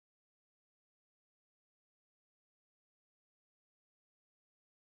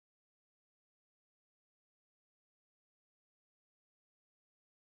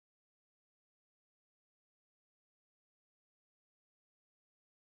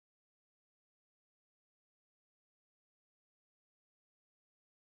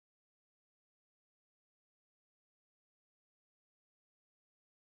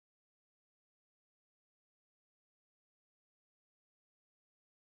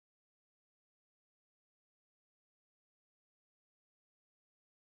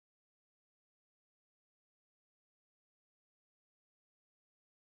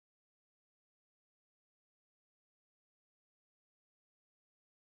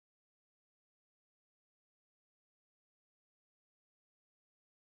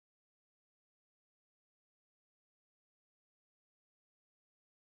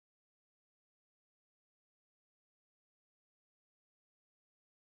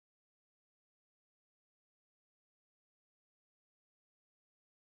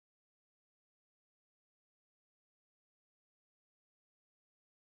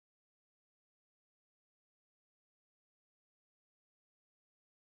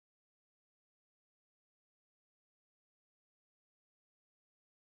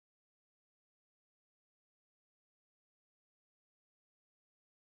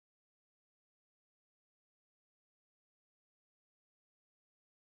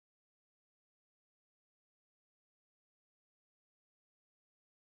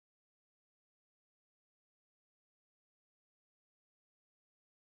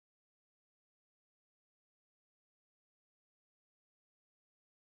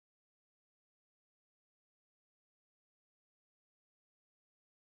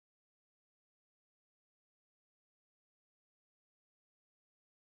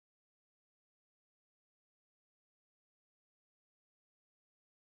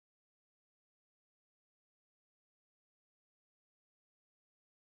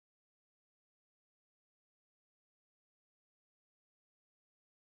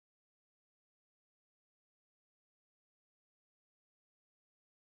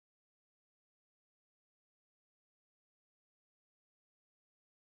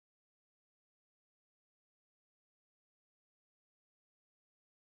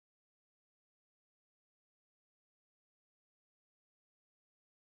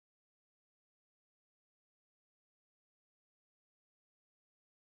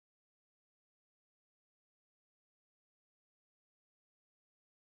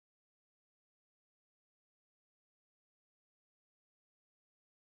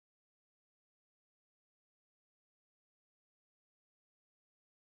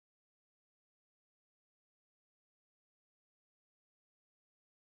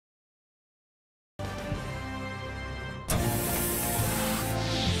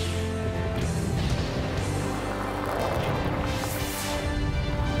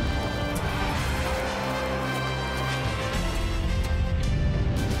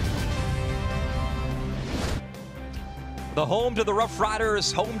The home to the Rough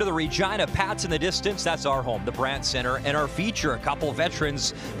Riders, home to the Regina Pats in the distance. That's our home, the Brandt Center. And our feature, a couple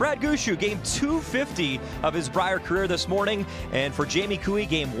veterans. Brad Gushue, game 250 of his Brier career this morning. And for Jamie Cooey,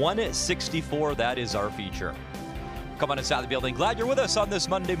 game 164. That is our feature. Come on inside the building. Glad you're with us on this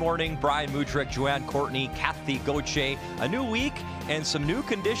Monday morning. Brian Mudrick, Joanne Courtney, Kathy Gauthier. A new week and some new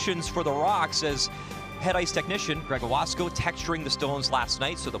conditions for the Rocks as head ice technician Greg Owasco texturing the stones last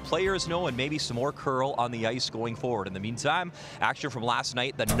night so the players know, and maybe some more curl on the ice going forward. In the meantime, action from last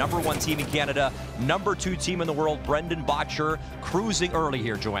night, the #1 team in Canada, #2 team in the world, Brendan Bottcher cruising early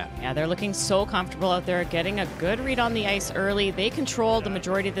here, Joanne. Yeah, they're looking so comfortable out there, getting a good read on the ice early. They controlled the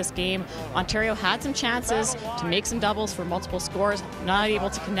majority of this game. Ontario had some chances to make some doubles for multiple scores, not able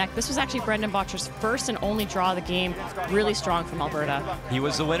to connect. This was actually Brendan Bottcher's first and only draw of the game. Really strong from Alberta. He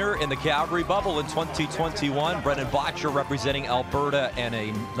was the winner in the Calgary bubble in 2021. Brendan Bottcher representing Alberta, and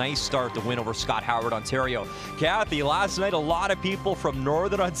a nice start to win over Scott Howard, Ontario. Kathy, last night a lot of people from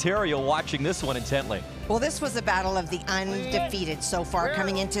Northern Ontario watching this one intently. Well, this was a battle of the undefeated so far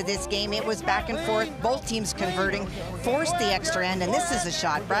coming into this game. It was back and forth, both teams converting, forced the extra end, and this is a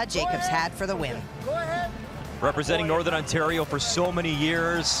shot Brad Jacobs had for the win. Representing Northern Ontario for so many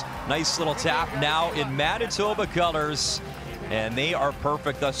years. Nice little tap now in Manitoba colors. And they are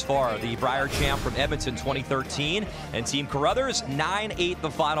perfect thus far. The Brier champ from Edmonton 2013. And Team Carruthers, 9-8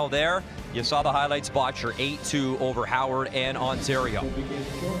 the final there. You saw the highlights, Bottcher 8-2 over Howard and Ontario.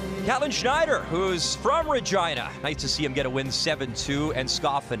 Calvin Schneider, who's from Regina. Nice to see him get a win 7-2. And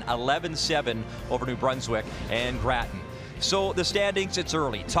Scoffin 11-7 over New Brunswick and Grattan. So the standings, it's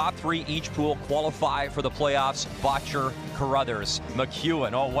early. Top 3 each pool qualify for the playoffs. Bottcher, Carruthers,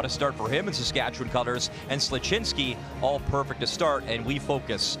 McEwen. Oh, what a start for him in Saskatchewan colors. And Slichinski, all perfect to start. And we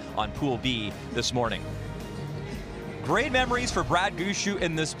focus on Pool B this morning. Great memories for Brad Gushue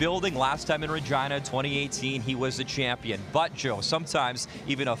in this building. Last time in Regina, 2018, he was the champion. But, Joe, sometimes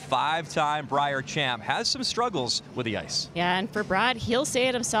even a 5-time Brier champ has some struggles with the ice. Yeah, and for Brad, he'll say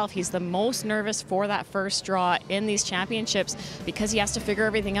it himself. He's the most nervous for that first draw in these championships because he has to figure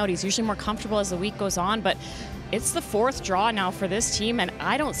everything out. He's usually more comfortable as the week goes on, but it's the 4th draw now for this team, and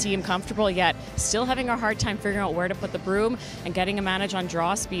I don't see him comfortable yet. Still having a hard time figuring out where to put the broom and getting a manage on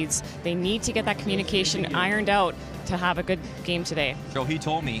draw speeds. They need to get that communication ironed out to have a good game today. Joe, he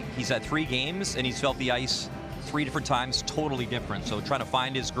told me he's had 3 games and he's felt the ice 3 different times, totally different. So trying to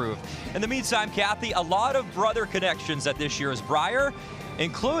find his groove. In the meantime, Kathy, a lot of brother connections at this year's Brier,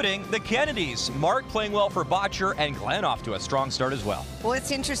 including the Kennedys. Mark playing well for Bottcher, and Glenn off to a strong start as well. Well,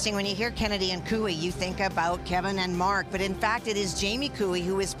 it's interesting when you hear Kennedy and Cooey, you think about Kevin and Mark, but in fact it is Jamie Cooey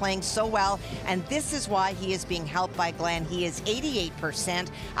who is playing so well, and this is why he is being helped by Glenn. He is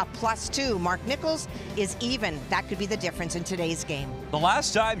 88%, a +2. Mark Nichols is even. That could be the difference in today's game. The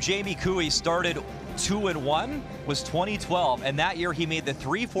last time Jamie Cooey started 2-1 was 2012, and that year he made the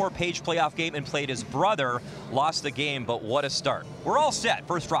 3-4 page playoff game and played his brother, lost the game, but what a start. We're all set.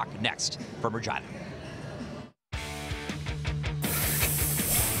 First Rock next from Regina.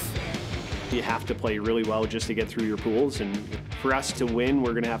 You have to play really well just to get through your pools, and for us to win,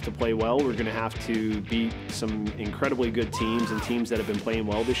 we're going to have to play well. We're going to have to beat some incredibly good teams and teams that have been playing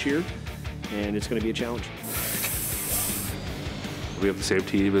well this year, and it's going to be a challenge. We have the same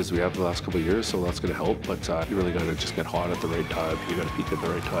team as we have the last couple of years, so that's going to help, but you really got to just get hot at the right time. You got to peak at the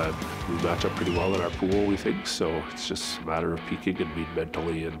right time. We match up pretty well in our pool, we think, so it's just a matter of peaking and being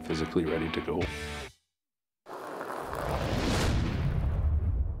mentally and physically ready to go.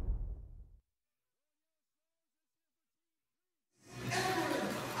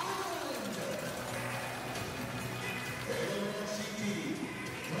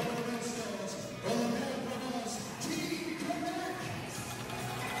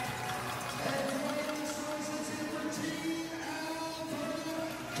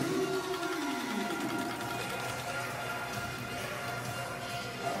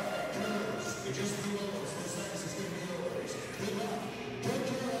 Just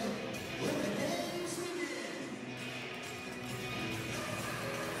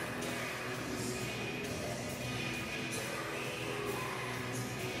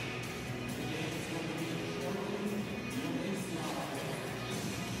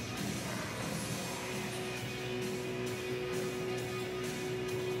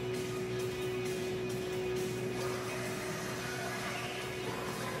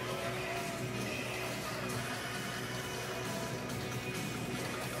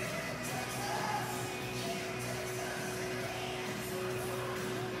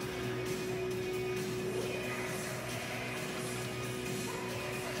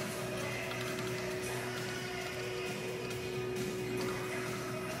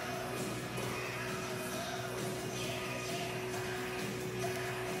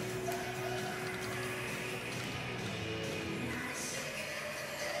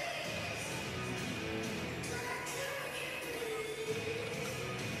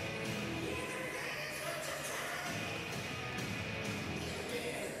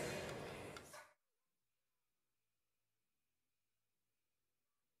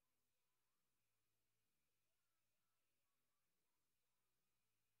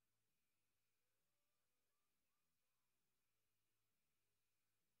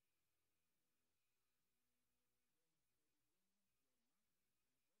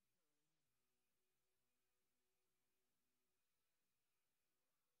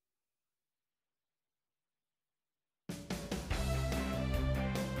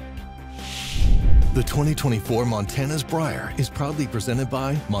The 2024 Montana's Brier is proudly presented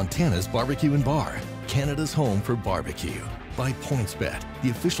by Montana's Barbecue and Bar, Canada's home for barbecue. By PointsBet, the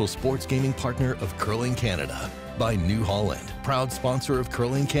official sports gaming partner of Curling Canada. By New Holland, proud sponsor of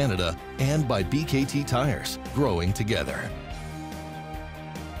Curling Canada. And by BKT Tires, growing together.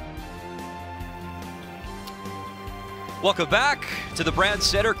 Welcome back to the Brand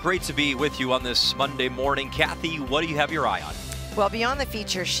Center. Great to be with you on this Monday morning. Kathy, what do you have your eye on? Well, beyond the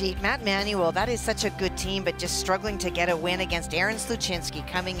feature sheet, Matt Manuel, that is such a good team, but just struggling to get a win against Aaron Sluchinski,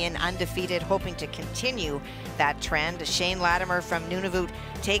 coming in undefeated, hoping to continue that trend. Shane Latimer from Nunavut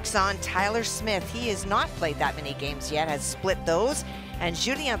takes on Tyler Smith. He has not played that many games yet, has split those. And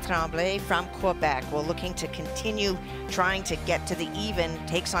Julien Tremblay from Quebec, well, looking to continue trying to get to the even,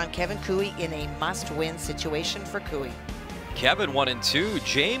 takes on Kevin Cooey in a must-win situation for Cooey. Kevin 1-2,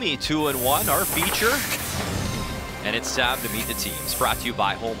 Jamie 2-1, our feature. And it's time to meet the teams. Brought to you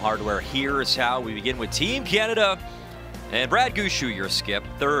by Home Hardware. Here's how we begin with Team Canada. And Brad Gushu, your skip.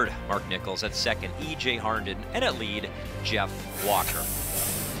 Third, Mark Nichols. At second, E.J. Harnden. And at lead, Jeff Walker.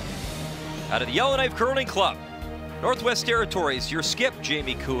 Out of the Yellowknife Curling Club, Northwest Territories, your skip,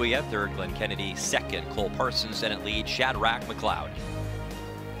 Jamie Cooey. At third, Glenn Kennedy. Second, Cole Parsons. And at lead, Shadrach McLeod.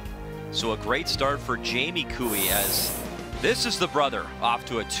 So a great start for Jamie Cooey, as this is the brother off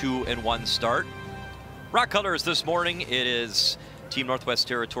to a 2-1 start. Rock colors this morning, it is Team Northwest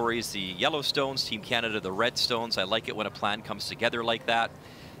Territories, the Yellowstones, Team Canada, the Redstones. I like it when a plan comes together like that.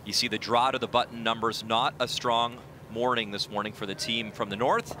 You see the draw to the button numbers, not a strong morning this morning for the team from the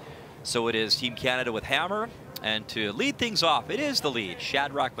north. So it is Team Canada with Hammer. And to lead things off, it is the lead,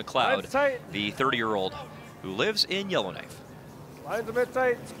 Shadrach McLeod, the 30-year-old who lives in Yellowknife. Line's a bit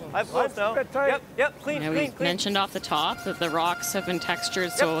tight. Line's a bit tight. Yep, clean, we mentioned off the top that the rocks have been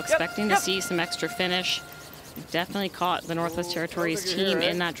textured, so expecting to see some extra finish. Definitely caught the Northwest Territories team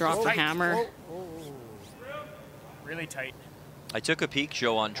in that drop for Hammer. Really tight. I took a peek,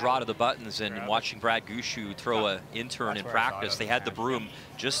 Joe, on draw to the buttons, and watching Brad Gushu throw an intern in practice. They had the broom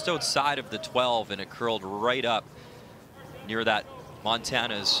just outside of the 12, and it curled right up near that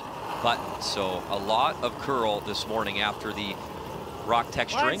Montana's button. So a lot of curl this morning after the rock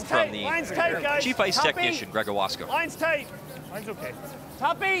texturing from the chief ice technician, Gregor Wasko. Line's tight. Line's okay.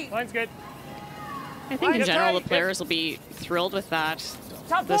 Top 8. Line's good. I think in general the players will be thrilled with that.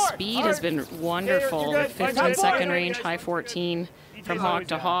 The speed has been wonderful. The 15-second range, high 14 from hog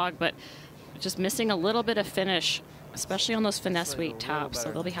to hog, but just missing a little bit of finish, especially on those finesse weight taps.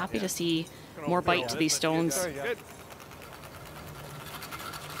 So they'll be happy to see more bite to these stones.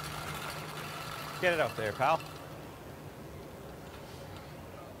 Get it out there, pal.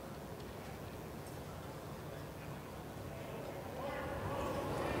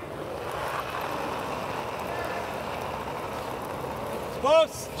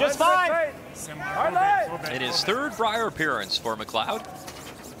 Close, just fine. It is third Brier appearance for McLeod.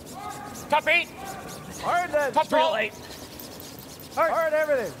 Top 8. Hard then. Top 12. Hard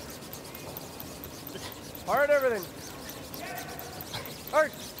everything. Hard everything.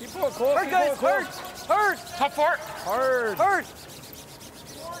 Hard. Keep going close. Hard, guys. Hard. Top 4. Hard.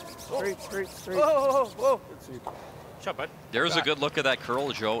 Straight. Whoa. Shut, bud. There's a good look at that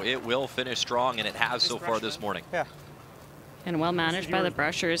curl, Joe. It will finish strong, and it has so far this morning. Yeah. And well managed by the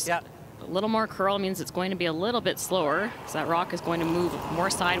brushers. Yeah. A little more curl means it's going to be a little bit slower, because that rock is going to move more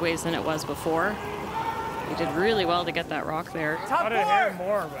sideways than it was before. He did really well to get that rock there. Top 4.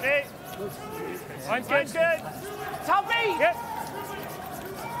 More, but... Hey. Line's good. Top 8. Yep.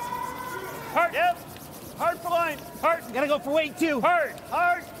 Hard. Yep. Hard for line. Hard. Gotta go for weight too. Hard.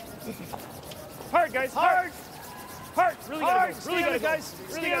 Hard, guys. Hard. Really gotta go. Really gotta go, guys.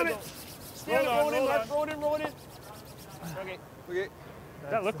 Really gotta go. Stand up, rolling in. Okay.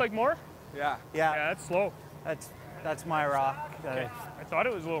 That looked like more? Yeah, that's slow. that's my rock. Okay. I thought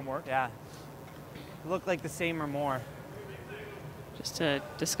it was a little more. Yeah. Looked like the same or more. Just a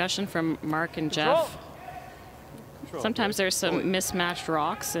discussion from Mark and Jeff. Sometimes there's some mismatched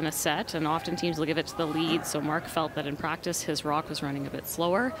rocks in a set, and often teams will give it to the lead. So Mark felt that in practice his rock was running a bit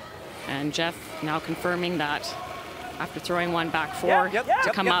slower, and Jeff now confirming that after throwing one back four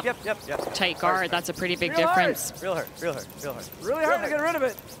to come up tight guard. That's a pretty big difference. Real hard. Really hard to get rid of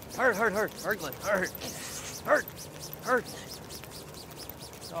it. Hard, Glenn. Hard.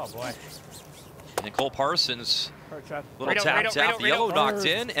 Oh boy. And Cole Parsons, little tap, the yellow knocked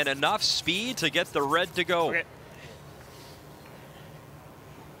in, and enough speed to get the red to go. Okay.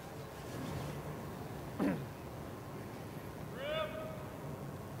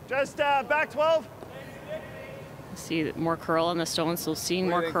 Just back 12. See more curl on the stones, so seeing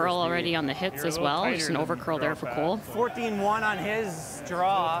more curl already on the hits as well. Just an over curl there for Cole. 14-1 on his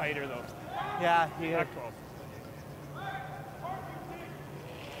draw. Tighter though. Yeah, Pac-12.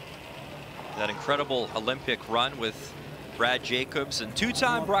 That incredible Olympic run with Brad Jacobs and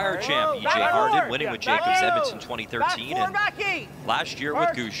two-time Brier champ E.J. Harden, winning with Jacobs Edmonton 2013 and last year with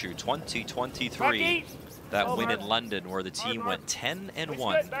Gushu 2023. That win in London where the team went 10-1 en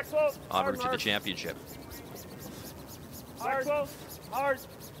route to the championship. Hard.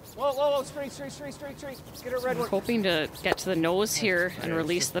 Whoa, straight. Get it red one. Hoping to get to the nose here and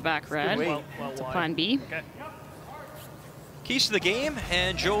release the back red. It's a plan B. Okay. Keys to the game,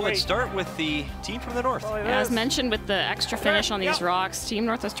 and Joe, let's start with the team from the north. As mentioned, with the extra finish on these rocks, Team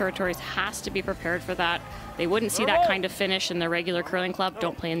Northwest Territories has to be prepared for that. They wouldn't see that kind of finish in the regular curling club.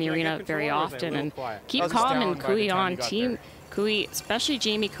 Don't play in the arena very often. And keep calm and Cooey on. Team Cooey, especially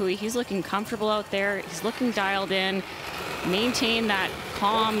Jamie Cooey, he's looking comfortable out there. He's looking dialed in. Maintain that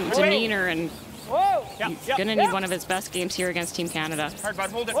calm demeanor, and he's going to need one of his best games here against Team Canada. Hard,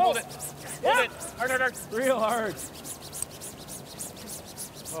 bud. Hold it. Hard. Real hard.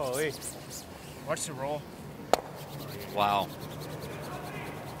 Holy. Watch the roll. Wow.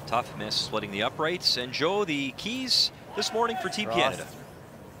 Tough miss splitting the uprights. And Joe, the keys this morning for Team Canada.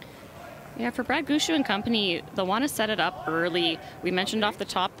 Yeah, for Brad Gushu and company, they'll want to set it up early. We mentioned off the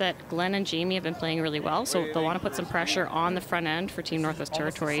top that Glenn and Jamie have been playing really well, so they'll want to put some pressure on the front end for Team Northwest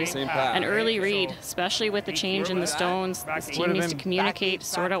Territories. An early read, especially with the change in the stones. This team needs to communicate,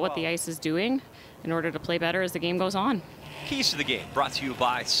 sort out what the ice is doing in order to play better as the game goes on. Keys to the game brought to you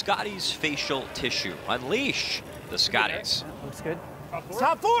by Scotties Facial Tissue. Unleash the Scotties. Looks good.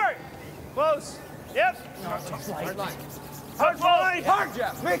 Top four. Close. Yep. Hard line. Hard,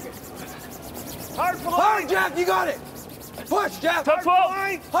 Jeff. Make it. Hard, Jeff. You got it. Push, Jeff. Top 12.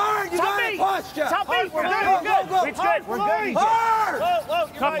 Hard. You got it. Push, Jeff. Top 8. We're good. Go. It's good. We're good. Hard. Whoa.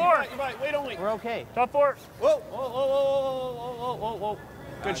 Top 4. You're right. Wait only. We're okay. Top 4. Whoa.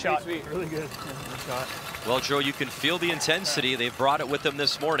 Good shot. Sweet. Really good. Good shot. Well, Joe, you can feel the intensity. They've brought it with them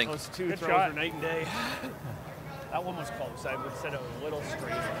this morning. Those two Good throws shot. are night and day. That one was close. I would set it a little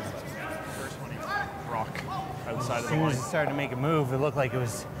straight. First one, rock outside of the line. As soon as it started to make a move, it looked like it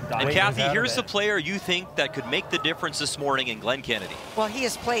was. And Kathy, here's the player you think that could make the difference this morning in Glenn Kennedy. Well, he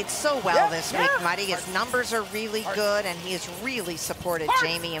has played so well this week, Muddy. His numbers are really good, and he has really supported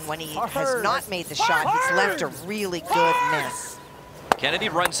Jamie. And when he has not made the shot, he's left a really good miss. Kennedy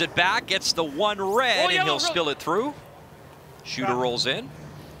runs it back, gets the one red, and he'll spill it through. Shooter rolls in.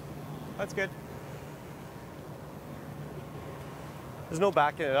 That's good. There's no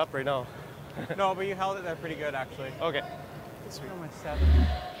backing it up right now. No, but you held it there pretty good, actually. Okay. I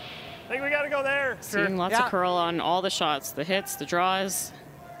think we got to go there. Seeing lots of curl on all the shots, the hits, the draws.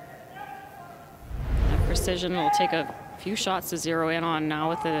 That precision will take a few shots to zero in on now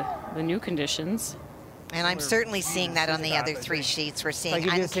with the new conditions. And I'm certainly seeing that on the other three sheets. We're seeing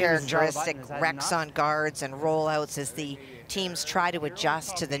uncharacteristic wrecks on guards and rollouts as the teams try to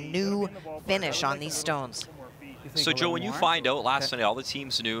adjust to the new finish on these stones. So, Joe, when you find out last night all the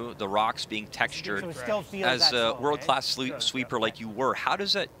teams knew the rocks being textured, as a world-class sweeper like you were, how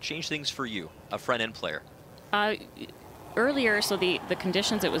does that change things for you, a front-end player? Earlier, so the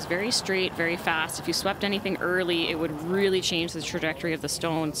conditions, it was very straight, very fast. If you swept anything early, it would really change the trajectory of the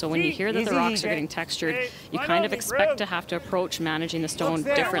stone. So when you hear that the rocks are getting textured, you kind of expect to have to approach managing the stone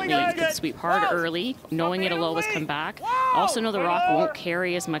differently. You could sweep hard early, knowing it'll always come back. Also know the rock won't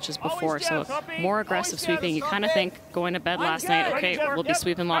carry as much as before, so more aggressive sweeping. You kind of think, going to bed last night, okay, we'll be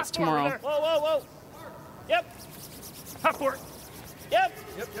sweeping lots tomorrow. Whoa. Yep. Top 4. Yep.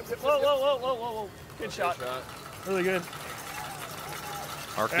 Whoa. Good shot. Really good.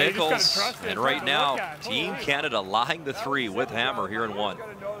 Mark Nichols, and right now, Team Canada lying the 3 with hammer here in 1.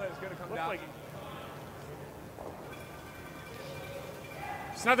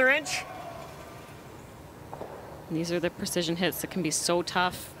 It's another inch. These are the precision hits that can be so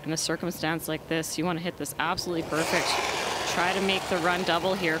tough in a circumstance like this. You want to hit this absolutely perfect. Try to make the run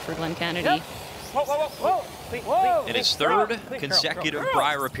double here for Glenn Kennedy. Yep. Whoa. In his third consecutive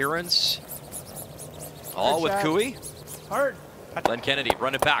Brier appearance, all with Cooey. Hard. Glenn Kennedy,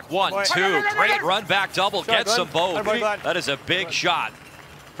 run it back. 1, 2, great run back double, gets them both. That is a big shot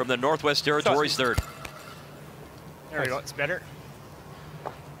from the Northwest Territories third. There we go, it's better.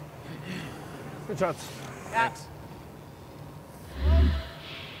 Good shots. Thanks.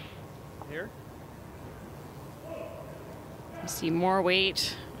 Here. You see more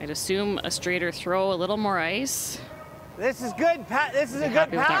weight. I'd assume a straighter throw, a little more ice. This is good, Pat. This is a good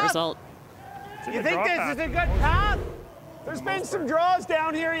happy with that path. result. You think this is a good path? There's been some draws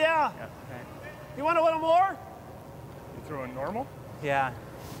down here, yeah. You want a little more? You throwing normal? Yeah.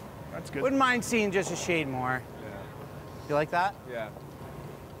 That's good. Wouldn't mind seeing just a shade more. Yeah. You like that? Yeah.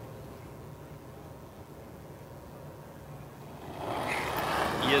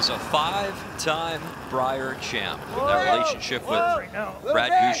 is a 5-time Brier champ. That relationship with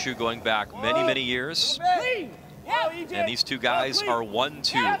Brad Gushue going back many, many years. And these two guys are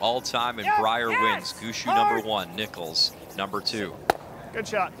 1-2 all-time in Brier wins. Gushue #1, Nichols #2. Good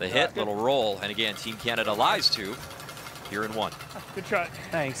shot. The hit, little roll, and again, Team Canada lies to here in 1. Good shot.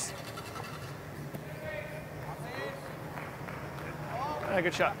 Thanks.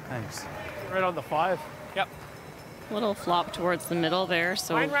 Good shot. Thanks. Right on the 5. Yep. Little flop towards the middle there,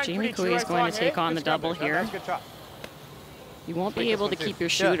 so Mine ran Jamie pretty true, Cooey is I going to thought, take hey? on the Good shot, double babe. here. That's a good shot. You won't be Take able to this one keep too. your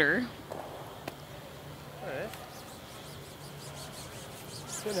shooter.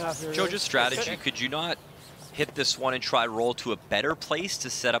 Joe, just strategy. Could you not hit this one and try roll to a better place to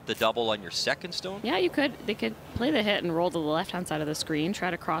set up the double on your second stone? Yeah, you could. They could play the hit and roll to the left-hand side of the screen, try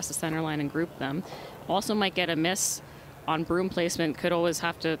to cross the center line and group them. Also might get a miss on broom placement. Could always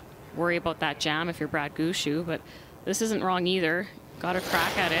have to worry about that jam if you're Brad Gushue, but this isn't wrong either. Got a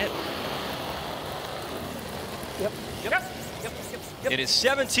crack at it. In his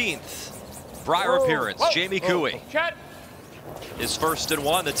 17th Brier appearance, Jamie Cooey. His first and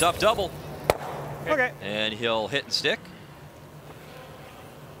 1, the tough double. Okay. And he'll hit and stick.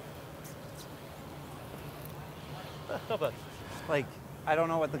 Like, I don't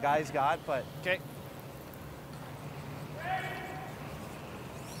know what the guys got, but. Okay.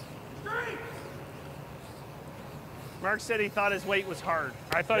 Mark said he thought his weight was hard.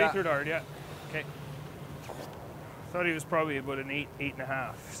 I thought he threw it hard, yeah. Okay. Thought he was probably about an 8,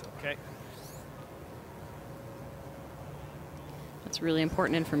 8.5. So, okay. That's really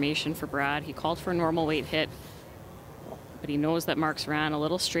important information for Brad. He called for a normal weight hit, but he knows that Mark's ran a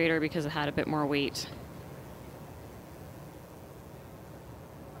little straighter because it had a bit more weight.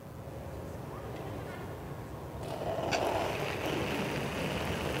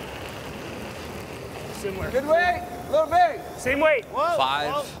 Similar. Good weight, little big. Same weight.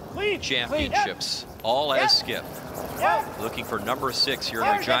 5 Clean. championships, all as Skip. Looking for #6 here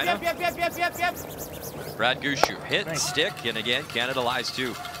in Regina. Yep. Brad Gushue hit and stick, and again, Canada lies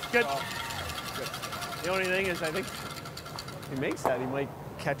too. Good. The only thing is, I think if he makes that, he might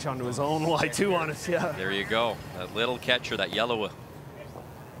catch onto his own lie too on us. Yeah. There you go. That little catcher, that yellow. All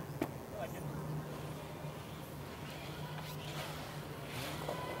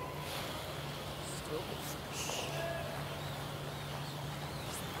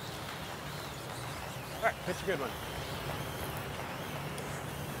right, pitch a good one.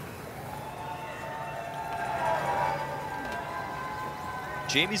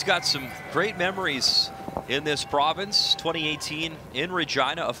 Jamie's got some great memories in this province. 2018 in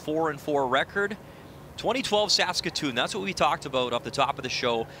Regina, a 4-4 record. 2012 Saskatoon, that's what we talked about off the top of the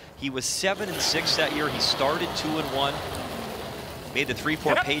show. He was 7-6 that year. He started 2-1, made the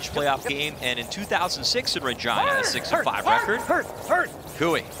 3-4 Page playoff game, and in 2006 in Regina, a 6-5 record.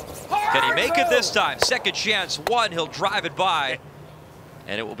 Cooey, can he make it this time? Second chance, 1, he'll drive it by,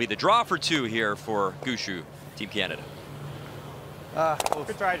 and it will be the draw for 2 here for Gushue, Team Canada.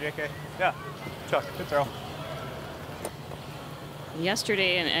 Good try, JK. Yeah. Chuck, good throw.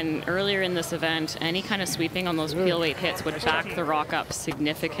 Yesterday and earlier in this event, any kind of sweeping on those peel weight hits would back the rock up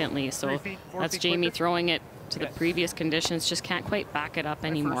significantly. So that's Jamie throwing it to the previous conditions, just can't quite back it up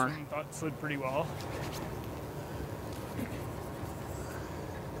anymore. First one thought slid pretty well.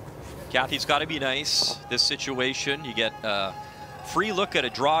 Kathy's got to be nice. This situation, you get a free look at a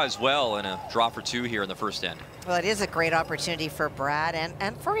draw as well, and a draw for 2 here in the first end. Well, it is a great opportunity for Brad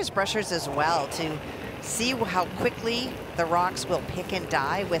and for his brushers as well to see how quickly the rocks will pick and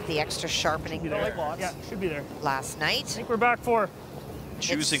die with the extra sharpening Yeah, should be there. last I night. think we're back 4.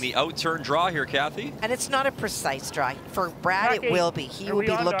 Choosing the out-turn draw here, Kathy. And it's not a precise draw. For Brad, Back it 8. will be. He Are will we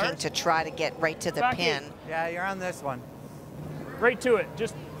be on looking dart? to try to get right to the Back pin. 8. Yeah, you're on this one. Right to it.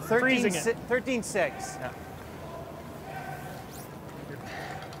 Just freezing it. 13-6. Yeah.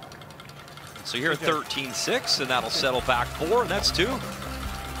 So you're at 13-6, and that'll settle back 4, and that's 2.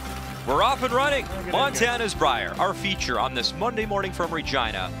 We're off and running. Montana's Brier, our feature on this Monday morning from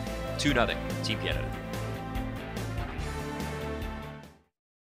Regina. 2-0, Team Canada.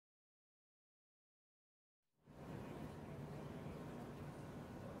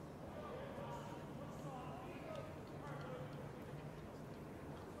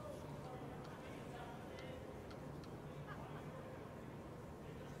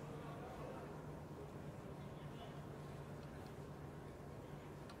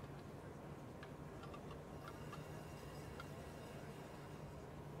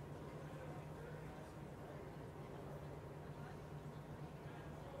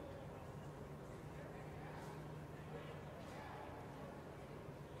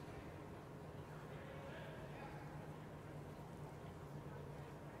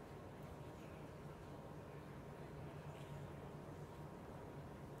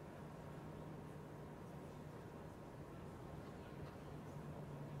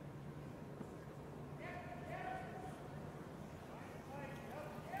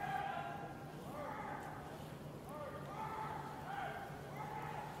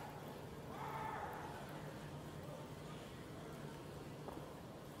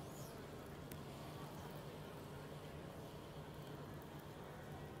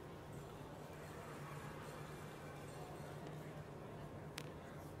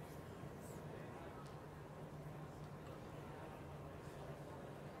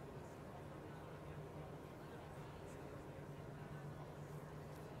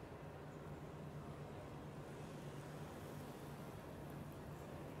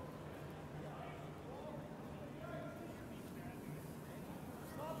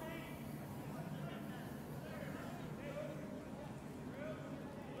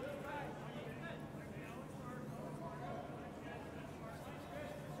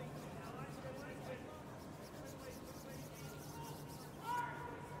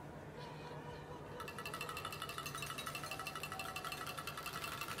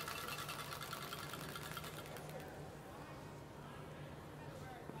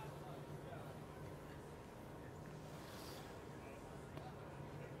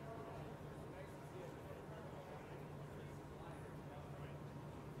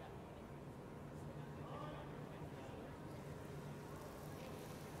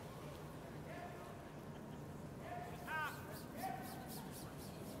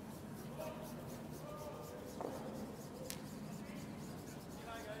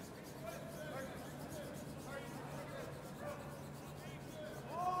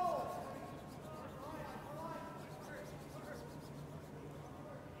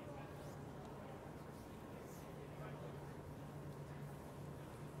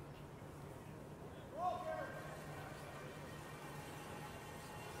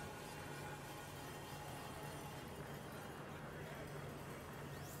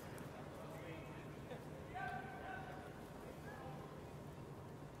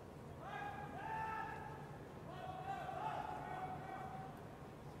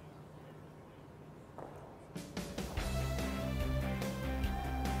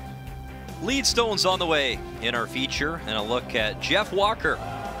 Lead stones on the way in our feature, and a look at Jeff Walker,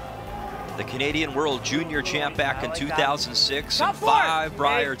 the Canadian World Junior Champ back in 2006, and 5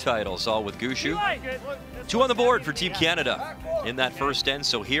 Brier titles, all with Gushu. 2 on the board for Team Canada in that first end.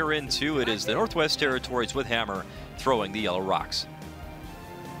 So here in 2, it is the Northwest Territories with Hammer throwing the yellow rocks.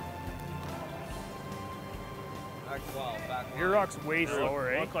 Your rock's way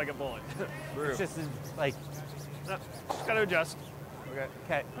slower, eh? Look like a bullet. It's just like. Just gotta adjust.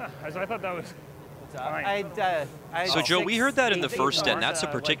 Okay. As I thought that was fine. So Joe, we heard that in the first end. That's a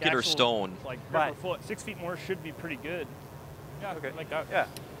particular like actual, stone. Like per foot, 6 feet more should be pretty good. Yeah, okay. Like that. Yeah.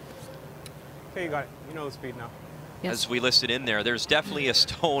 Okay, you got it. You know the speed now. Yes. As we listed in there, there's definitely a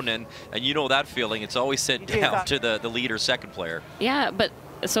stone, and you know that feeling. It's always sent down to the lead or second player. Yeah, but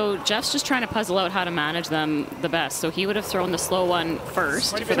so Jeff's just trying to puzzle out how to manage them the best. So he would have thrown the slow one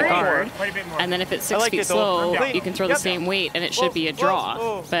first for the guard, and then if it's 6 feet slow, you can throw the same weight, and it should be a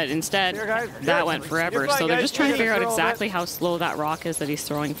draw. But instead, that went forever. So they're just trying to figure out exactly how slow that rock is that he's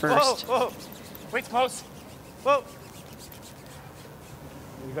throwing first. Wait, post. Whoa.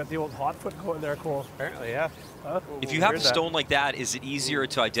 You got the old hot foot going there, Cole. Apparently, yeah. If you have a stone like that, is it easier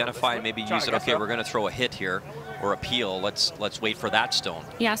to identify and maybe use it? Okay, we're going to throw a hit here or a peel. Let's wait for that stone.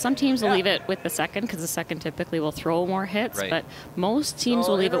 Yeah, some teams will leave it with the second because the second typically will throw more hits, but most teams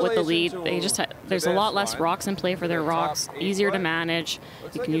will leave it with the lead. They just there's a lot less rocks in play for their rocks, easier to manage.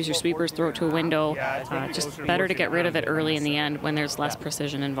 You can use your sweepers, throw it to a window. Just better to get rid of it early in the end when there's less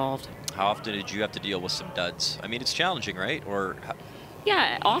precision involved. How often did you have to deal with some duds? I mean, it's challenging, right? Or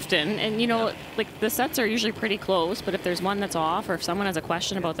yeah, often. And, you know, like the sets are usually pretty close, but if there's one that's off or if someone has a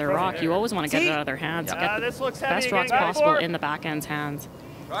question about their rock, you always want to get it out of their hands. Get the best rocks possible in the backend's hands.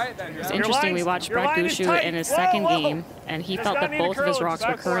 It's interesting, we watched Brad Gushu in his second game, and he felt that both of his rocks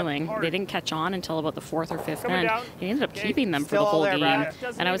were curling. They didn't catch on until about the 4th or 5th end. He ended up keeping them for the whole game,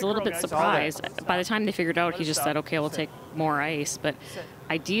 and I was a little bit surprised. By the time they figured out, he just said, okay, we'll take more ice. But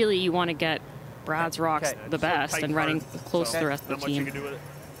ideally, you want to get Brad's rocks the best and running close to the rest of the team.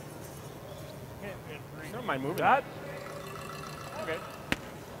 Don't mind moving that. Okay.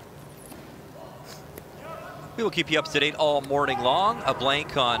 We will keep you up to date all morning long. A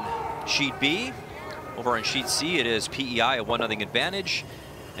blank on sheet B. Over on sheet C, it is PEI a 1-0 advantage.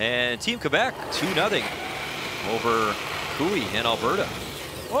 And Team Quebec 2-0 over Cooey in Alberta.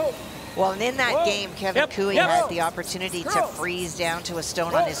 Whoa. Well, and in that game, Kevin Cooey had the opportunity to freeze down to a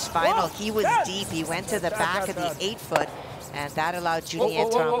stone on his final. He was deep. He went to the back of the 8-foot, and that allowed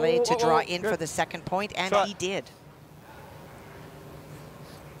Julien Tremblay to draw in for the second point, and he did.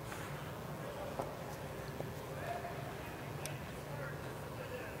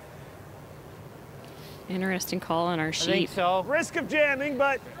 Interesting call on our sheet. So. Risk of jamming,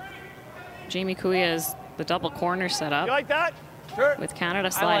 but Jamie Cooey has the double corner set up. You like that? Sure. With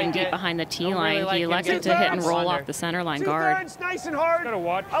Canada sliding deep behind the T line, he elected to hit and roll off the center line guard. Nice and hard. Gotta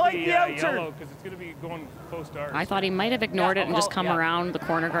watch I like the yellow because it's going to be going close to ours. I thought he might have ignored it and just come around the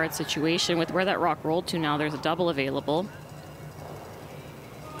corner guard situation. With where that rock rolled to now, there's a double available.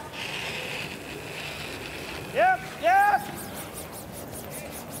 Yep.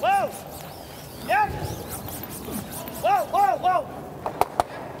 Whoa. Yep. Whoa.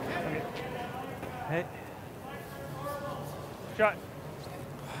 Hey. Shot.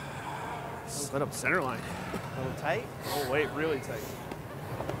 Let up center line. A little tight? Oh, wait, really tight.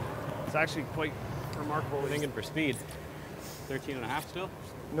 It's actually quite remarkable. Thinking for speed. 13.5 still?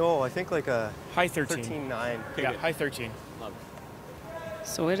 No, I think like a high 13. 13.9. Yeah, high 13. Love it.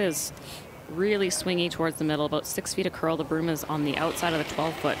 So it is really swingy towards the middle, about 6 feet of curl. The broom is on the outside of the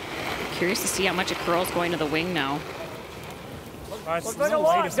 12-foot. Curious to see how much it curls going to the wing now. Looks like a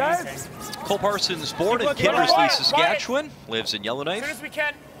lot, guys. Cole Parsons, born in Kindersley, Saskatchewan, lives in Yellowknife. As soon as we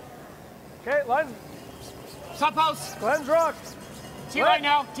can. Okay, line. Top house. Glenn's rock. T-line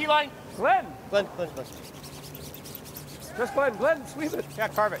now. T-line. Glenn. Just Glenn, sweep it. Yeah,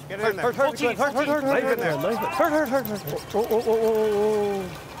 carve it. Get it in there. Hurt in there. Hurt.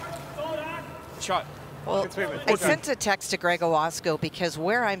 Shot. Well, I sent a text to Greg Owasco because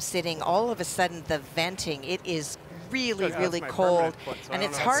where I'm sitting, all of a sudden the venting, it is really cold, and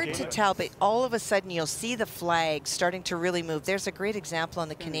it's hard to tell, but all of a sudden you'll see the flag starting to really move. There's a great example on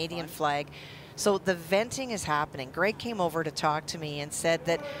the Canadian flag. So the venting is happening. Greg came over to talk to me and said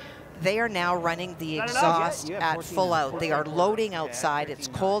that they are now running the exhaust at full out. They are loading outside. It's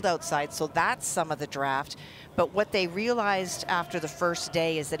cold outside, so that's some of the draft. But what they realized after the first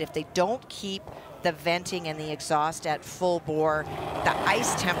day is that if they don't keep the venting and the exhaust at full bore, the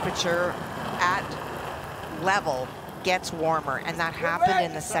ice temperature at level gets warmer, and that happened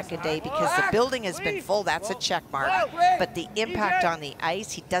in the second day because the building has been full. That's a check mark. But the impact on the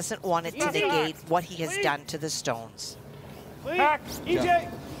ice, he doesn't want it to negate what he has done to the stones.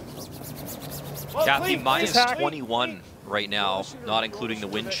 Kathy, minus 21 right now, not including the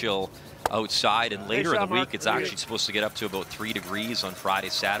wind chill outside. And later in the week, it's actually supposed to get up to about 3 degrees on Friday,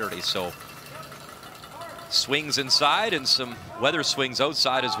 Saturday. So swings inside and some weather swings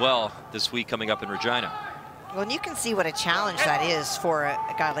outside as well this week coming up in Regina. Well, and you can see what a challenge that is for a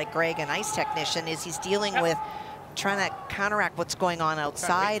guy like Greg, an ice technician, is he's dealing with trying to counteract what's going on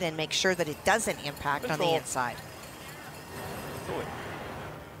outside and make sure that it doesn't impact on the inside.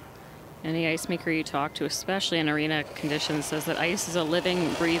 Any ice maker you talk to, especially in arena conditions, says that ice is a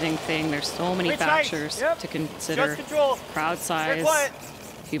living, breathing thing. There's so many factors to consider. Crowd size,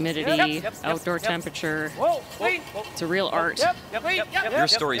 humidity, outdoor temperature. It's a real art. Your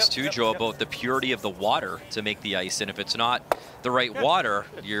stories too, Joe, about the purity of the water to make the ice, and if it's not the right water,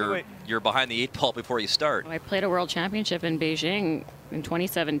 you're behind the 8 ball before you start. I played a world championship in Beijing in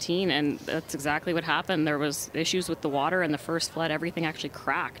 2017, and that's exactly what happened. There was issues with the water, and the first flood, everything actually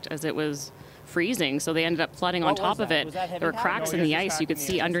cracked as it was freezing, so they ended up flooding on top of it. There were cracks in the ice. You could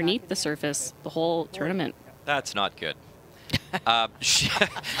see underneath the surface the whole tournament. That's not good.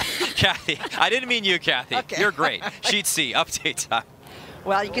 Kathy, I didn't mean you, Kathy. Okay. You're great. Sheet C, update time.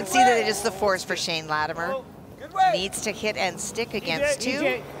 Well, you can see that it is the force for Shane Latimer. Needs to hit and stick against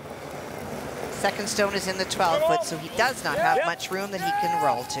 2. Second stone is in the 12-foot, so he does not have much room that he can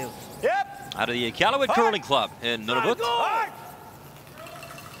roll to. Out of the Iqaluit Curling Club in Nunavut.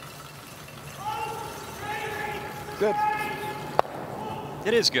 Good.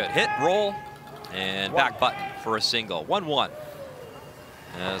 It is good. Hit, roll, and back button for a single. 1-1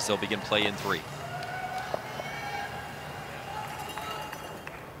 as they'll begin play in 3.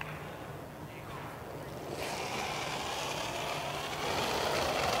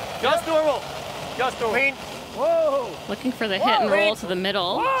 Just normal. Just normal. Clean. Whoa! Looking for the hit and roll to the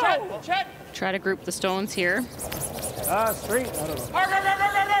middle. Check. Try to group the stones here. Straight. I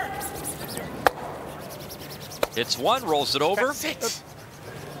don't know. It's 1, rolls it over.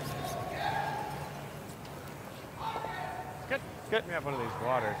 Good. Good. We have one of these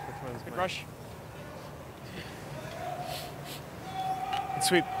waters. Which one's Good mine? rush. Good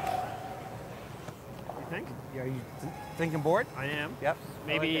sweep. You think? Yeah, are you thinking board? I am. Yep.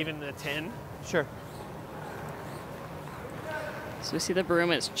 Maybe even a 10. Sure. So we see the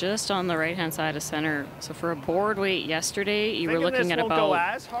broom, it's just on the right-hand side of center. So for a board weight yesterday, you were Thinking looking this at won't go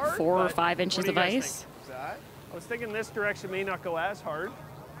about as hard, 4 or but 5 inches what do of you guys ice. think? I was thinking this direction may not go as hard.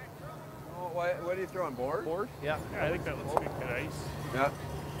 What do you throw on board? Board? Yeah, I think that looks like good ice. Yeah.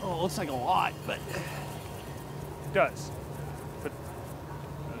 Oh, it looks like a lot, but it does. But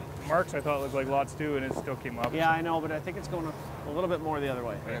marks I thought looked like lots too, and it still came up. Yeah, I know, but I think it's going a little bit more the other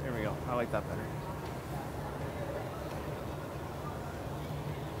way. Here we go. I like that better.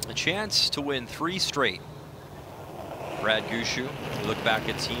 A chance to win 3 straight. Brad Gushu, we look back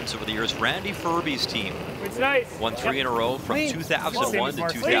at teams over the years. Randy Furby's team It's nice. won 3 in a row from 2001 to Same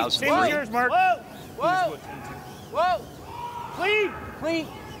as 2003. yours, Mark. Whoa. Whoa. Clean. Clean.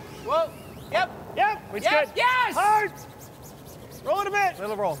 Whoa. Yep. Yep. It's Yep. good. Yes. Hard. Roll it a bit.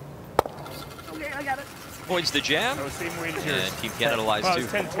 Little roll. Okay, I got it. Avoids the jam, Oh, same weight as yours. and Team Canada lies Well, too.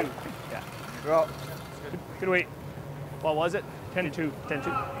 it's 10-2. Yeah. Well, Good weight. What was it? 10-2.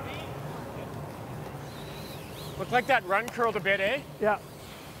 10-2. Looked like that run curled a bit, eh? Yeah.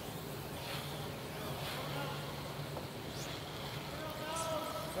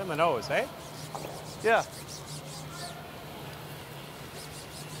 in the nose, eh? Yeah.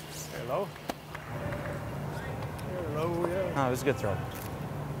 Hello. Hello, yeah. Oh, it was a good throw.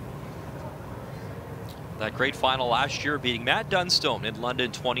 That great final last year, beating Matt Dunstone in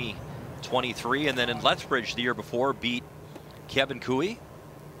London 2023, and then in Lethbridge the year before, beat Kevin Cooey.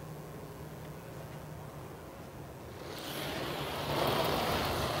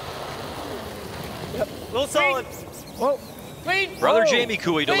 Yep. A little solid. Whoa. Clean. Brother Whoa. Jamie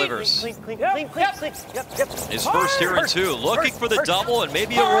Cooey delivers. Clean. Yep. Yep. His first here in 2, looking for the double and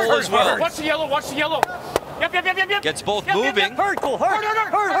maybe a roll as well. Watch the yellow. Watch the yellow. Yep. Gets both Yep. moving. Hard.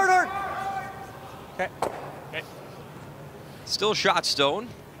 Okay. Still shot Stone.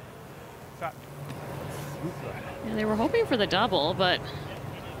 Yeah, they were hoping for the double, but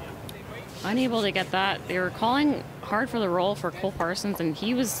unable to get that. They were calling hard for the roll for Cole Parsons, and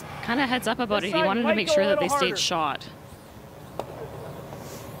he was kind of heads up about it. He wanted to make sure that they stayed shot.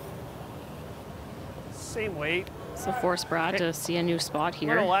 Same weight. So force Brad to see a new spot A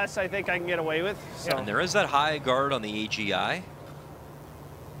here. little less I think I can get away with. So. And there is that high guard on the AGI.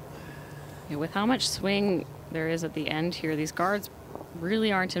 Yeah, with how much swing there is at the end here. These guards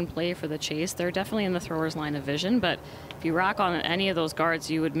really aren't in play for the chase. They're definitely in the thrower's line of vision, but if you rack on any of those guards,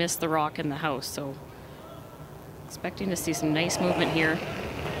 you would miss the rock in the house. So expecting to see some nice movement here.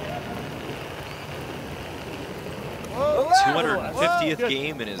 250th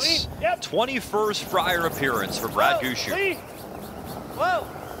game in his 21st Brier appearance for Brad Gushue. Whoa!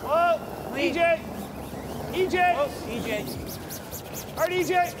 Whoa! EJ! EJ! Whoa, EJ! Hard EJ!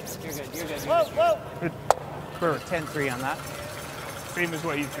 You're good, you're good. Whoa, whoa! Good. We're 10-3 on that. Same as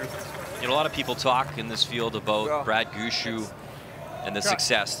what he threw. You know, a lot of people talk in this field about Brad Gushue and the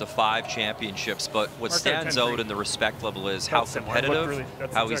success, the 5 championships, but what stands out in the respect level is how competitive,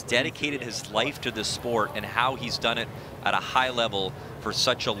 how he's dedicated his life to this sport, and how he's done it at a high level for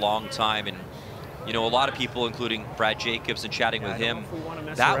such a long time. And you know, a lot of people, including Brad Jacobs and chatting with him,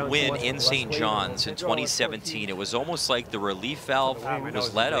 that win in St. John's in 2017, it was almost like the relief valve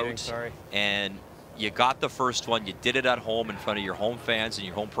was let out, and you got the first one, you did it at home in front of your home fans and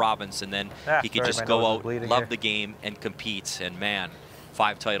your home province, and then he could just go out, love the game, and compete. And man,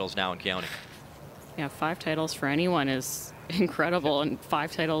 5 titles now and counting. Yeah, 5 titles for anyone is incredible, and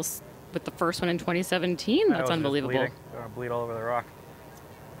 5 titles with the first one in 2017, that's unbelievable. Going to bleed all over the rock.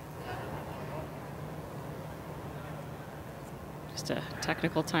 Just a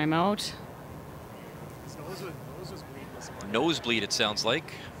technical timeout. Nosebleed, it sounds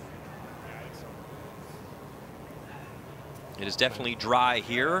like. It is definitely dry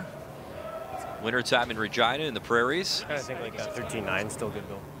here. Wintertime in Regina in the prairies. I think like 13-9 still good,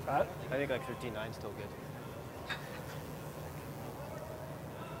 Bill. I think like 13-9 still good.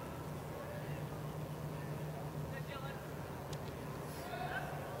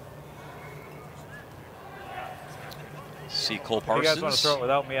 See Cole If Parsons. you guys want to throw it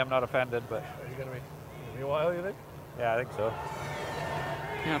without me, I'm not offended, but it's going to be a while, you think? Yeah, I think so.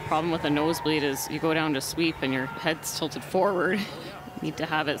 Yeah, problem with a nosebleed is you go down to sweep and your head's tilted forward. You need to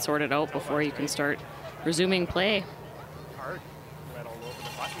have it sorted out before you can start resuming play.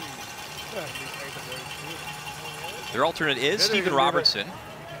 Their alternate is Stephen Robertson.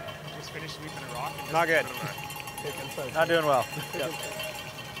 Just finish sweeping a rock. And Not good. Not doing well. Yep.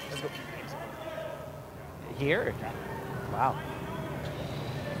 Here? Wow.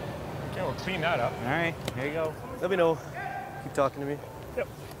 Okay, we'll clean that up. All right, here you go. Let me know. Keep talking to me. Yep.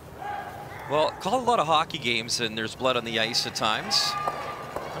 Well, called a lot of hockey games, and there's blood on the ice at times.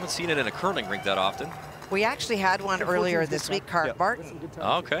 I haven't seen it in a curling rink that often. We actually had one earlier this week, Carp Barton.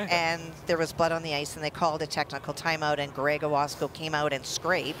 Okay. And there was blood on the ice, and they called a technical timeout, and Greg Owasco came out and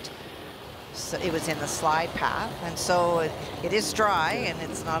scraped. So it was in the slide path, and so it is dry, and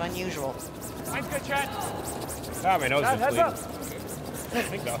it's not unusual. Mine's good, Chad. Ah, my nose is Heads bleeding. up. I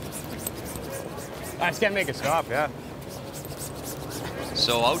think so. I just can't make it stop, yeah.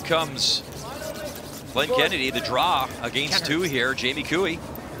 So out comes Glenn Kennedy, the draw against 2 here, Jamie Cooey.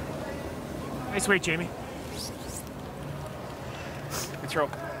 Nice weight, Jamie. Good throw.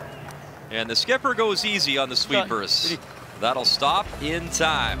 And the skipper goes easy on the sweepers. That'll stop in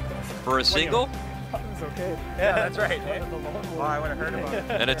time for a single. It's okay. Yeah, that's right. Oh, I would have heard about it.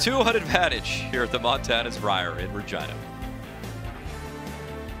 And a 2-1 advantage here at the Montana's Brier in Regina.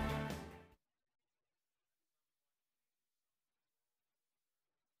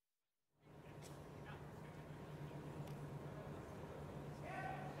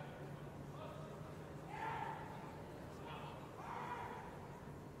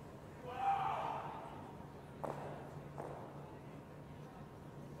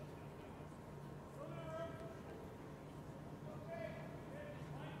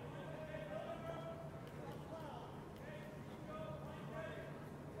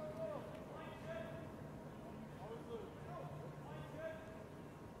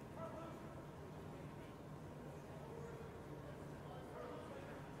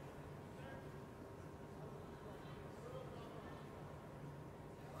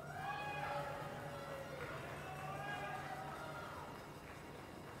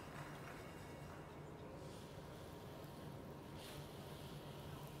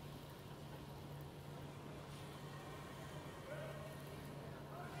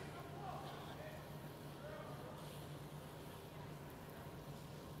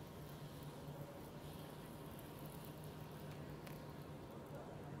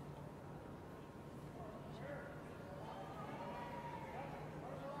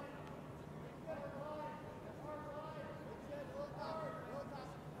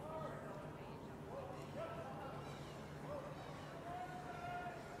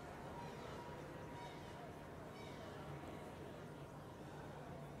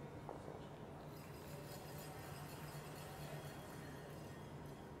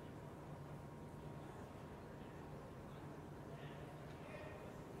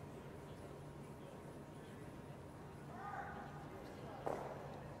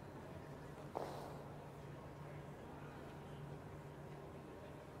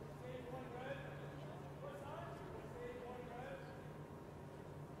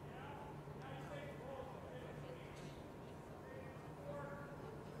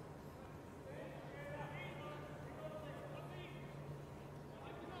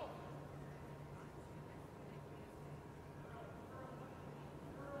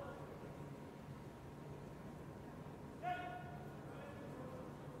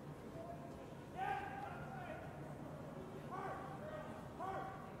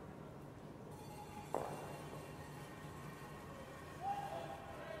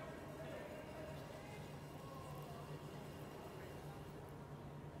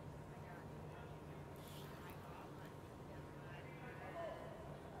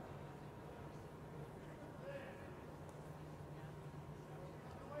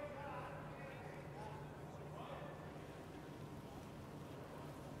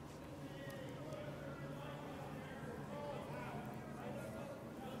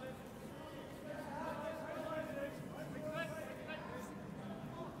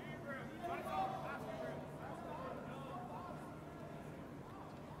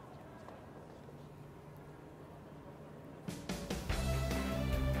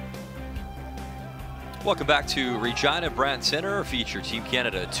 Welcome back to Regina Brand Center. Feature Team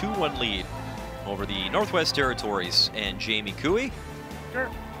Canada 2-1 lead over the Northwest Territories and Jamie Cooey.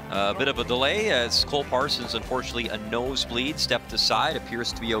 A bit of a delay as Cole Parsons, unfortunately a nosebleed, stepped aside,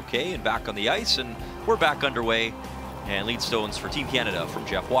 appears to be okay and back on the ice, and we're back underway. And lead stones for Team Canada from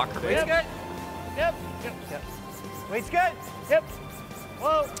Jeff Walker. Weight's good. Yep. Weight's good. Yep.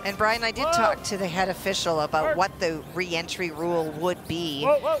 Whoa. And Brian, I did talk to the head official about what the re-entry rule would be.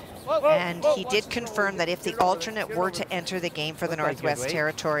 And he did confirm that if the alternate were to enter the game for the Northwest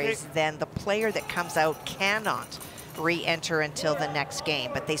Territories, then the player that comes out cannot re-enter until the next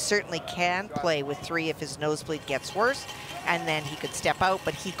game. But they certainly can play with 3 if his nosebleed gets worse, and then he could step out,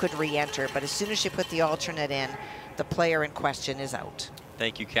 but he could re-enter. But as soon as you put the alternate in, the player in question is out.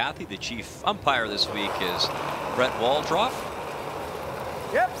 Thank you, Kathy. The chief umpire this week is Brett Waldroff.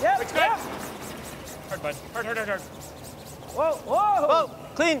 Yep. It's good. Hard, bud. Hard. Whoa.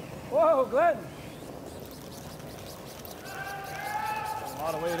 Clean. Whoa, Glenn. A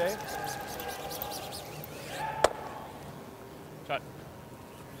lot of weight, eh? Shot.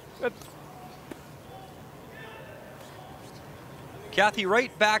 Good. Kathy,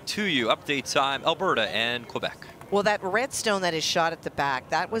 right back to you. Update time, Alberta and Quebec. Well, that red stone that is shot at the back,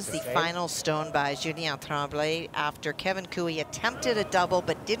 that was the final stone by Julien Tremblay after Kevin Cooey attempted a double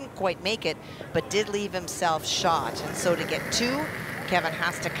but didn't quite make it, but did leave himself shot. And so to get 2, Kevin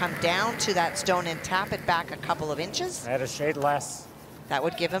has to come down to that stone and tap it back a couple of inches. I had a shade less. That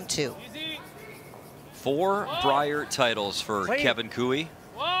would give him 2. 4 Brier titles for Kevin Cooey.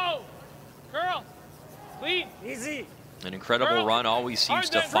 Whoa. Girl. Clean. Easy. An incredible run, always seems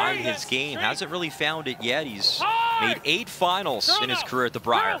to find his game. Hasn't really found it yet. He's made 8 finals in his career at the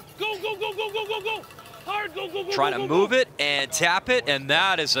Brier. Go. Hard, go. Trying to move it and tap it, and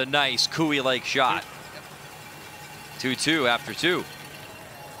that is a nice Cooey-like shot. 2-2 after 2.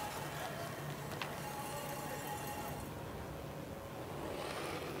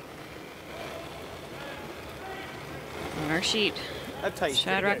 On our sheet,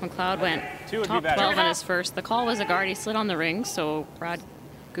 Shadrach McLeod went top 12 in his first. The call was a guard. He slid on the ring, so Brad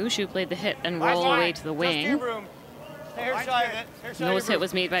Gushu played the hit and roll away to the wing. Nose hit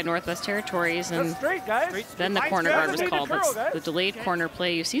was made by Northwest Territories, and then the corner guard was called. That's the delayed corner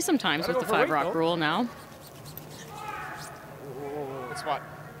play you see sometimes with the 5-rock rule now. Good spot.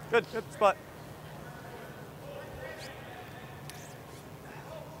 Good spot.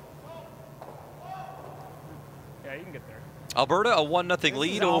 Yeah, you can get there. Alberta, a 1-0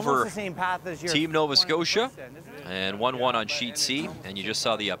 lead over as Team Nova Scotia, and 1-1 on sheet C, and you just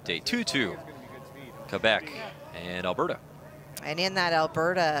saw the update. 2-2, Quebec and Alberta. And in that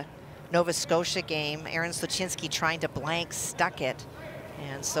Alberta Nova Scotia game, Aaron Sluchinski trying to blank stuck it,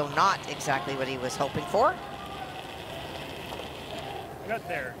 and so not exactly what he was hoping for. Got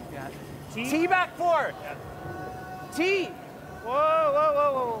there. Yeah. T back 4. Yeah. T.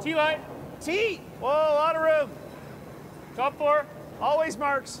 Whoa. T line. T. Whoa, a lot of room. Top 4. Always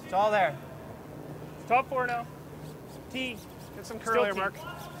marks. It's all there. Top 4 now. T. Get some curl here, Mark.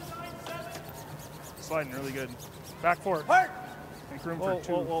 Sliding really good. Back 4. Mark. Make room for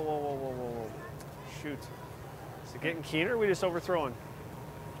 2. Whoa. Shoot. Is it getting keen or are we just overthrowing?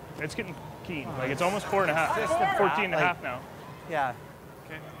 It's getting keen. Like it's almost 4.5. 14.5 now. Yeah.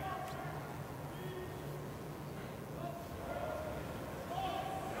 Okay.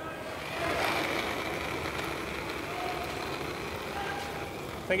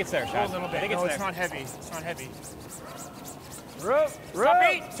 I think it's there, Shad. A little bit. I think No, it's it's there. not heavy. It's not heavy.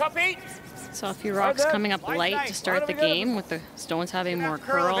 Top 8. Saw a few rocks coming up light to start the game, with the stones having more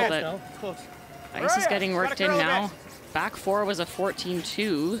curl, but ice is getting worked in now. Back 4 was a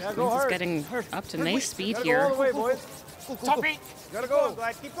 14-2. It's getting up to nice speed here. Top 8. Gotta go,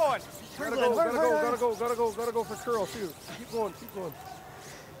 guys. Keep going. Gotta go for curl too. Keep going.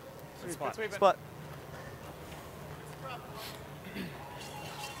 Spot.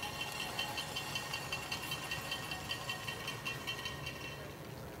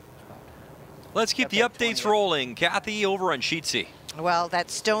 Let's keep the updates rolling. Kathy, over on sheet C. Well,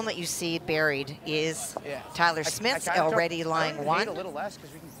 that stone that you see buried is Tyler Smith's already lying 1. A little less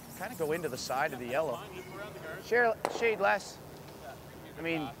because we can kind of go into the side of the yellow. Shade less. I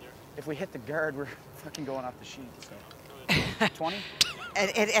mean, if we hit the guard, we're fucking going off the sheet. So 20.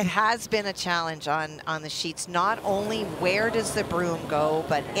 It has been a challenge on the sheets. Not only where does the broom go,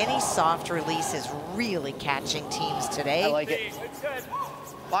 but any soft release is really catching teams today. I like it.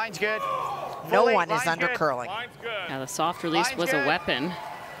 Line's good. No one is under curling. Yeah, the soft release was a weapon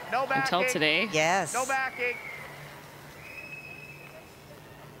until today. Yes. No backing.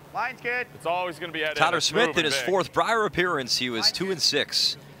 Line's good. It's always going to be at Tyler Smith in his 4th Brier appearance. He was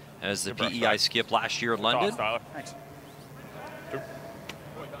 2-6 as the PEI skip last year in London. Thanks.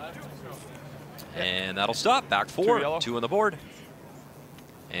 And that'll stop. Back 4, 2 on the board.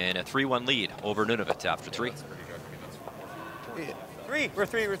 And a 3-1 lead over Nunavut after 3. 3. We're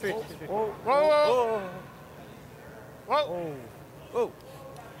 3. Whoa, whoa, whoa. Whoa.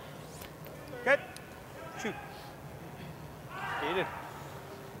 Good. Shoot. Get it.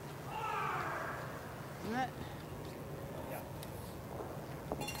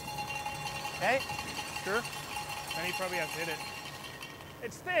 Okay. Sure. Then he probably has to hit it.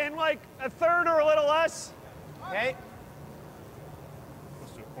 It's thin, like a third or a little less. Okay.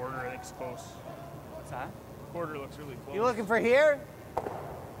 Close to a quarter, I think it's close. What's that? Quarter looks really close. You looking for here?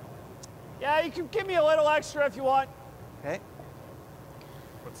 Yeah, you can give me a little extra if you want. Okay.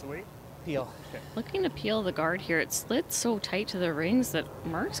 What's the weight? Peel. Okay. Looking to peel the guard here. It slid so tight to the rings that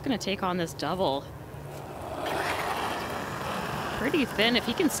Mark's going to take on this double. Pretty thin. If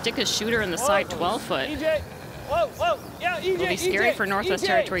he can stick a shooter in the side 12-foot, EJ. Whoa. Yeah, EJ. it'll be scary EJ, for Northwest EJ.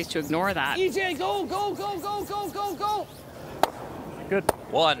 Territories to ignore that. EJ, go. Good.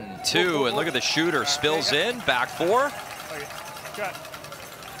 1, 2, and look at the shooter. Spills in. Back 4. Okay. Shot.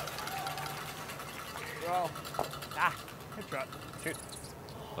 Roll. Good shot. Shoot.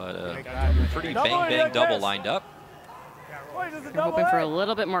 But pretty bang double lined up. You're hoping for a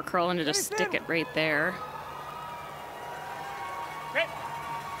little bit more curl and to just stick it right there. Okay.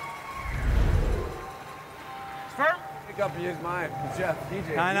 Firm. Pick up and use mine. Jeff,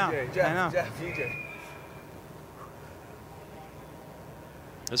 DJ. I know. Jeff, DJ.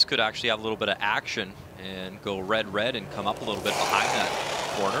 This could actually have a little bit of action and go red and come up a little bit behind that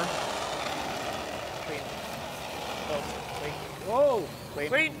corner. Whoa.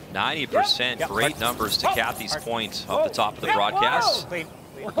 90%, great numbers to Kathy's point off the top of the broadcast. Glenn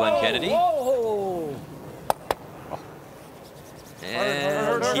Kennedy.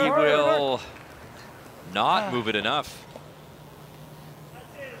 And he will not move it enough.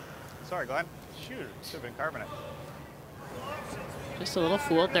 Sorry, Glenn. Shoot, it should have been carbonate. Just a little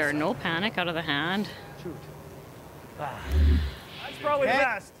fooled there. No panic out of the hand. That's probably the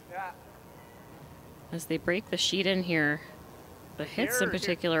best. Yeah. As they break the sheet in here, the hits in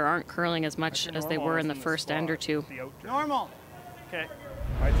particular aren't curling as much as they were in the first end or two. Normal. Okay.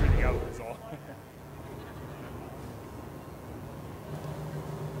 I threw the out is all.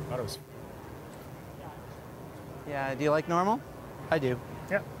 Thought it was. Yeah, do you like normal? I do.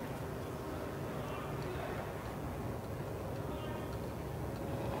 Yeah.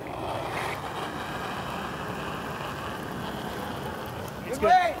 It's good.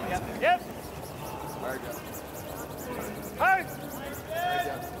 Yep. Very good. Hard. Very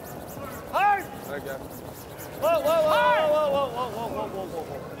good. Hard. Very good. Whoa.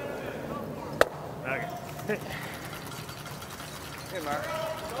 Okay. Hey, Mark.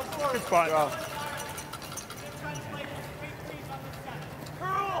 Good spot. Go.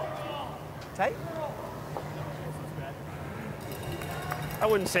 Tight? I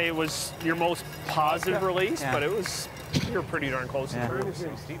wouldn't say it was your most positive release, Yeah. but it was. You're pretty darn close. Yeah.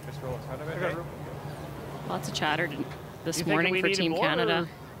 Steep, just roll in front of it. Okay. Lots of chatter this You think morning we for needed Team more, Canada.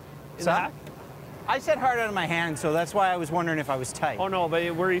 In the hack? I said hard out of my hand, so that's why I was wondering if I was tight. Oh no,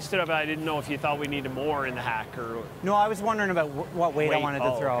 but where you stood up, I didn't know if you thought we needed more in the hack or. No, I was wondering about what weight I Weight, wanted to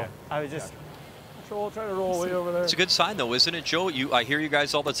oh, throw. okay. I was just... We'll try to roll way over there. It's a good sign, though, isn't it, Joe? I hear you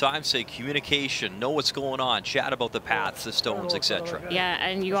guys all the time say communication, know what's going on, chat about the paths, the stones, etc. Yeah,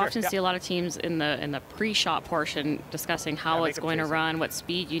 and you often see a lot of teams in the pre-shot portion discussing how it's going to run, what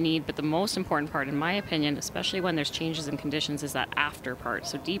speed you need, but the most important part, in my opinion, especially when there's changes in conditions, is that after part.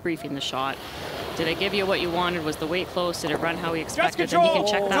 So debriefing the shot. Did it give you what you wanted? Was the weight close? Did it run how we expected? And you can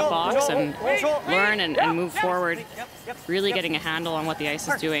check that box and learn and move forward, really getting a handle on what the ice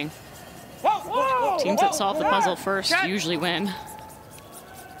is doing. Teams that solve the puzzle first usually win.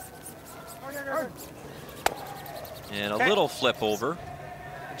 And a little flip over.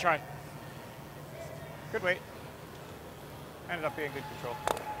 Good try. Good weight. Ended up being good control.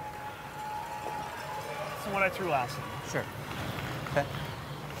 That's what I threw last. Sure. Okay.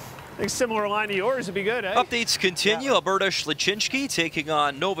 I think similar line to yours would be good, eh? Updates continue. Alberta Schlichinski taking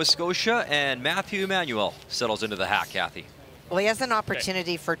on Nova Scotia, and Matthew Emanuel settles into the hack, Kathy. Well, he has an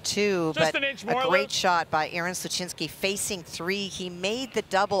opportunity for 2, Just but an inch a more, great Luke. shot by Aaron Sluchinski facing 3. He made the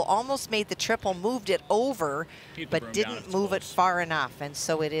double, almost made the triple, moved it over, but didn't move it far enough. And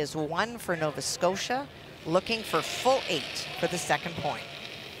so it is 1 for Nova Scotia, looking for full 8 for the second point.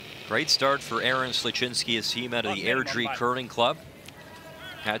 Great start for Aaron Sluchinski, his team out of the Airdrie Curling Club.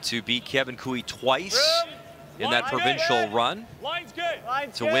 Had to beat Kevin Cooey twice in that provincial run Line's good.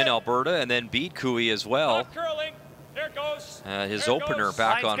 to win Alberta, and then beat Cooey as well. Curling. There it goes. His There it opener goes.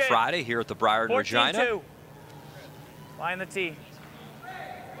 back Line's on good. Friday here at the Brier in Regina. 14-2. Line the tee.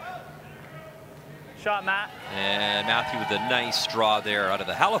 Shot, Matt. And Matthew with a nice draw there out of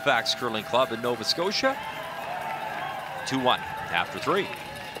the Halifax Curling Club in Nova Scotia. 2-1 after 3. Good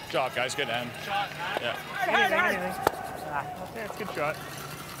job, guys. Good end. Yeah. Okay, it's a good shot.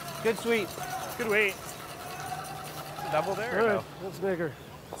 Good sweep. Good weight. Double there? Or no? That's bigger.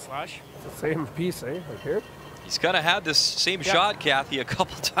 Slash. It's the same piece, eh? Like here. He's kind of had this same shot, Kathy, a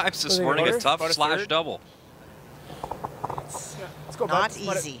couple times this morning. A tough slash double. Let's go, Not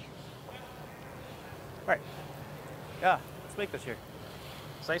bud. easy. All right. Yeah, let's make this here.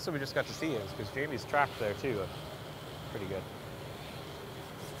 It's nice that we just got to see him because Jamie's trapped there too. Pretty good.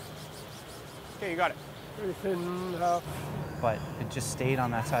 Okay, you got it. Pretty thin half. But it just stayed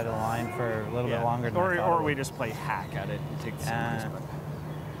on that side of the line for a little bit longer than I thought Or it we would. just play hack at it and take the series. But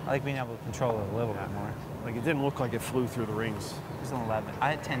I like being able to control it a little bit more. like it didn't look like it flew through the rings. It was an 11.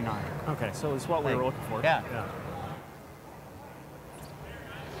 I had 10-9. Okay, so it's what we were looking for. Yeah.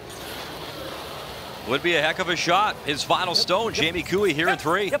 Would be a heck of a shot. His final stone, Jamie Cooey here in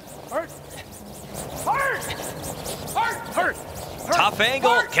 3. Yep. Hard. Tough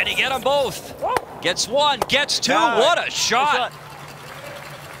angle. Can he get them both? Gets one, gets two. What a shot.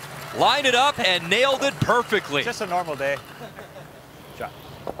 Lined it up and nailed it perfectly. Just a normal day.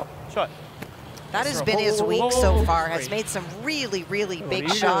 Shot. That has been his week so far. Has made some really, really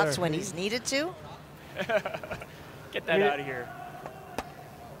big shots when he's needed to. Get that out of here.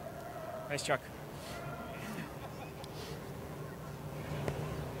 Nice chuck.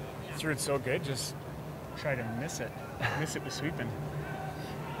 Threw it so good, just try to miss it. Miss it with sweeping.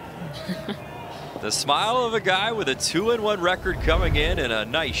 The smile of a guy with a 2-1 record coming in and a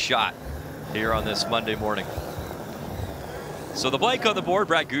nice shot here on this Monday morning. So the blank on the board,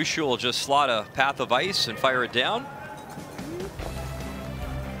 Brad Gushu will just slot a path of ice and fire it down.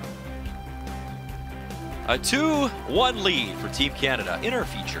 A 2-1 lead for Team Canada in our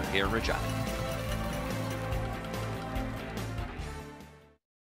feature here in Regina.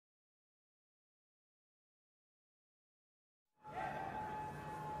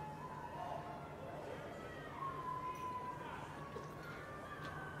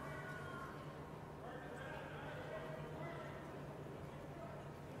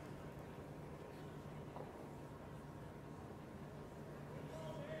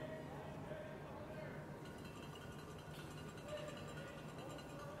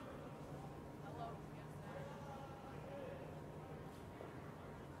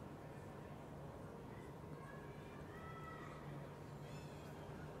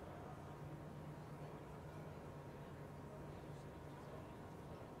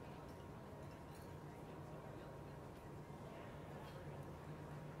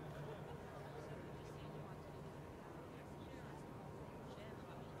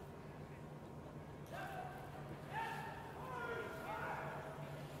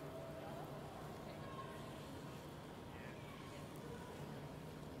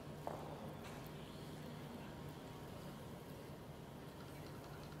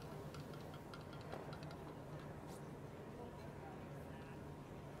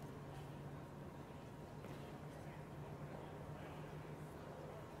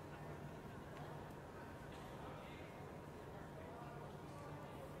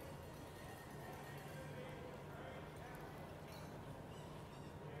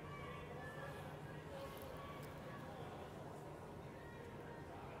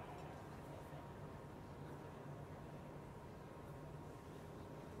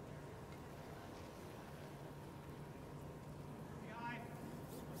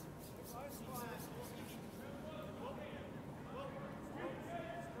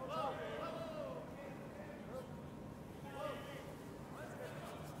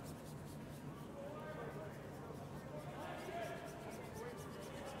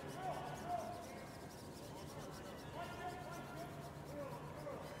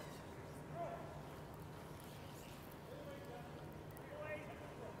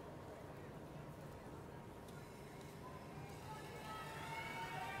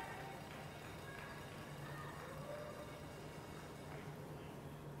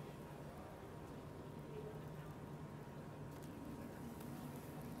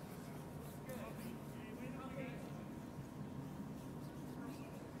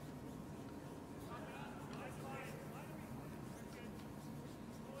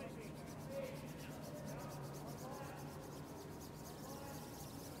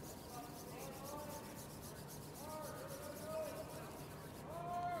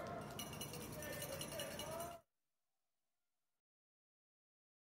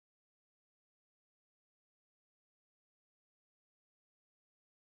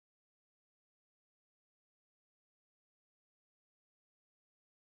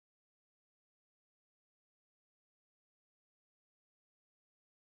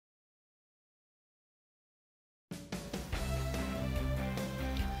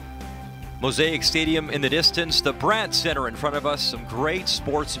 Mosaic Stadium in the distance, the Brandt Center in front of us. Some great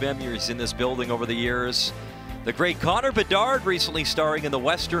sports memories in this building over the years. The great Connor Bedard recently starring in the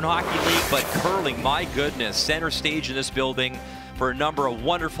Western Hockey League, but curling, my goodness, center stage in this building for a number of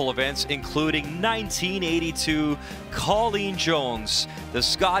wonderful events, including 1982, Colleen Jones, the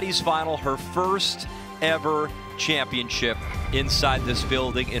Scotties final, her first ever championship inside this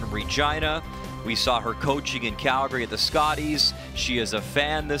building in Regina. We saw her coaching in Calgary at the Scotties. She is a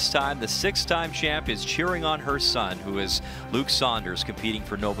fan this time. The 6-time champ is cheering on her son, who is Luke Saunders, competing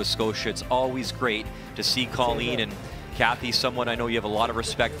for Nova Scotia. It's always great to see Colleen, and Kathy, someone I know you have a lot of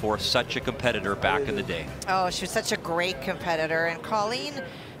respect for, such a competitor back in the day. Oh, she was such a great competitor, and Colleen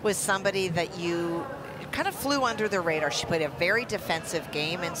was somebody that you kind of flew under the radar. She played a very defensive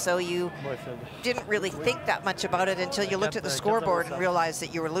game, and so you didn't really think that much about it until you looked at the scoreboard and realized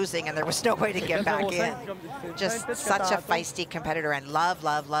that you were losing and there was no way to get back in. Just such a feisty competitor, and loved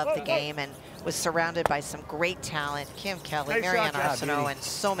the game, and was surrounded by some great talent. Kim Kelly, Marianne Arsenault, and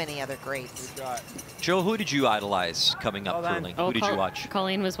so many other greats. Joe, who did you idolize coming up curling? Who did you watch?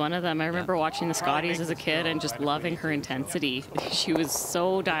 Colleen was one of them. I remember watching the Scotties as a kid and just loving her intensity. She was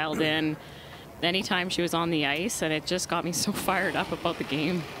so dialed in anytime she was on the ice, and it just got me so fired up about the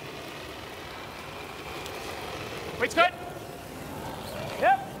game. Wait's good.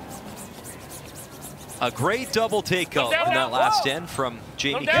 Yep. A great double takeout in that last end from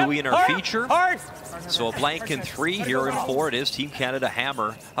Jamie Cooey in her feature. So a blank in 3, here in 4. It is Team Canada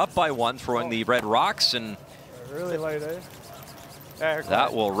hammer up by 1, throwing the red rocks, and Really light, eh?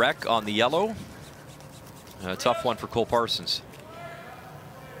 that will wreck on the yellow. A tough one for Cole Parsons.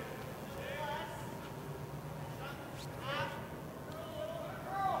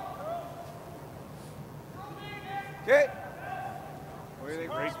 Okay.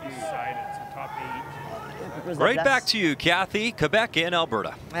 Right back to you, Kathy. Quebec and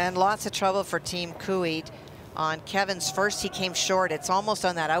Alberta. And lots of trouble for Team Cooey. On Kevin's first, he came short. It's almost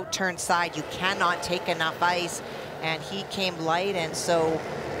on that out-turn side. You cannot take enough ice, and he came light, and so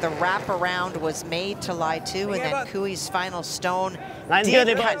the wraparound was made to lie 2, and then Cooey's final stone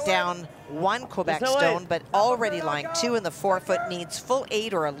did cut down 1 Quebec stone, but already lying 2 in the 4-foot, needs full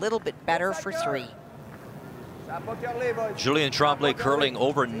 8 or a little bit better for 3. Julien Tremblay curling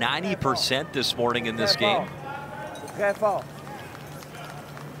over 90% this morning in this game.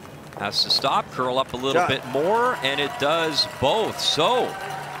 Has to stop, curl up a little bit more, and it does both. So,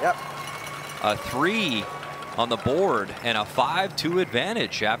 a 3 on the board and a 5-2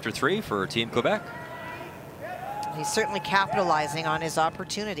 advantage after 3 for Team Quebec. He's certainly capitalizing on his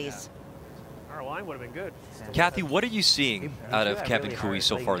opportunities. Our line would have been good. Kathy, what are you seeing out of Kevin Cooey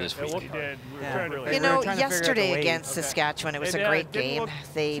so far this week? You know, yesterday against Saskatchewan, it was a great game.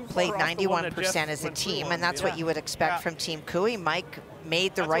 They played 91% as a team, and that's what you would expect from Team Cooey. Mike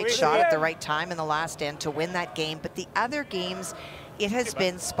made the right shot at the right time in the last end to win that game, but the other games, it has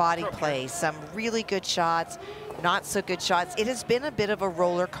been spotty play. Some really good shots, not so good shots. It has been a bit of a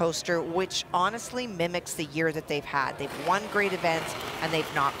roller coaster, which honestly mimics the year that they've had. They've won great events, and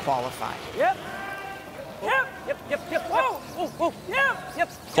they've not qualified. Yep. Whoa. Yep.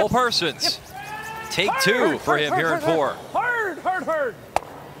 Cole Parsons. Take 2 for him here in 4. Hard.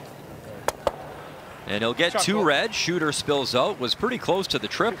 And he'll get 2 red. Shooter spills out. Was pretty close to the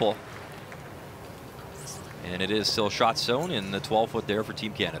triple. And it is still shot zone in the 12-foot there for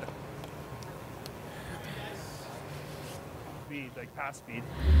Team Canada. Speed, like pass speed.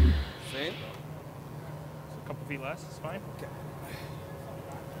 Same. So a couple feet less is fine. Okay.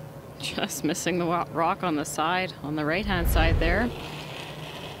 Just missing the rock on the side, on the right-hand side there.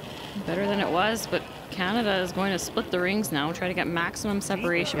 Better than it was, but Canada is going to split the rings now, try to get maximum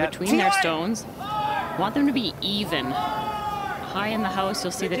separation between their stones. Want them to be even. High in the house,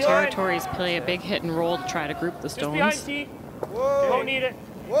 you'll see the territories play a big hit and roll to try to group the stones. Don't need it.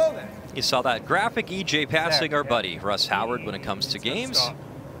 You saw that graphic EJ passing our buddy Russ Howard when it comes to games.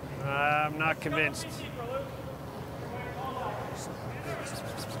 I'm not convinced.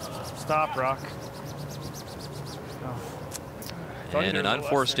 Stop, Rock. And an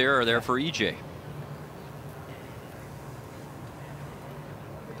unforced error there for EJ.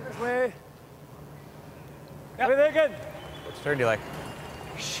 Way. They're good. Which turn do you like?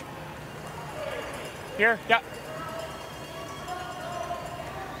 Here, yeah.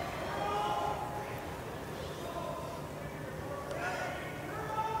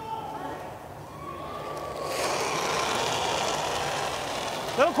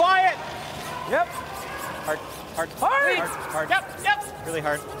 Little quiet. Yep. Hard. Yep. Really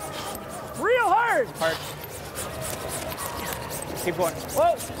hard. Real hard. Hard. Keep going.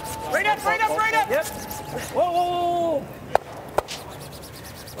 Whoa. Right up. Yep. Whoa.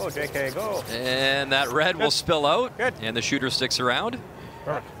 Go, JK, go. And that red will spill out. Good. And the shooter sticks around.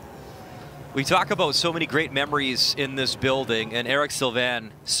 Perfect. We talk about so many great memories in this building, and Eric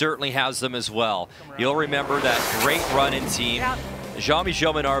Sylvain certainly has them as well. You'll remember that great run-in team.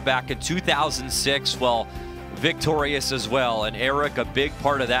 Jean-Michel Menard back in 2006, well, victorious as well. And Eric, a big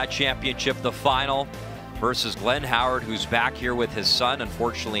part of that championship, the final versus Glenn Howard, who's back here with his son.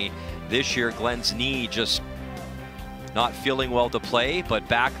 Unfortunately, this year, Glenn's knee just not feeling well to play, but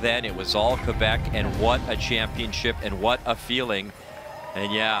back then it was all Quebec, and what a championship and what a feeling.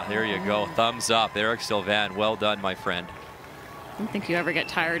 And yeah, there you go. Thumbs up. Eric Sylvain. Well done, my friend. I don't think you ever get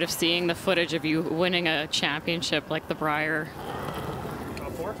tired of seeing the footage of you winning a championship like the Brier.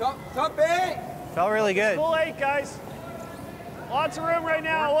 Top 8! Felt really good. Full 8, guys. Lots of room right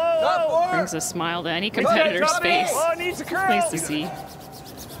now. Whoa, whoa. Brings a smile to any competitor's face. Oh, it needs a curl. Nice to see.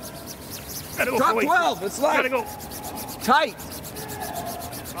 Gotta go. Top 12, it's light. Gotta go. Tight.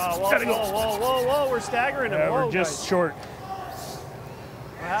 Oh, whoa, Gotta go. whoa, whoa, whoa, we're staggering him. Yeah, Whoa, we're just guys. short.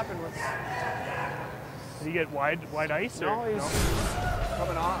 What happened? Did he get wide ice? No, he's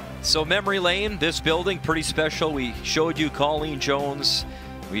coming off. So memory lane, this building, pretty special. We showed you Colleen Jones.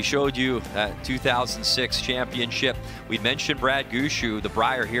 We showed you that 2006 championship. We mentioned Brad Gushu, the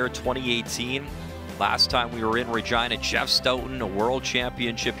Brier here, 2018. Last time we were in Regina, Jeff Stoughton, a world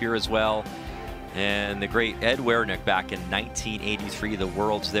championship here as well. And the great Ed Wernick back in 1983, the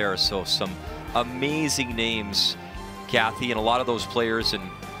world's there. So some amazing names, Kathy, and a lot of those players in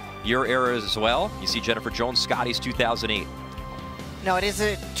your era as well. You see Jennifer Jones, Scotties 2008. No, it is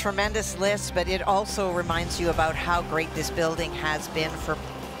a tremendous list, but it also reminds you about how great this building has been for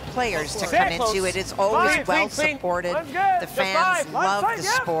players to come into it. It's always well supported. The fans love the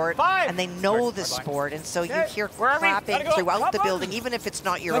sport, and they know the sport, and so you hear clapping throughout the building. Even if it's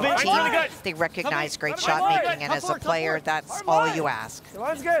not your own team, they recognize great shot making, and as a player, that's all you ask.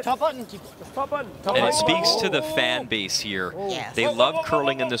 Top button. Top button. And it speaks to the fan base here. Yes. They love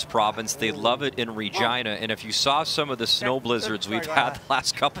curling in this province. They love it in Regina. And if you saw some of the snow blizzards we've had the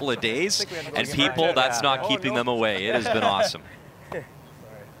last couple of days, and people, that's not keeping them away. It has been awesome.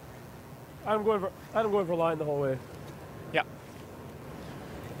 I'm going for line the whole way. Yeah.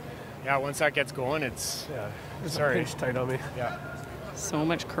 Yeah, once that gets going, it's Pinch tight on me. Yeah. So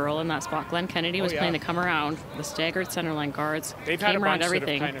much curl in that spot. Glenn Kennedy was playing to come around. The staggered centerline guards came around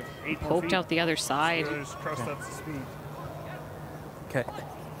everything, poked out the other side. Okay.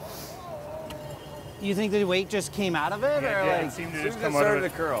 You think the weight just came out of it? Yeah, or it seemed to Just just come out of started it.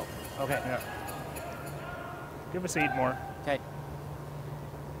 to curl. Okay. Yeah. Give us 8 more. Okay.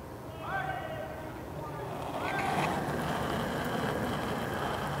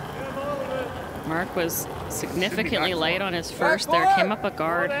 Mark was significantly light on his first there. Came up a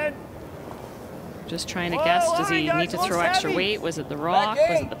guard. Just trying to guess, does he need to throw extra weight? Was it the rock?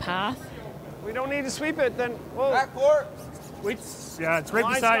 Was it the path? We don't need to sweep it then. Whoa. Back 4. Yeah, it's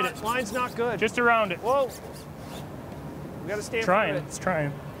right beside it. Line's not good. Just around it. Whoa. We got to stay in Trying. front of It's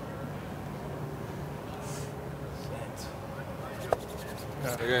trying.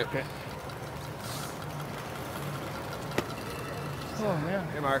 Okay. Okay. Oh, man.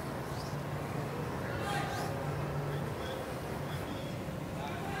 Hey, Mark.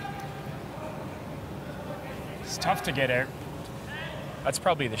 It's tough to get air. That's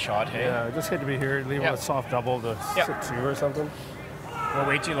probably the shot, hey? Yeah, just hit to be here. Leave Yep. a soft double to Yep. 6-2 or something. What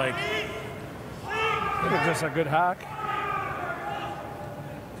weight do you like? I think it's just a good hack.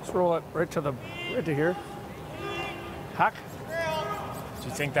 Just roll it right to here. Hack. Do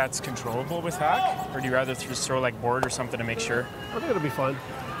you think that's controllable with hack? Or do you rather just throw like board or something to make sure? I think it'll be fun.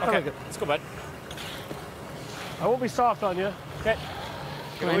 I Okay, like it. let's go, bud. I won't be soft on you. Okay.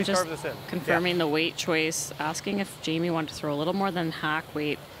 Glenn just confirming the weight choice, asking if Jamie wanted to throw a little more than hack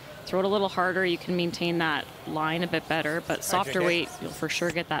weight. Throw it a little harder, you can maintain that line a bit better, but softer weight, you'll for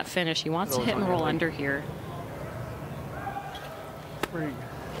sure get that finish. He wants to hit and roll under here.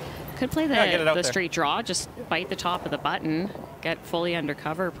 Could play the straight draw, just bite the top of the button, get fully under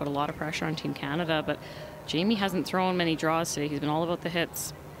cover, put a lot of pressure on Team Canada, but Jamie hasn't thrown many draws today. He's been all about the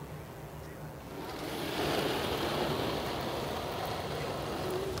hits.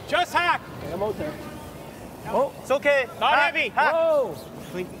 Just hack. Okay, I'm out there. Oh, it's okay. Not heavy. Hack. Whoa.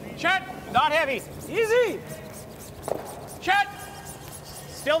 Shut. Not heavy. Easy. Shut.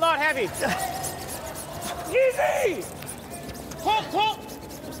 Still not heavy. Easy! Pull, pull!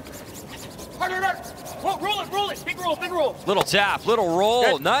 Harder. Pull, roll it. Big roll. Little tap, little roll.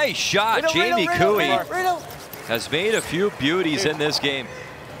 Good. Nice shot. Jamie Cooey has made a few beauties in this game.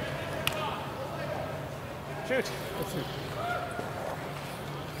 Shoot.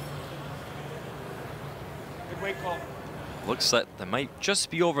 Good weight call. Looks like that might just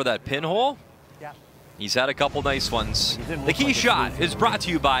be over that pinhole. Yeah. He's had a couple nice ones. The key shot is brought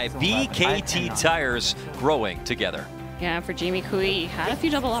to you by BKT Tires, growing together. Yeah, for Jamie Cooey, he had a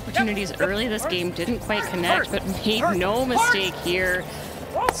few double opportunities early this game, didn't quite connect, but made no mistake here.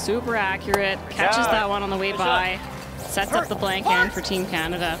 Super accurate, catches that one on the way by, sets up the blank end for Team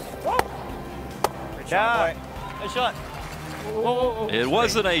Canada. Good shot, boy. Good shot. It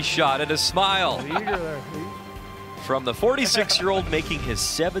was a nice shot and a smile from the 46-year-old making his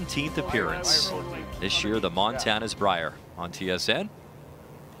 17th appearance. This year, the Montana's Brier on TSN.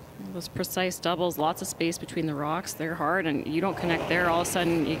 Those precise doubles, lots of space between the rocks. They're hard, and you don't connect there. All of a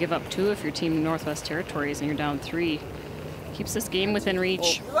sudden, you give up 2 if you're Team Northwest Territories, and you're down 3. Keeps this game within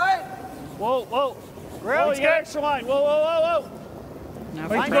reach. Whoa, whoa. Really, you got extra line. Whoa, whoa, whoa, whoa. Now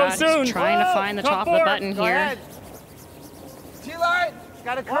for Brad, he's trying to find the top of the button here. T-line.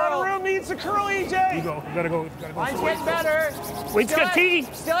 Got a curl. A lot of room needs a curl, EJ. You go. You gotta go. Mine's getting better. Wait's got T.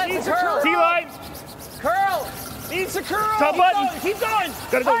 Still needs a curl. T-line. Curl. Needs a curl. Top button. Keep going.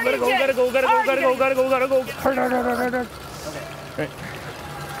 Gotta go, gotta go, gotta go, gotta go, gotta go, gotta go, gotta go. Hard. Okay.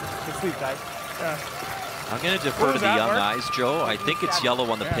 Good sweep, guys. Yeah. I'm going to defer to the young eyes, Joe. I think it's yellow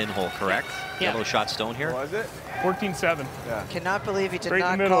on the pinhole, correct? Yeah. Yellow shot stone here. Was it? 14-7. Yeah. Cannot believe he did Right in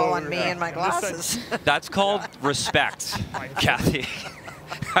not the middle call over on me there. and my glasses. That's called respect, Kathy.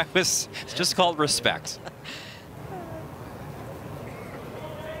 It's just called respect.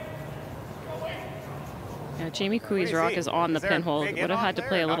 Yeah, Jamie Cooey's rock is on the pinhole. Would have had to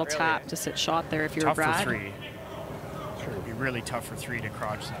play a little tap to sit shot there if you were Tough Brad. for 3. It'd be really tough for 3 to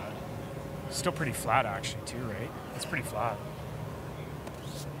crotch that. Still pretty flat actually too, right? It's pretty flat.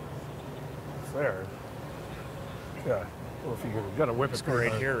 It's there. Yeah. Well, if you gotta whip it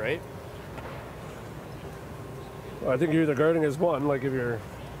Right here, right? Well, I think you're either guarding as one, like if you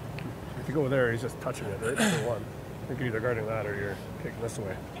go there, he's just touching it, right? For one. I think you're either guarding that or you're kicking this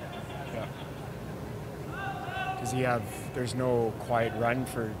away. Yeah. Does he have? There's no quiet run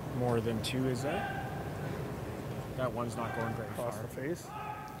for more than 2, is there? That one's not going very far. Across the face?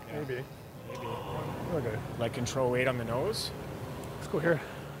 Yeah. Maybe. Maybe. Okay. Like control weight on the nose? Let's go here.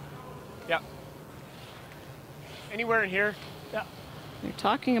 Yeah. Anywhere in here. They're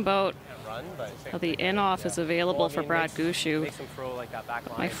talking about how the in-off is available for Brad Gushu.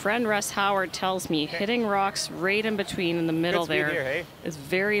 My friend Russ Howard tells me hitting rocks right in between in the middle there is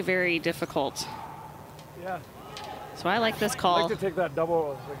very, very difficult. Yeah. So I like this call. I like to take that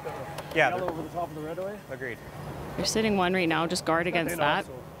double, like the yellow over the top of the red away. Agreed. You're sitting 1 right now, just guard against that.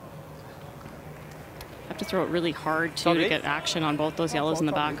 Have to throw it really hard too to get action on both those yellows in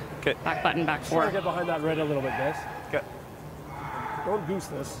the back. Okay. Back button, back Try to 4. get behind that red a little bit, guys. Okay. Don't goose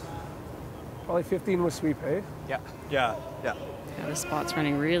this. Probably 15 with sweep, eh? Yeah. Yeah. Yeah. Yeah, this spot's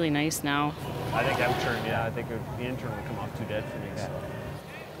running really nice now. I think I'm turn. Yeah, I think the intern will come off too dead for me. Yeah.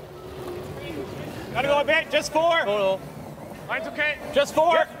 Gotta go a bit. Just 4. Total. Mine's okay. Just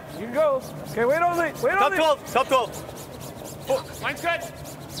 4. Yep. You can go. Okay, wait on me. Wait on me. Top 12. Top 12. Mine's good.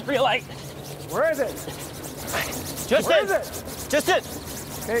 It's real light. Where is it? Just Where in. is it? Just in.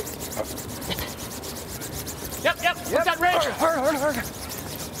 Okay. Yep. What's that ridge? Hard.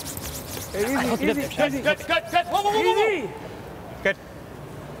 Okay, easy. Good. Whoa. Easy. Good.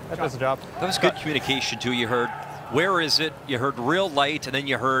 That does the job. That was good communication, too. You heard, where is it? You heard real light, and then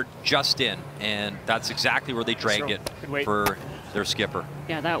you heard just in. And that's exactly where they dragged it for their skipper.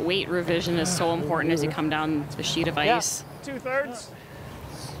 Yeah, that weight revision is so important as you come down the sheet of ice. 2/3.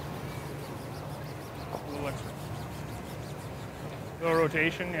 Little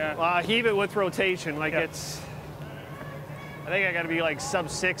rotation, yeah. Heave it with rotation, like it's. I think I got to be like sub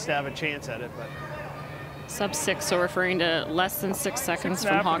 6 to have a chance at it, but. Sub 6, so referring to less than 6 seconds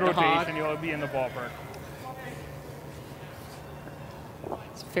from hog to hog. You'll be in the ballpark.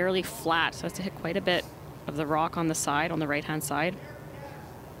 It's fairly flat, so it has to hit quite a bit of the rock on the side, on the right-hand side.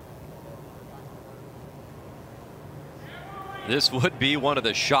 This would be one of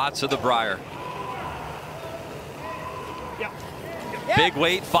the shots of the Brier. Yeah. Big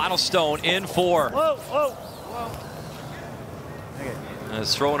weight, final stone in 4. Whoa.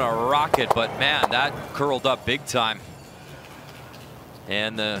 It's throwing a rocket, but man, that curled up big time.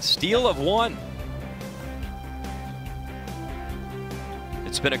 And the steal of 1.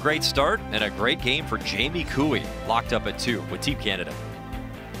 It's been a great start and a great game for Jamie Cooey, locked up at 2 with Team Canada.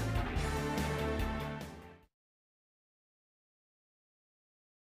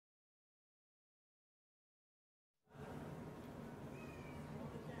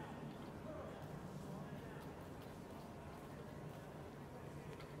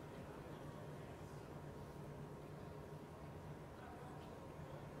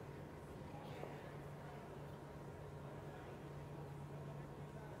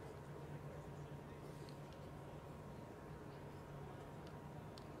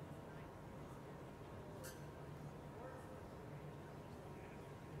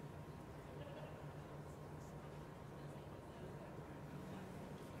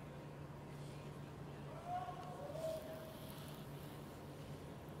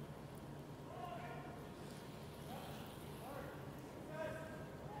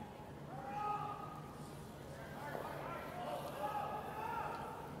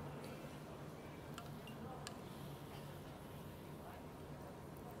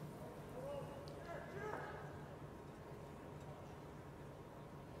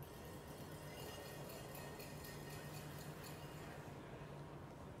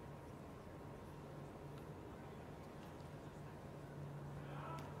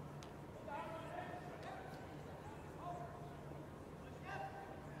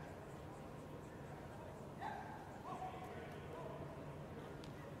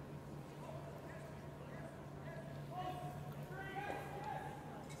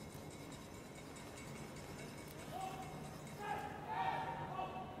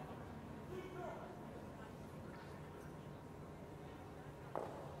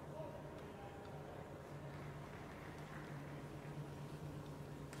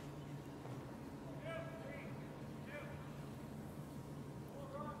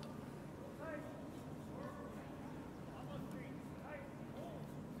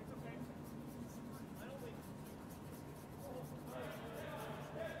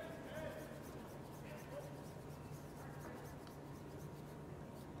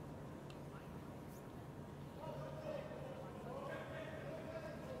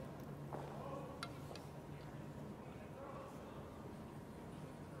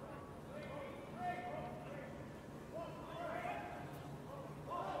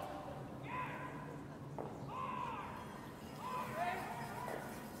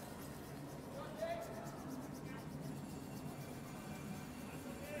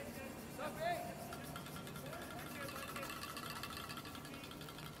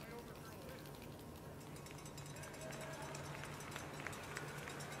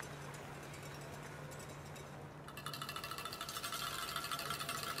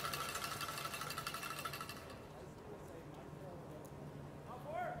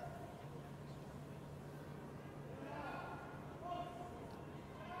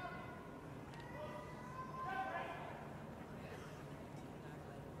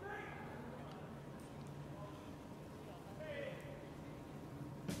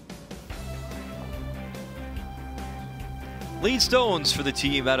 Lead stones for the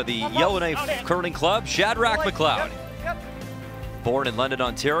team out of the Yellowknife Curling Club, Shadrach McLeod. Born in London,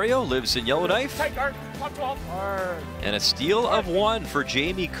 Ontario, lives in Yellowknife. And a steal of 1 for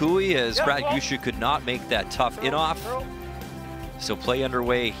Jamie Cooey as Brad Gusha could not make that tough in-off. So play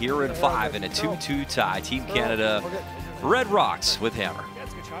underway here in 5 in a 2-2 tie. Team Canada, Red Rocks with Hammer.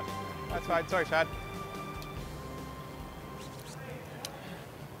 That's a good shot. That's fine. Sorry, Chad.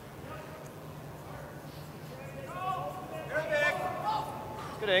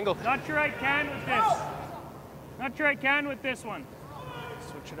 Good angle. Not sure I can with this. Not sure I can with this one.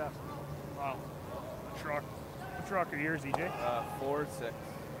 Switch it up. Wow. Which rock are yours, EJ? 4-6.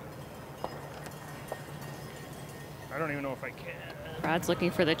 I don't even know if I can. Brad's looking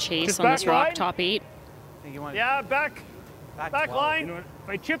for the chase Just on this rock, line? top 8. Yeah, back Back line. You know if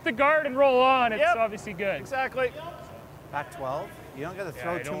I chip the guard and roll on, it's Yep. obviously good. Exactly. Back 12? You don't got to Yeah,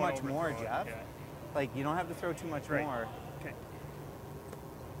 throw I too don't much wanna more, overthrow it, Jeff. yeah. Like, you don't have to throw too much more. Okay.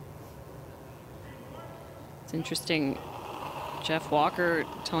 It's interesting. Jeff Walker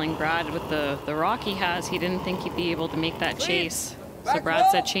telling Brad with the rock he has, he didn't think he'd be able to make that chase. So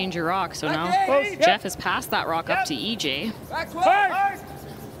Brad said, change your rock. So now Jeff has passed that rock up to EJ. Back 12. Hard.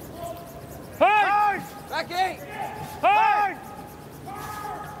 Hard. Back 8. Hard.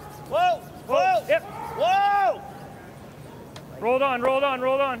 Whoa! Whoa! Yep. Whoa! Rolled on, rolled on,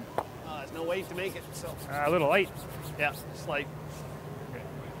 rolled on. There's no way to make it, so. A little light. Yeah, slight.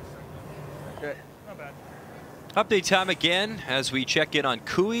 Okay. Not bad. Update time again as we check in on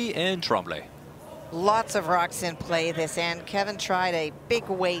Cooey and Tremblay. Lots of rocks in play this end. Kevin tried a big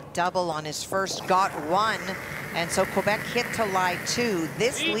weight double on his first, got 1, and so Quebec hit to lie 2.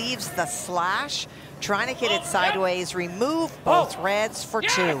 This leaves the slash, trying to hit it sideways, remove both reds for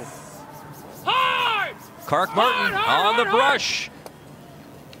 2. Hard! Clark Martin on the brush.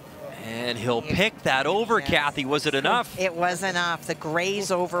 And he'll pick that over, Kathy. Was it enough? It was enough. The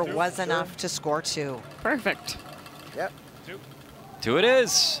graze over was enough to score 2. Perfect. Yep. 2 it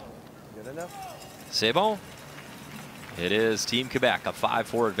is. Good enough. C'est bon. It is Team Quebec, a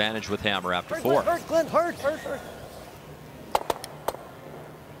 5-4 advantage with Hammer after 4. Hurt, Glenn, hurt.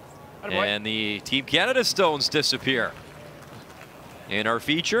 And the Team Canada stones disappear. In our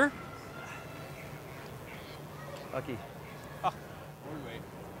feature, Lucky. Oh.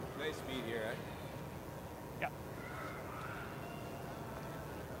 Nice speed here, eh? Yeah.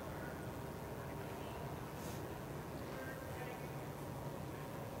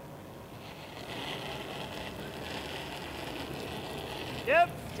 Yep.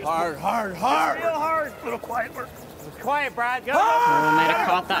 Hard. Real hard. A little quiet work. Quiet, Brad. Go. Oh, might have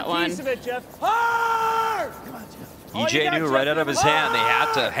caught that one. Piece of it, Jeff. Hard! Come on, Jeff. EJ knew right out of his hand they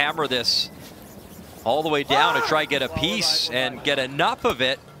had to hammer this all the way down to try get a piece and get enough of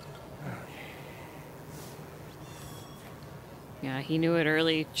it. Yeah, he knew it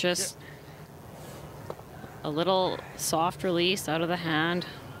early. Just a little soft release out of the hand.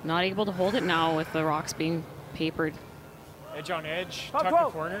 Not able to hold it now with the rocks being papered. Edge on edge, Top tuck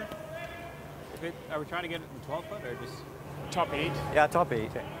 12. the corner. Are we trying to get it in 12 foot or just? Top 8. Yeah, top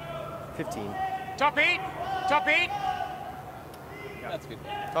 8. 15. Top 8! Top 8! That's good.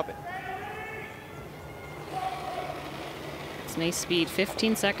 Top it. It's nice speed.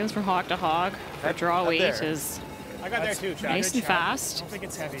 15 seconds from hog to hog. The draw weight is I got there too, Chad. nice and I fast. don't think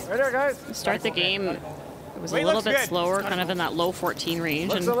it's heavy. Right there, guys. To start the game, it was a Weight little looks bit good. slower, kind of in that low 14 range.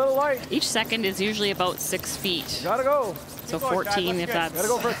 Looks And a little light. each second is usually about 6 feet. Gotta go. So Keep going, Chad. 14, Looks if good. that's Gotta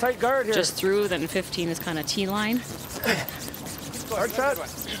go for a tight guard here. just through, then 15 is kind of T-line. Hard shot.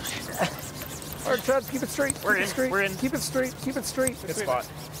 Hard shot. Keep it straight. We're Keep in. it straight. We're in. Keep it straight. Keep it straight. Good spot.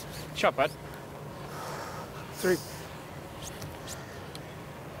 Shot, bud. Straight.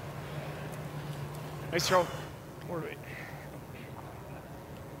 Nice throw. Forward weight.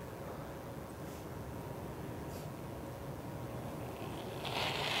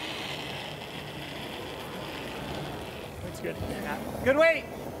 That's good. Good weight.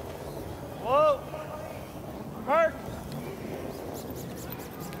 Whoa. Hard.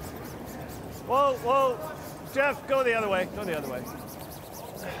 Whoa, whoa. Jeff, go the other way. Go the other way.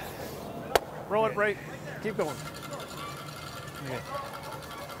 Roll it right. Keep going.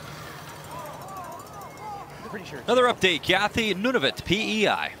 Pretty sure. Another update, Kathy Nunavut,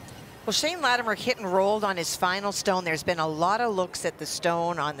 PEI. Well, Shane Latimer hit and rolled on his final stone. There's been a lot of looks at the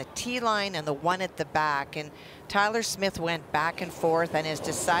stone on the tee line and the one at the back. And Tyler Smith went back and forth and has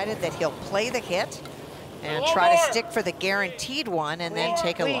decided that he'll play the hit and try to stick for the guaranteed one and then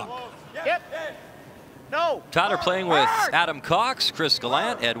take a look. Yep. No. Tyler playing with Adam Cox, Chris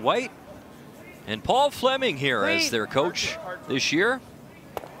Gallant, Ed White, and Paul Fleming here as their coach this year.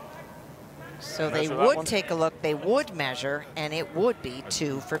 So they would take a look, they would measure, and it would be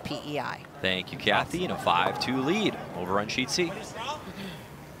 2 for PEI. Thank you, Kathy, and a 5-2 lead over on sheet C.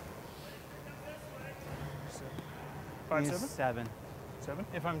 5-7? 7. 7?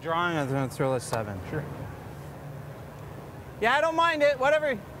 If I'm drawing, I'm going to throw a 7. Sure. Yeah, I don't mind it.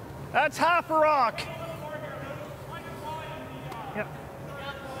 Whatever. That's half a rock. Yep.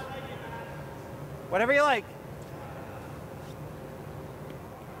 Whatever you like.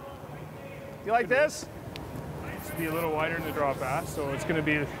 You like this? It's be a little wider in the draw pass, so it's going to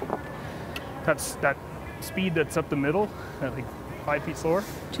be that speed that's up the middle, at like 5 feet slower.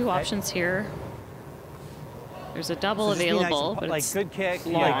 2 options here. There's a double available, but like it's good kick.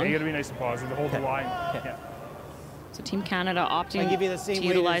 long. Yeah, you got to be nice and positive to hold the line. Yeah. So Team Canada opting give you the same to weight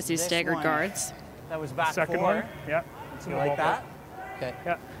utilize as these this staggered one. guards. That was back Second 4. one. Yeah. You like that? Okay.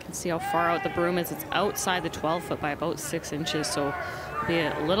 Yeah. You can see how far out the broom is. It's outside the 12 foot by about 6 inches. So be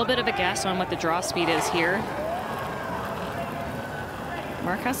a little bit of a guess on what the draw speed is here.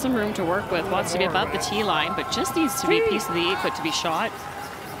 Mark has some room to work with. Wants to be above the tee line, but just needs to be a piece of the 8 foot to be shot.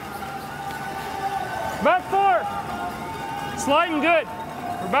 Back 4. Sliding good.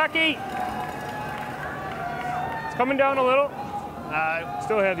 We're back 8. It's coming down a little.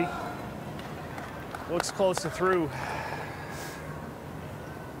 Still heavy. Looks close to through.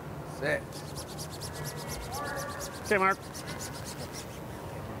 6. Okay, Mark.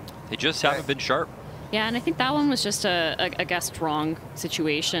 They just haven't been sharp. Yeah, and I think that one was just a guessed wrong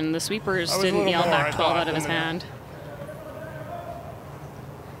situation. The sweepers I was a didn't little yell more, back I 12 thought, out of his than that. hand.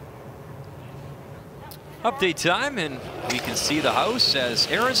 Update time, and we can see the house as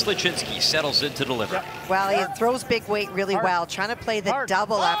Aaron Sliczynski settles in to deliver. Well, he throws big weight really well, trying to play the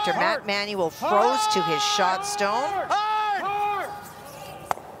double after Matt Manuel froze to his shot stone.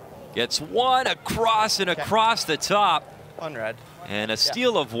 Gets one across and across the top. On red. And a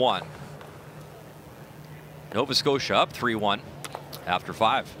steal of 1. Nova Scotia up 3-1 after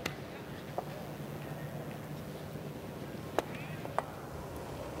 5.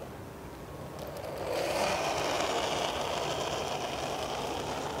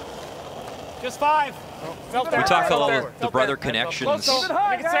 Just 5. We talk about the brother connections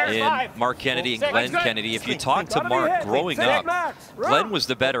in Mark Kennedy and Glenn Kennedy. If you talk to Mark growing up, Glenn was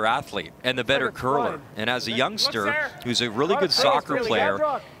the better athlete and the better curler. And as a youngster who's a really good soccer player,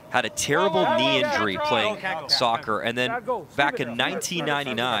 had a terrible knee injury playing soccer, and then back in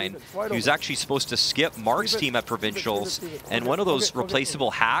 1999, he was actually supposed to skip Mark's team at provincials, and one of those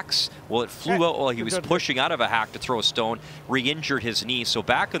replaceable hacks, well, it flew out while he was pushing out of a hack to throw a stone, re-injured his knee. So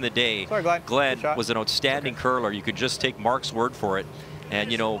back in the day, Glenn was an outstanding curler. You could just take Mark's word for it.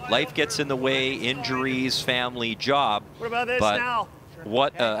 And, you know, life gets in the way, injuries, family, job. What about this but now?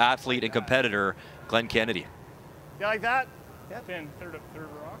 What an athlete and competitor, Glenn Kennedy. You like that? Yeah. Third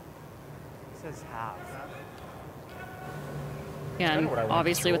rock. It says half. Yeah, and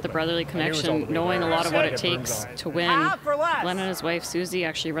obviously with the brotherly connection, knowing a lot of what it takes to win. Glenn and his wife Susie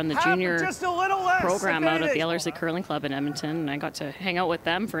actually run the junior program out at the Ellerslie Curling Club in Edmonton, and I got to hang out with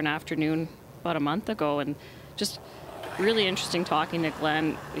them for an afternoon about a month ago, and just really interesting talking to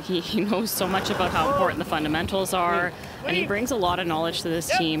Glenn. He knows so much about how important the fundamentals are, and he brings a lot of knowledge to this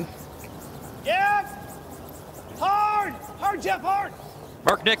team. Yeah! Hard! Hard, Jeff, hard!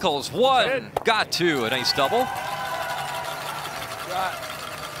 Mark Nichols, 1, got 2, a nice double.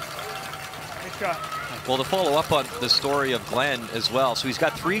 Good shot. Well, to follow up on the story of Glenn as well, so he's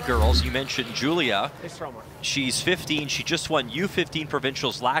got 3 girls. You mentioned Julia. She's 15. She just won U15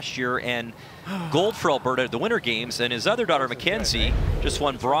 provincials last year and gold for Alberta at the Winter Games. And his other daughter, Mackenzie, just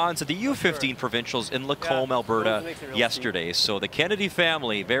won bronze at the U15 provincials in Lacombe, Alberta yesterday. So the Kennedy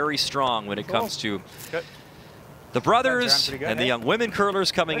family, very strong when it comes to the brothers and the young women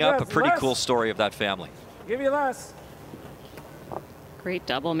curlers coming up. A pretty cool story of that family. Give you less. Great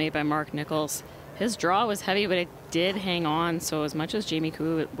double made by Mark Nichols. His draw was heavy, but it did hang on. So as much as Jamie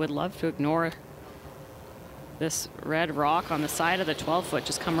Koo would love to ignore this red rock on the side of the 12-foot,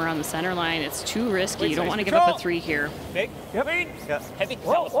 just come around the center line, it's too risky. You don't want to give up a 3 here. Big. Yep. Clean. Yeah. Heavy.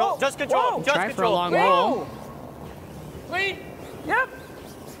 Whoa, whoa, just control. whoa. Just Try control. for a long roll. Clean. Yep.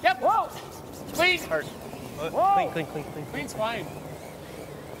 Yep. Whoa. Clean. Hard. Whoa. Clean. Clean's fine.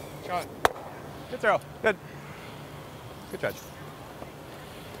 Shot. Good throw. Good. Good judge.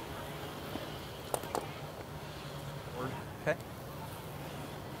 Okay.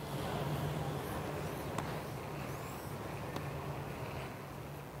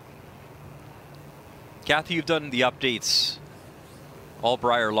 Kathy, you've done the updates all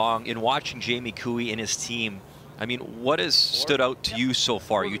Brier long. In watching Jamie Cooey and his team I mean, what has stood out to you so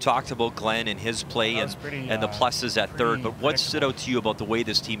far? You talked about Glenn and his play and the pluses at third, but what stood out to you about the way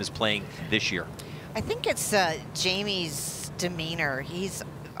this team is playing this year? I think it's Jamie's demeanor. He's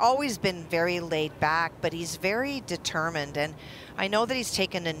always been very laid back, but he's very determined. And I know that he's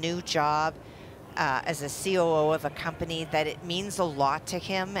taken a new job as a COO of a company, that it means a lot to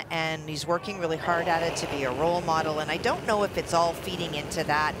him, and he's working really hard at it to be a role model. And I don't know if it's all feeding into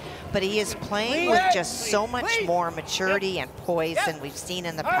that, but he is playing with just so much more maturity and poise than we've seen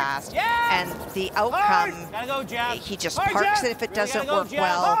in the past. And the outcome, he just parks it if it doesn't work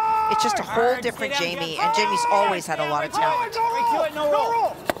well. It's just a whole different Jamie, and Jamie's always had a lot of talent.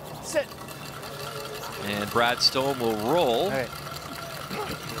 Sit. And Brad Stone will roll. A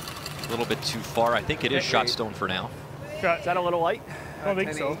little bit too far. I think it is shot Stone for now. Is that a little light? I don't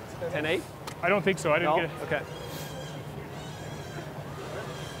think so. 10-8? I don't think so. I didn't get it. Okay.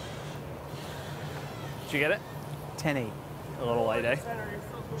 Did you get it? 10-8. A little light, eh?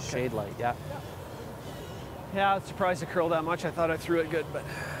 Shade light, yeah. Yeah, I was surprised it curled that much. I thought I threw it good, but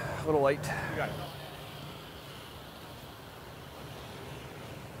a little light. You got it.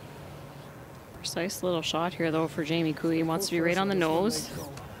 Precise little shot here, though, for Jamie Cooey. He wants to be right on the nose.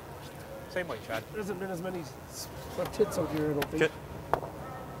 Same way, Chad. There hasn't been as many left hits out here, I don't think.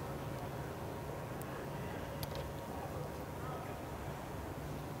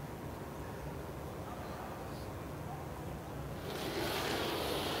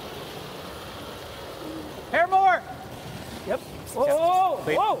 Pair more! Yep. Whoa!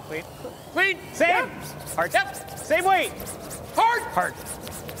 Clean, Whoa! clean. Clean! Same! Yep. Hard. Yep! Same weight! Hard! Hard.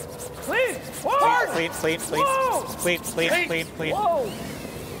 Clean! Whoa! Hard! Clean, clean, clean. Whoa! Clean, clean, clean, clean. Whoa!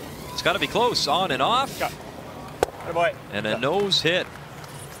 It's got to be close, on and off. Good boy. And a nose hit.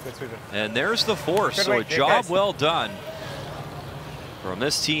 Good sweeper. And there's the force. Good So a weight, job guys. well done from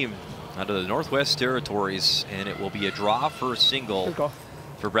this team out of the Northwest Territories. And it will be a draw for a single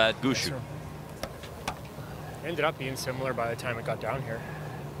for Brad Gushu. Ended up being similar by the time it got down here.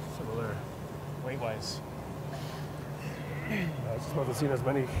 Similar. Weight-wise. I just wasn't seeing as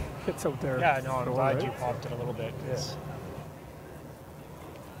many hits out there. Yeah, no, I'm So, glad right? you popped it a little bit. Yeah.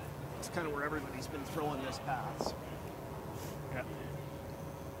 It's kind of where everybody's been throwing this pass. Yeah.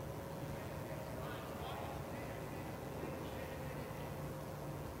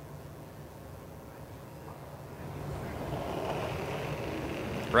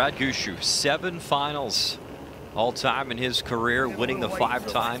 Brad Gushu, 7 finals all-time in his career, winning the 5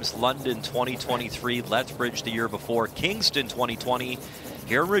 times. London 2023, Lethbridge the year before, Kingston 2020,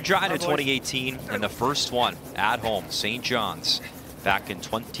 here in Regina 2018, and the first one at home, St. John's, back in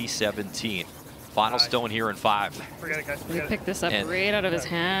 2017. Final stone here in 5. Forget it, guys. He picked this up right out of his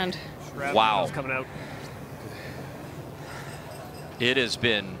hand. Wow. Coming out. It has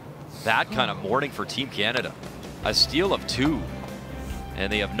been that kind of morning for Team Canada. A steal of 2.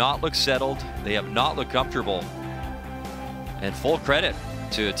 And they have not looked settled. They have not looked comfortable. And full credit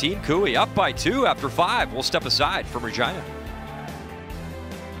to Team Cooey, up by 2 after 5. We'll step aside from Regina.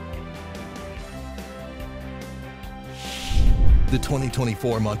 The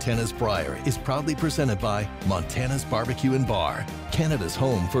 2024 Montana's Brier is proudly presented by Montana's Barbecue and Bar, Canada's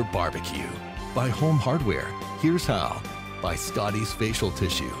home for barbecue. By Home Hardware, here's how. By Scotties Facial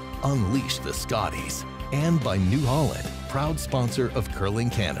Tissue, unleash the Scotties. And by New Holland, proud sponsor of Curling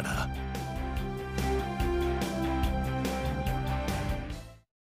Canada.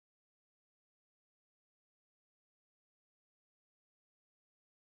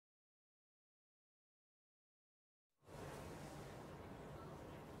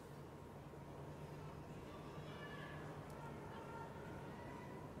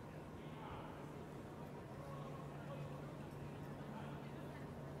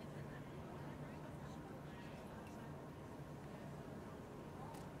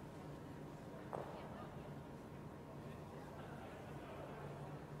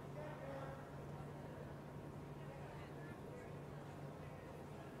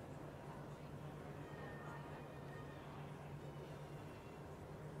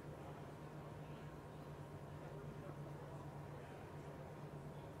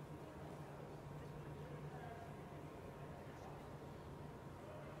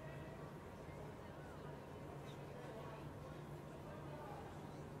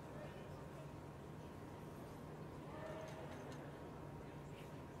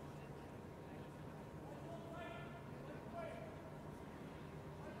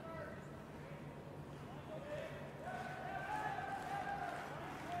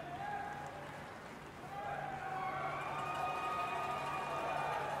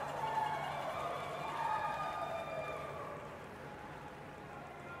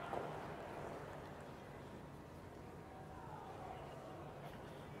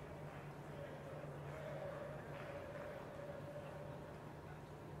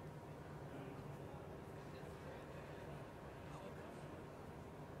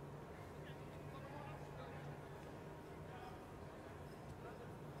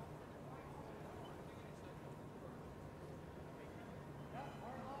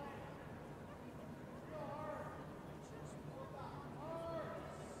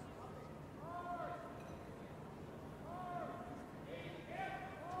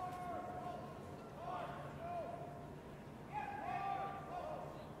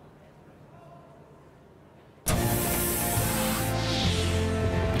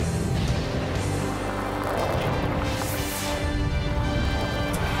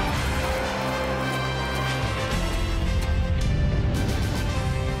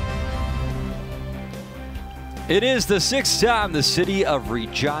 It is the 6th time the city of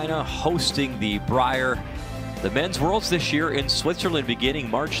Regina hosting the Brier. The men's Worlds this year in Switzerland beginning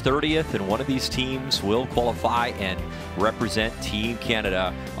March 30th, and one of these teams will qualify and represent Team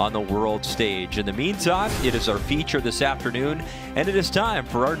Canada on the world stage. In the meantime, it is our feature this afternoon, and it is time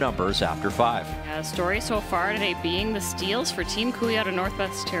for our numbers after 5. The story so far today being the steals for Team Cooey out of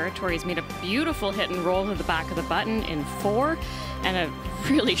Northwest Territories. Made a beautiful hit and roll to the back of the button in 4, and a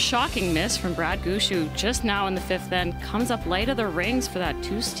really shocking miss from Brad Gushu just now in the 5th end. Comes up light of the rings for that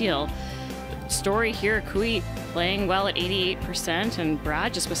 2 steal. Story here, Cooey playing well at 88%, and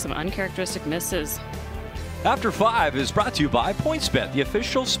Brad just with some uncharacteristic misses. After 5 is brought to you by PointsBet, the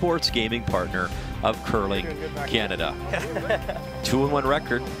official sports gaming partner of Curling Canada. 2-1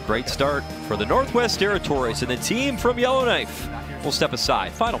 record, great start for the Northwest Territories, and the team from Yellowknife will step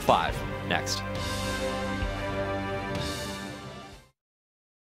aside. Final 5 next.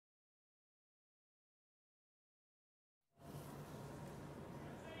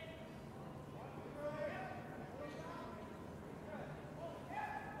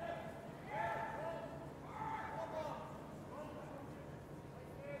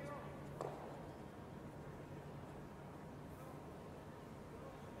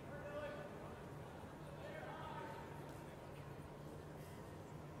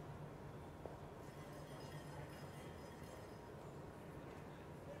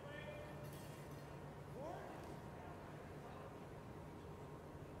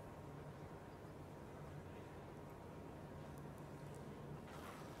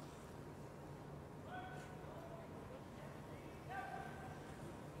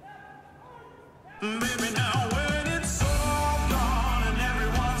 Baby, now when it's all gone and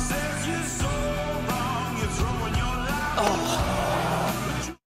everyone says you're so wrong, you're throwing your life.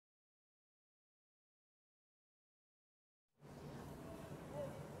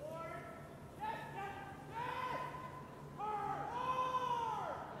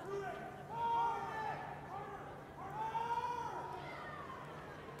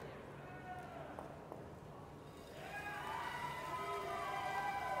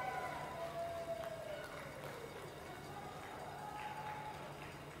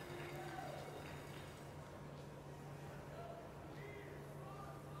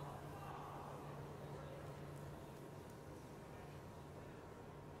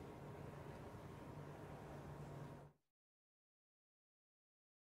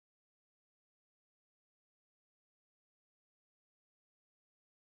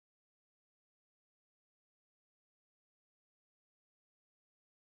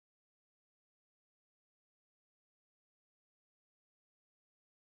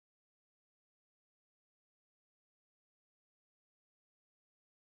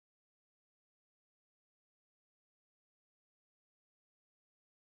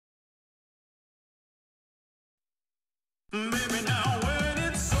 Baby, now when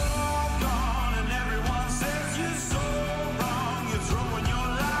it's all gone and everyone says you're so wrong, you're throwing your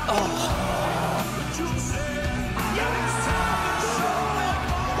life. But you say, yeah, it's time to show it.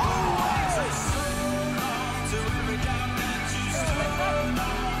 Say so long to every time that you stood on.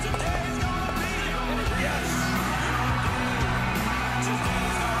 Today's gonna be your yes.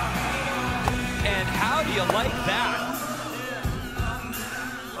 Today's gonna be your day. And how do you like that?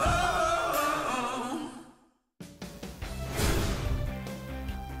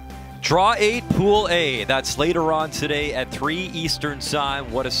 Draw 8, Pool A. That's later on today at 3 Eastern Time.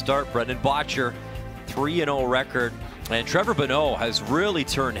 What a start. Brendan Botcher, 3-0 record. And Trevor Bonneau has really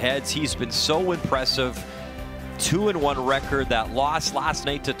turned heads. He's been so impressive. 2-1 record. That loss last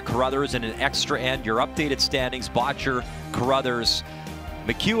night to Carruthers in an extra end. Your updated standings, Botcher, Carruthers,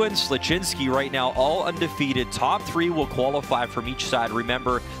 McEwen, Slaczynski right now all undefeated. Top 3 will qualify from each side.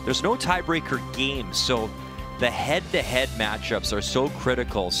 Remember, there's no tiebreaker games, so the head-to-head matchups are so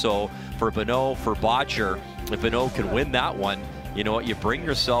critical. So for Bonneau, for Botcher, if Bonneau can win that one, you know what, you bring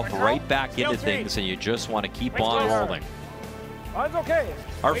yourself right back into things, and you just want to keep on rolling. Okay.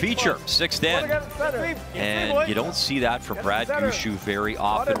 Our feature, 6th end. And you don't see that from Brad Gushu very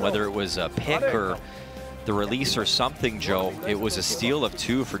often, whether it was a pick or the release or something, Joe. It was a steal of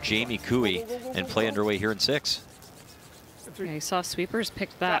 2 for Jamie Cooey, and play underway here in 6. Yeah, you saw sweepers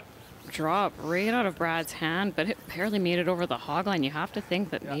pick that drop right out of Brad's hand, but it barely made it over the hog line. You have to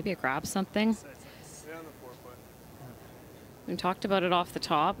think that maybe it grabbed something. We talked about it off the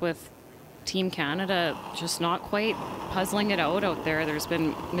top with Team Canada just not quite puzzling it out there. There's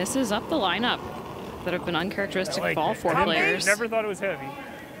been misses up the lineup that have been uncharacteristic of all 4 players. Never thought it was heavy.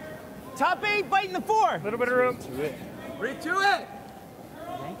 Top 8 biting the 4. A little bit of room. Read to it.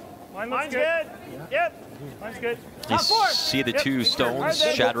 Mine's good. Yep. Mine's good. You see the 2 stones,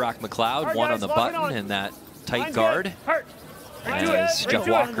 Shadrach McLeod, one on the button, and that tight guard. As Jeff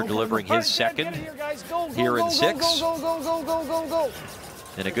Walker delivering his second here in 6.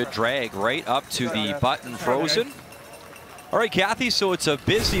 And a good drag right up to the button frozen. All right, Kathy, so it's a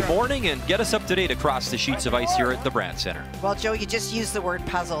busy morning, and get us up to date across the sheets of ice here at the Brandt Center. Well, Joe, you just used the word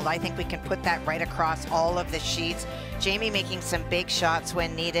puzzled. I think we can put that right across all of the sheets. Jamie making some big shots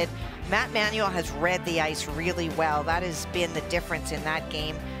when needed. Matt Manuel has read the ice really well. That has been the difference in that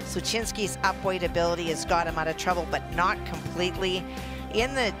game. Suchinski's up-weight ability has got him out of trouble, but not completely.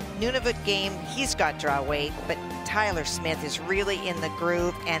 In the Nunavut game, he's got draw weight, but Tyler Smith is really in the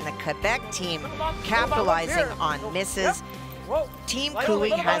groove, and the Quebec team capitalizing on misses. Team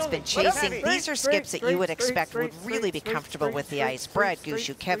Cooey has been chasing. These are skips that you would expect would really be comfortable with the ice. Brad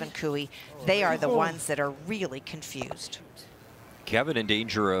Gushu, Kevin Cooey, they are the ones that are really confused. Kevin in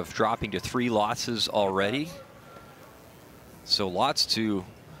danger of dropping to 3 losses already. So lots to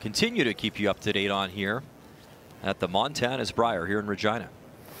continue to keep you up to date on here at the Montana's Brier here in Regina.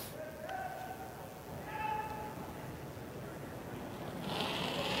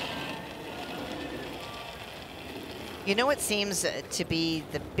 You know, it seems to be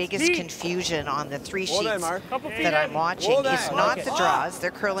the biggest confusion on the 3 sheets that I'm watching is not the draws,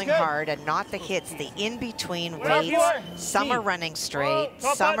 they're curling hard, and not the hits, the in-between weights. Some are running straight,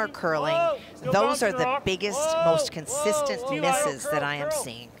 some are curling. Those are the biggest, most consistent misses that I am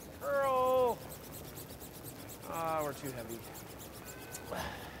seeing. We're too heavy.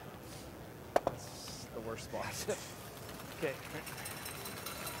 That's the worst spot. Okay.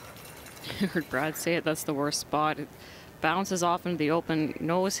 I heard Brad say it, that's the worst spot. It bounces off into the open,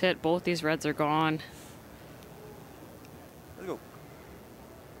 nose hit, both these reds are gone. Let's go.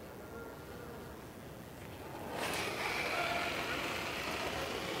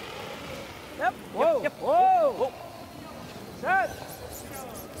 Yep. Whoa. Yep. Whoa. Whoa. Set.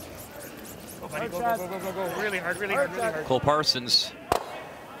 Go, buddy. Go, go, go, go, go. Really hard, really hard, really hard. Cole Parsons,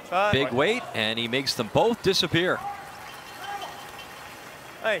 big weight, and he makes them both disappear.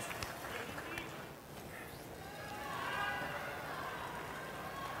 Nice.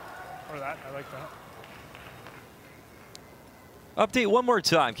 Or that, I like that. Update one more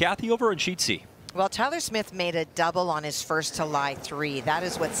time. Kathy, over on sheet C. Well, Tyler Smith made a double on his first to lie 3. That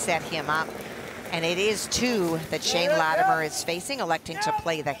is what set him up. And it is 2 that Shane Latimer is facing, electing to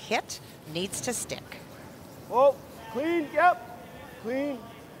play the hit. Needs to stick. Whoa, clean, yep. Clean,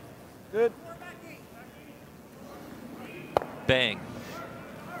 good. Bang.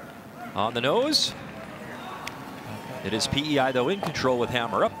 On the nose. It is PEI, though, in control with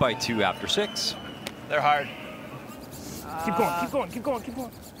Hammer up by 2 after 6. They're hard. Keep going, keep going, keep going, keep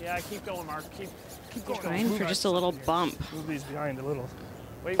going. Yeah, keep going, Mark. Keep going. Trying for just a little bump. Move these behind a little.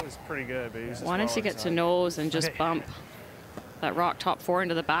 Weight was pretty good, but he was just Wanted to get to nose and just bump that rock top 4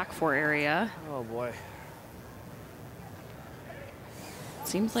 into the back 4 area. Oh boy.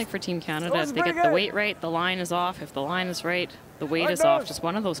 Seems like for Team Canada, if they get the weight right, the line is off. If the line is right, the weight is off. Just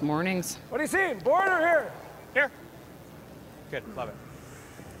one of those mornings. What are you seeing? Board or here? Here. Good, love it.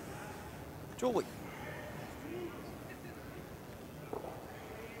 Julie.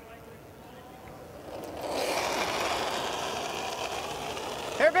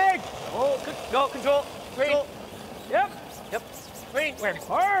 Here, big. Oh, good. Go, control. Control. Yep. Yep. Clean. Where?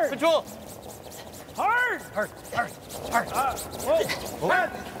 Hard. Control. Hard. Hard. Hard. Hard. Whoa.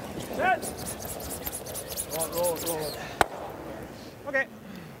 Set. Set. Roll. Okay.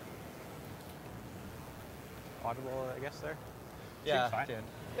 Audible, I guess, there? Yeah.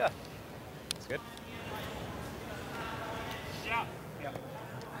 Yeah. That's good. Yeah.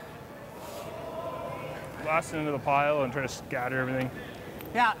 Blast it into the pile and try to scatter everything.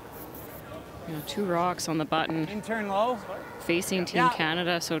 Yeah. You know, 2 rocks on the button. Intern low. Facing Team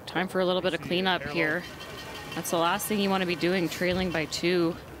Canada, so time for a little bit of cleanup here. That's the last thing you want to be doing, trailing by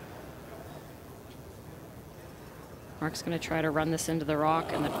 2. Mark's going to try to run this into the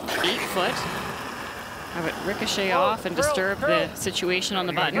rock and the 8-foot. Have it ricochet off and disturb the situation on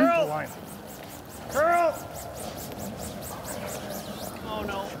the button. Curl. Oh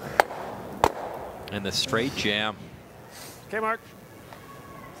no. And the straight jam. Okay, Mark.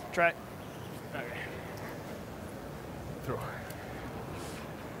 Try. Okay. Throw.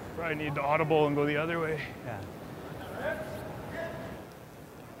 Probably need to audible and go the other way. Yeah.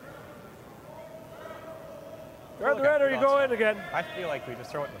 You're at the red or you go in again? I feel like we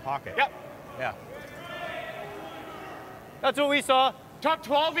just throw it in the pocket. Yep. Yeah. That's what we saw. Top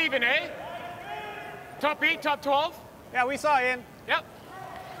 12 even, eh? Top 8, top 12? Yeah, we saw in. Yep.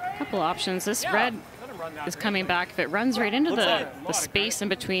 Couple options. This red is coming back. If it runs right into the space in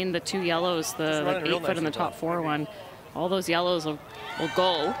between the 2 yellows, the 8-foot and the top 4 one, all those yellows will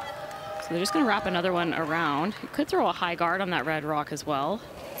go. So they're just going to wrap another one around. You could throw a high guard on that red rock as well.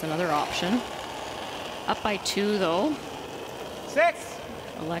 It's another option. Up by 2, though. 6.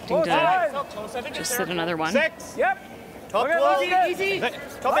 Electing to just sit another one. 6. Yep. Okay, easy. Line's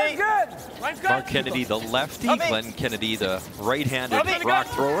good. Line's good. Mark Kennedy, the lefty. Glenn Kennedy, the right-handed rock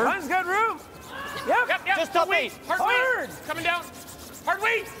thrower. Line's good, room. Yep. Just top weight. Hard weight. Coming down. Hard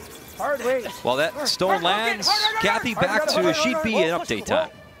weight. Hard weight. Well, that stone lands. Kathy, back to sheet B in update time.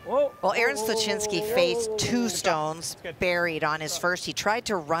 Well, Aaron Sluchinski faced 2 stones buried on his first. He tried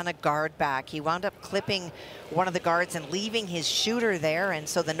to run a guard back. He wound up clipping one of the guards and leaving his shooter there, and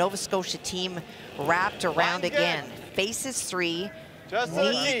so the Nova Scotia team wrapped around again. Faces 3,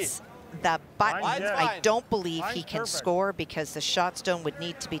 needs the button. I don't believe he can score because the shot stone would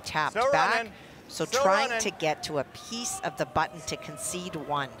need to be tapped back. So trying to get to a piece of the button to concede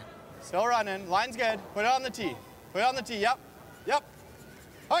 1. Still running. Line's good. Put it on the tee. Put it on the tee. Yep. Yep.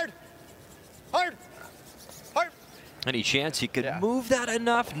 Hard. Hard. Hard. Any chance he could move that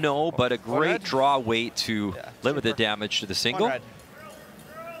enough? No, but a great draw weight to limit the damage to the single. It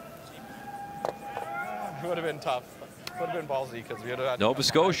would have been tough. Would have been ballsy because we would have had Nova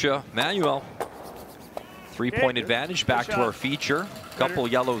Scotia, Manuel. 3-point advantage. Back to our feature. Couple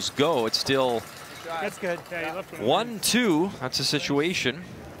yellows go. It's still That's good. 1-2. That's the situation.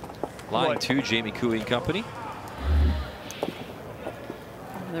 Line 2, Jamie Cooey and company.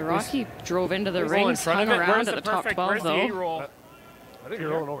 The Rocky drove into the rings, hung around at the top 12, though. I think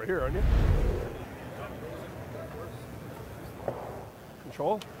you're rolling over here, aren't you?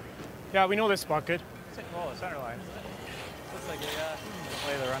 Control? Yeah, we know this spot good. Roll the center line. Looks like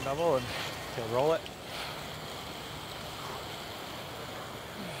play the run double and he'll roll it.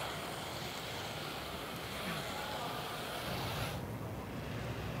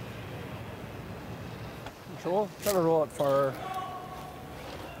 Control? Trying to roll it far.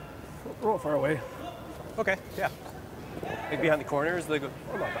 Roll it far away. Okay, yeah. Like behind the corners, they go.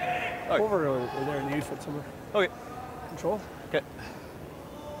 Oh, not that. Okay. Over or there in the U-foot somewhere. Okay. Control? Okay.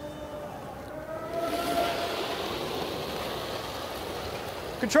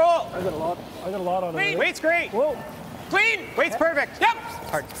 Control. I got a lot on it. Weight's great. Whoa. Clean. Weight's perfect. Yep.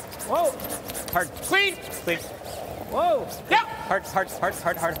 Hard. Whoa. Hard. Clean. Clean. Whoa. Yep. Hard. Hard. Hard.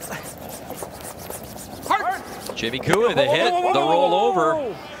 Hard. Hard. Hard. Jamie Cooey, the hit, the roll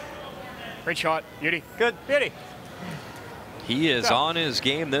over. Great shot. Beauty. Good. Beauty. He is on his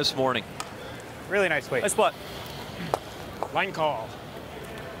game this morning. Really nice weight. Nice spot. Line call.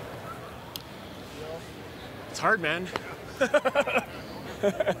 It's hard, man.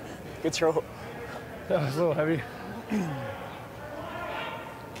 Good throw. Yeah, it's a little heavy.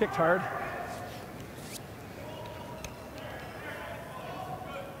 Kicked hard.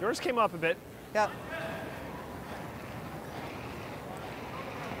 Yours came up a bit. Yeah.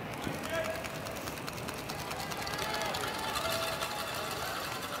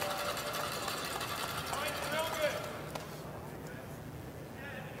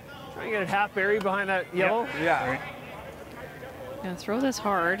 Trying to get it half buried behind that yellow. Yeah. Yeah, throw this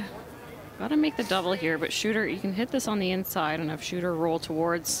hard. Got to make the double here, but shooter, you can hit this on the inside and have shooter roll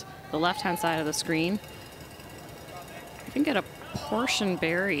towards the left-hand side of the screen. You can get a portion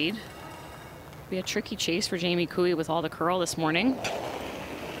buried. Be a tricky chase for Jamie Cooey with all the curl this morning.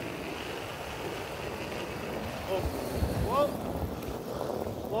 Whoa.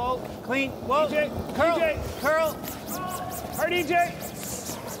 Whoa. Clean. Whoa. EJ. Curl. EJ. Curl. Hard, EJ.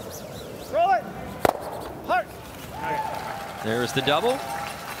 Roll it. Hard. There's the double.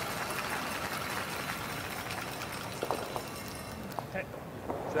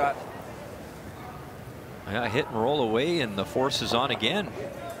 Shot. Yeah, hit and roll away, and the force is on again.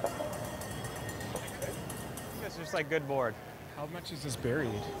 It's just like good board. How much is this buried?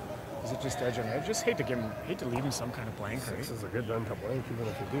 Is it just edge on edge? Just hate to leave him some kind of blank, right? This is a good run to blank, even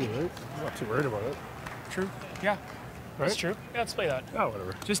if you do, right? I'm not too worried about it. True. Yeah. Right? That's true. Yeah, let's play that. Oh,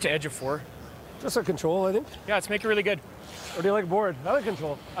 whatever. Just to edge of 4. Just a control, I think. Yeah, let's make it really good. Or do you like board? I like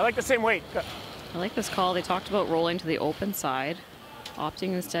control. I like the same weight. Yeah. I like this call. They talked about rolling to the open side,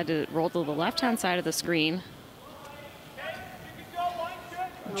 opting instead to roll to the left-hand side of the screen.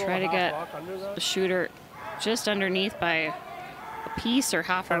 And try to get the shooter just underneath by a piece or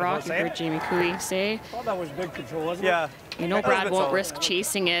half a rock. You heard Jamie Cooey say. I thought that was big control, wasn't Yeah. it? You know Brad won't risk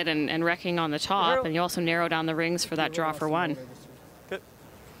chasing it and wrecking on the top, and you also narrow down the rings for that draw for 1.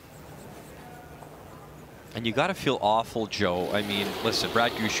 And you got to feel awful, Joe. I mean, listen,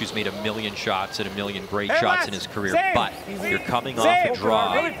 Brad Gushue's made a million shots and a million great shots in his career, but you're coming off a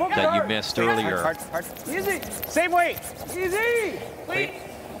draw that you missed earlier. Easy. Same weight. Easy. Clean.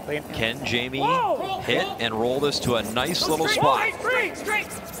 Can Jamie hit and roll this to a nice little spot? Straight.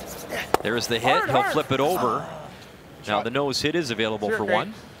 There's the hit. He'll flip it over. Now the nose hit is available for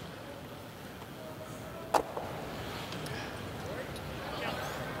one.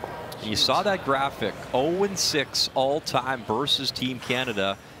 You saw that graphic, 0-6 all-time versus Team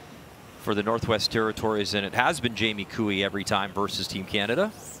Canada for the Northwest Territories, and it has been Jamie Cooey every time versus Team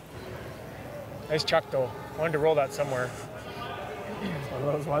Canada. Nice chuck, though. Wanted to roll that somewhere. One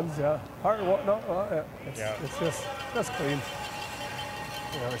of those ones, yeah. Hard, no, yeah. It's just clean.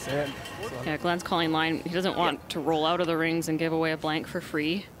 You know what I'm saying? Yeah, Glenn's calling line. He doesn't want to roll out of the rings and give away a blank for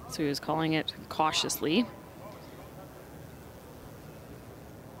free, so he was calling it cautiously.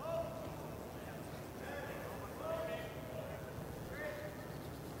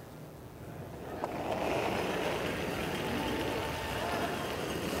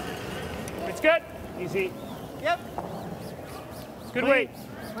 Good. Easy. Yep. Good weight.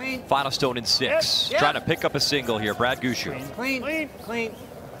 Clean. Final stone in 6. Yep. Trying to pick up a single here, Brad Gushu. Clean. Clean. Clean.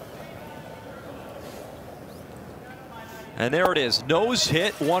 And there it is. Nose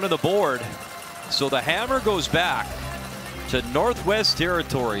hit, one on the board. So the hammer goes back to Northwest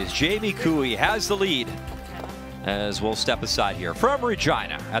Territories. Jamie Cooey has the lead as we'll step aside here from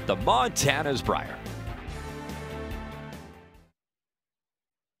Regina at the Montana's Brier.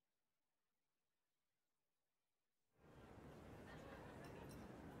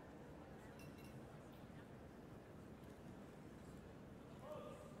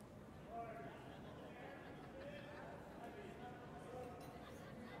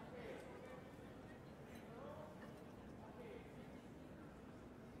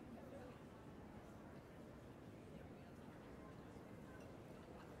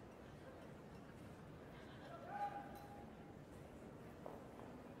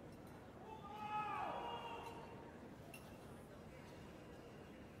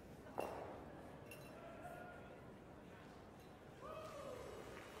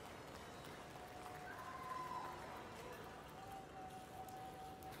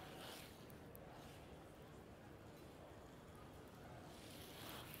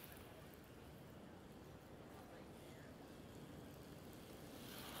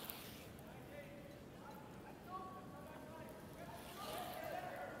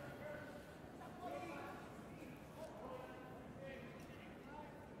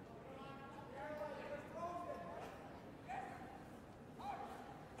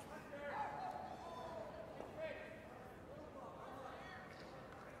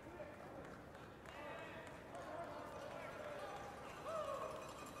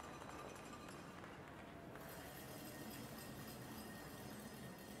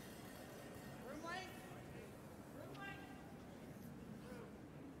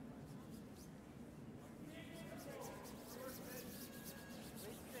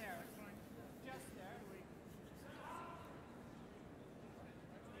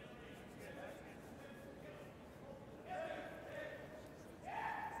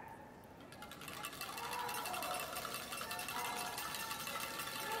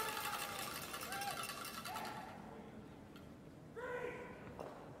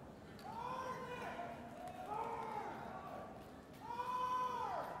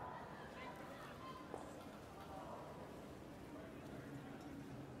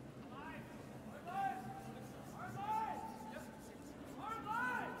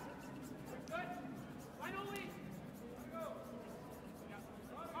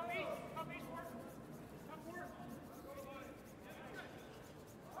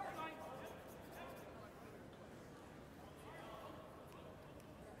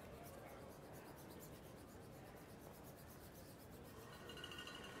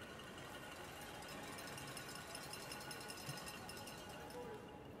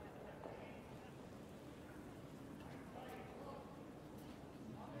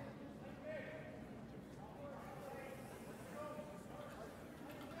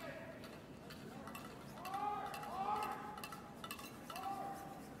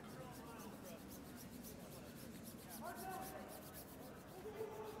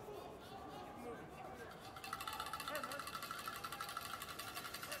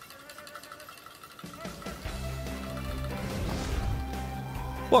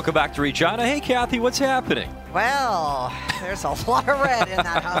 Welcome back to Regina. Hey, Kathy, what's happening? Well, there's a lot of red in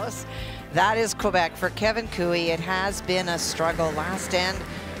that house. That is Quebec for Kevin Cooey. It has been a struggle. Last end,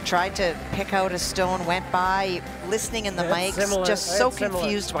 tried to pick out a stone, went by, listening in the mics, just so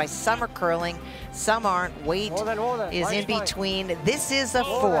confused why some are curling, some aren't. Weight is in between. This is a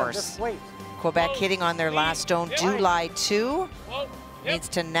force. Quebec hitting on their last stone. Do lie 2. Needs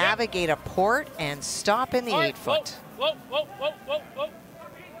to navigate a port and stop in the 8-foot.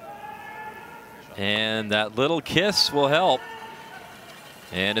 And that little kiss will help.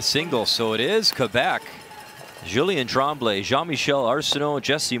 And a single, so it is Quebec. Julien Tremblay, Jean-Michel Arsenault,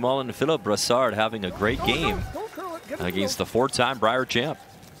 Jesse Mullen, and Philippe Brassard having a great game against the 4-time Brier champ.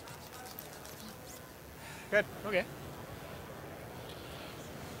 Good. Okay.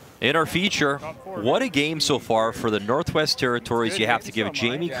 In our feature, what a game so far for the Northwest Territories. You have to give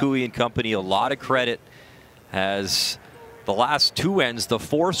Jamie Cooey and company a lot of credit, as the last 2 ends, the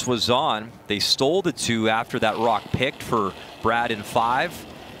force was on. They stole the 2 after that rock picked for Brad in 5.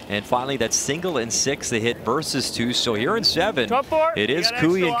 And finally, that single in 6, they hit versus 2. So here in 7, it is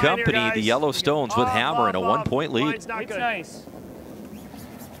Cooey and company, the Yellowstones, with hammer and a 1-point lead. It's nice.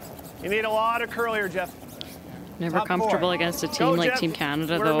 You need a lot of curl here, Jeff. Never comfortable against a team like Team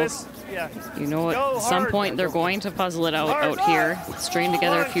Canada, though. You know, at some point they're going to puzzle it out here. String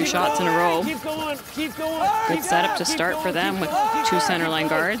together a few shots in a row. Keep going. Keep going. Good setup to start for them with 2 centerline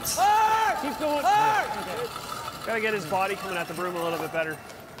guards. Keep going. Got to get his body coming at the broom a little bit better.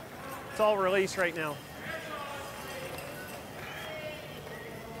 It's all release right now.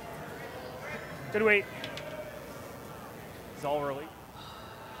 Good weight. It's all release.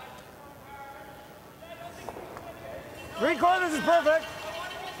 3/4 is perfect.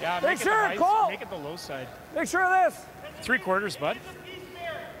 Yeah, make sure, Cole. Make it the low side. Make sure of this. 3/4, bud.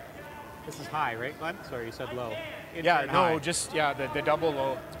 This is high, right, Glenn? Sorry, you said low. Yeah, Insert no, high. just, yeah, the double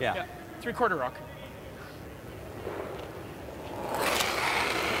low. Yeah. 3/4 rock.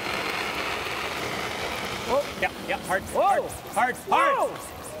 Whoa. Yeah, hard. Whoa. Hard.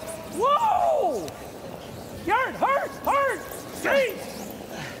 Whoa. Yard, hard. Straight.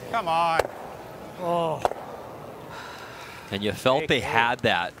 Come on. Oh. And you felt they had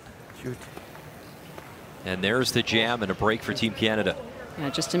that. And there's the jam and a break for Team Canada. Yeah,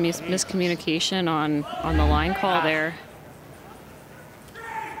 just a miscommunication on the line call there.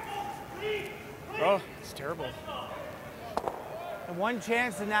 Oh, it's terrible. And one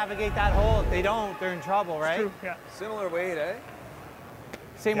chance to navigate that hole. If they don't, they're in trouble, right? True. Yeah. Similar weight, eh?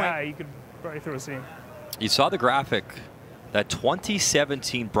 Same way. Yeah, you could probably throw a seam. You saw the graphic, that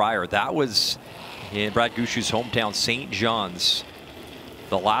 2017 Brier, that was in Brad Gushu's hometown, St. John's.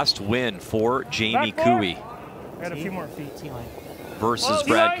 The last win for Jamie Cooey I got a few more feet. versus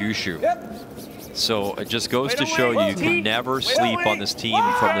Brad Gushu. So it just goes to show you can never sleep on this team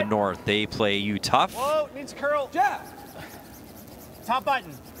from the north. They play you tough. Whoa, needs a curl. Jeff. Top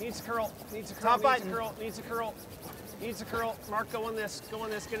button. Needs a curl. Needs a curl. Top Needs button. a curl. Needs a curl. Needs a curl. Mark, go on this. Go on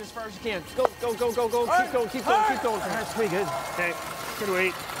this. Get as far as you can. Go. Keep going. Keep going. That's pretty good. Okay. Good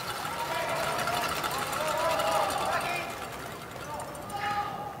weight.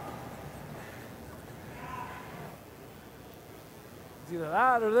 It's either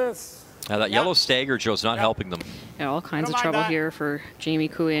that or this. Now that yellow stagger, Joe's not helping them. Yeah, all kinds of trouble here for Jamie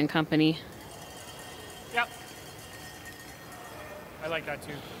Cooey and company. Yep. I like that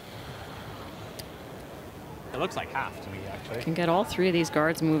too. It looks like half to me, actually. Can get all 3 of these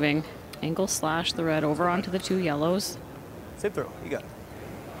guards moving. Angle slash the red over onto the 2 yellows. Sit through. You got it.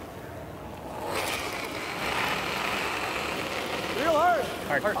 Real hard.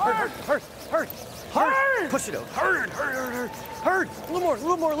 Hard. Push it out. Hard. A little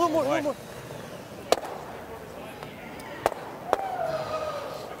more.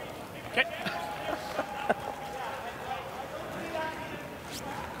 Okay.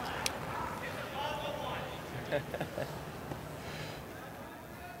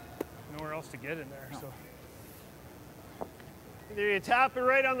 Nowhere else to get in there, so. Either you tap it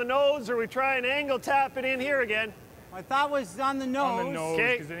right on the nose or we try and angle tap it in here again. My thought was on the nose. On the nose,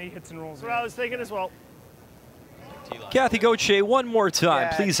 because then he hits and rolls. That's what I was thinking as well. Kathy Gauthier, one more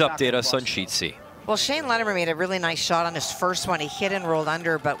time, please update us on Sheet C. Well, Shane Lederman made a really nice shot on his first one. He hit and rolled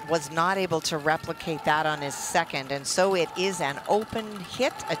under, but was not able to replicate that on his second. And so it is an open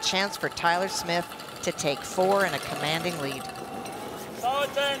hit, a chance for Tyler Smith to take 4 and a commanding lead.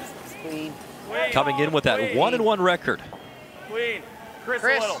 Solid 10. Clean. Coming in with that 1-1 record. Queen. Chris,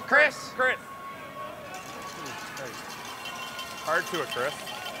 Chris, a little. Chris. Hard to it, Chris.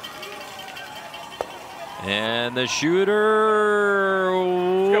 And the shooter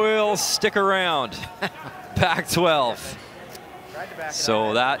will stick around. Pac-12.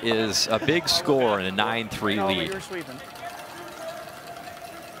 So that is a big score and a 9-3 lead.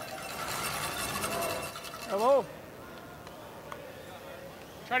 Hello.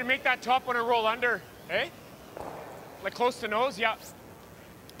 Try to make that top one and roll under, eh? Like close to nose, yeah.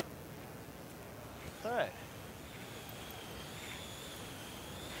 All right.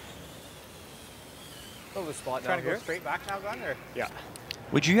 Over the spot Trying down to go here. straight back now, Glenn? Or? Yeah.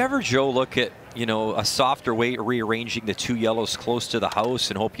 Would you ever, Joe, look at you know, a softer way of rearranging the 2 yellows close to the house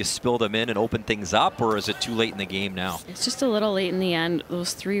and hope you spill them in and open things up, or is it too late in the game now? It's just a little late in the end.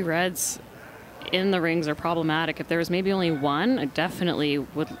 Those 3 reds in the rings are problematic. If there was maybe only 1, I definitely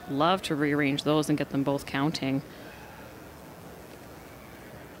would love to rearrange those and get them both counting.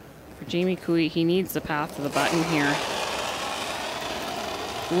 For Jamie Cooey, he needs the path to the button here.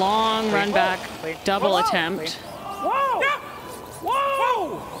 Long run back, double attempt. Whoa! Yeah.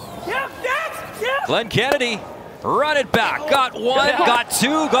 Whoa! Yep, yep. Glenn Kennedy, run it back. Got 1, got 2,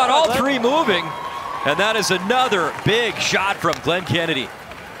 got all 3 moving. And that is another big shot from Glenn Kennedy.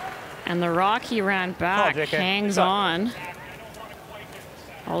 And the rock he ran back hangs on.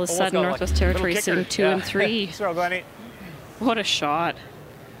 All of a sudden, Northwest Territory sitting 2 and 3. Throw, Glenny. What a shot.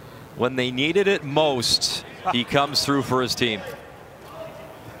 When they needed it most, he comes through for his team.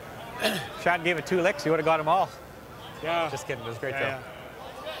 Shot gave it 2 licks. He would have got them all. Yeah. Just kidding. It was great, though.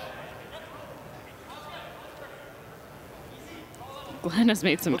 Glenn has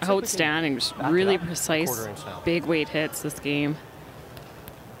made some outstanding, just really precise, big weight hits this game.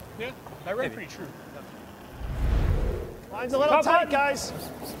 Yeah, that ran pretty true. Line's a little tight, guys.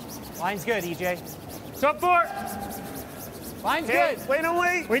 Line's good, EJ. Top 4. Line's good. Wait and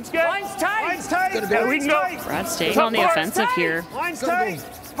wait. Weight's good. Line's tight. Line's tight. Yeah, we can go. Brad staying on the offensive here. Line's tight.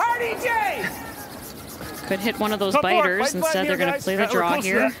 Hard, EJ. Could hit one of those Top 4. biters. Fight Instead, they're going to play the draw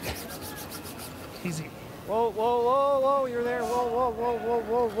here. Easy. Whoa, whoa, whoa, whoa, you're there. Whoa, whoa, whoa, whoa,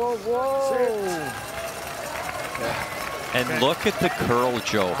 whoa, whoa, whoa. And look at the curl,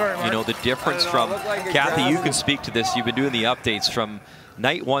 Joe. Sorry, you know, the difference from, Kathy, you can speak to this. You've been doing the updates from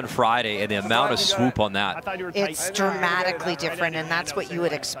night 1 Friday and the amount of swoop on that. It's dramatically different, and that's what you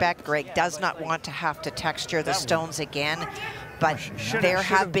would expect. Greg does not want to have to texture the stones again. But there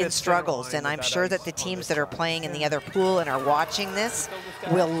have been struggles, and I'm sure that the teams that are playing in the other pool and are watching this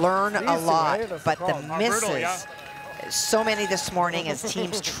will learn a lot. But the misses, so many this morning as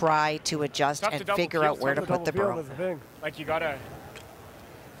teams try to adjust and figure out where to put the broom. Like you gotta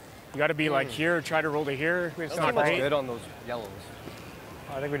be like here, try to roll to here. It's not great. Good on those yellows.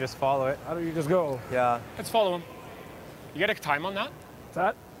 I think we just follow it. How do you just go? Yeah. Let's follow him. You got a time on that?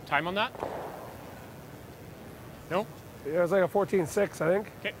 That? Time on that? No? Yeah, it was like a 14-6, I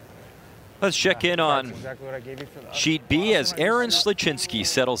think. Okay. Let's check in on Exactly what I gave you for that. sheet B as Aaron Slichinsky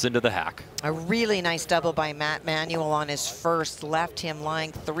settles into the hack. A really nice double by Matt Manuel on his first, left him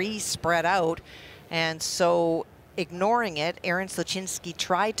lying 3 spread out. And so ignoring it, Aaron Slichinsky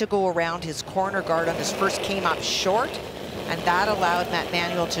tried to go around his corner guard on his first, came up short, and that allowed Matt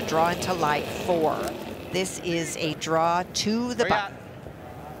Manuel to draw into lie 4. This is a draw to the button.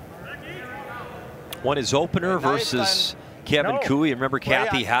 Won his opener versus Kevin Cooey. Remember,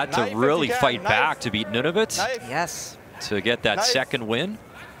 Kathy had to really fight back to beat Nunavut. Yes. To get that second win.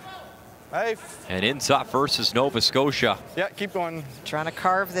 And in top versus Nova Scotia. Yeah, keep going. Trying to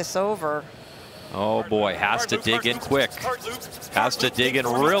carve this over. Oh boy, has to dig in quick. Has to dig in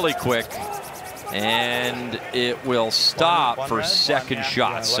really quick. And it will stop for second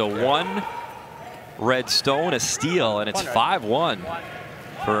shot. So 1 red stone, a steal, and it's 5-1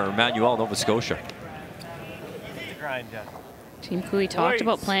 for Emmanuel, Nova Scotia. Team Cooey talked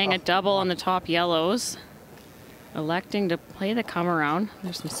about playing a double on the top yellows. Electing to play the come around.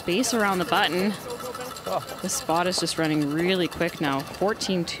 There's some space around the button. This spot is just running really quick now.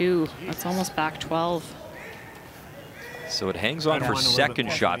 14-2. That's almost back 12. So it hangs on for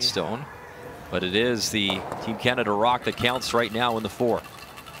second shot stone, but it is the Team Canada rock that counts right now in the 4.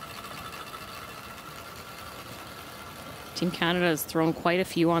 Team Canada has thrown quite a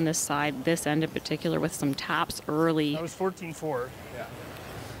few on this side, this end in particular, with some taps early. That was 14-4. Yeah.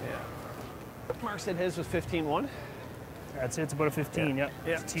 Mark said his was 15-1. I'd say it's about a 15, yeah.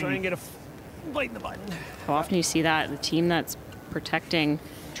 Try and get a bite in the button. How often you see that? The team that's protecting,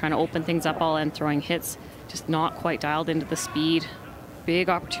 trying to open things up all end, throwing hits, just not quite dialed into the speed. Big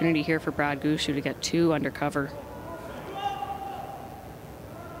opportunity here for Brad Gushue to get 2 under cover.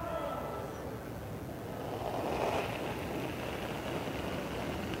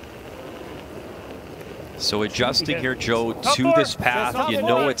 So adjusting here, Joe, to this path, you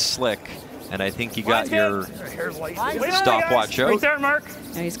know it's slick. And I think you got your stopwatch out. Right there, Mark.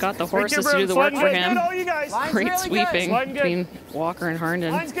 And he's got the horses to do the work for him. Great sweeping between Walker and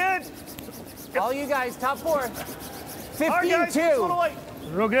Herndon. Line's good. All you guys, top 4. 15-2.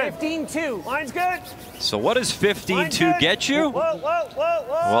 Real good. 15-2. Line's good. So what does 15-2 get you? Whoa, whoa, whoa,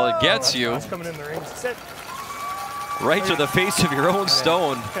 whoa. Well, it gets you That's coming in the ring. Sit. right to the face of your own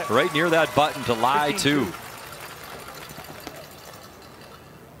stone, right near that button to lie 2. I'd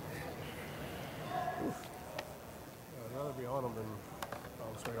rather be on him than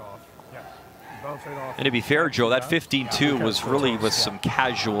bounce right off. Yeah. bounce right off. And to be fair, Joe, that 15-2 was really with some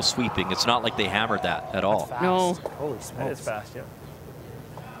casual sweeping. It's not like they hammered that at all. No. Holy smokes. That is fast, yeah.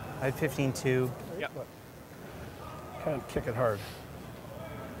 I had 15-2. Yeah. Can't kick it hard.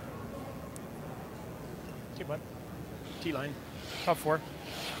 Okay, bud. T-line. Top 4.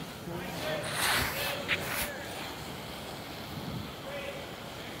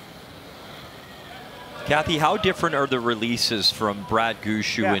 Kathy, how different are the releases from Brad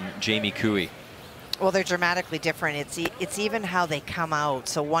Gushue and Jamie Cooey? Well, they're dramatically different. It's even how they come out.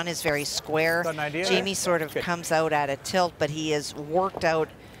 So one is very square. Got an idea? Jamie sort of comes out at a tilt, but he has worked out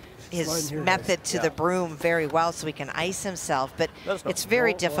his method to the broom very well so he can ice himself. But it's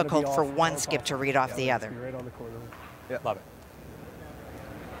very difficult for one skip to read off the other. Right on the corner. Yeah, love it.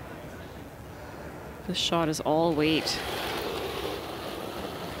 This shot is all weight.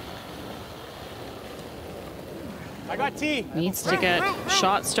 I got T. Needs to get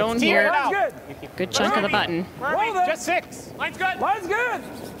shot stone here. Good chunk of the button. Just 6. Line's good. Line's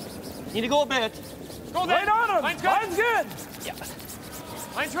good. Need to go a bit. Go there. Right on him. Line's good. Line's good. Yeah.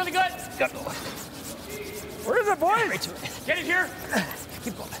 Line's really good. Where is it, boys? Get it here.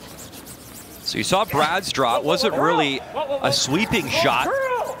 So you saw Brad's draw. It wasn't really a sweeping shot.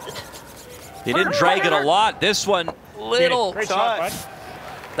 They didn't drag it a lot. This one, little. Great shot, bud.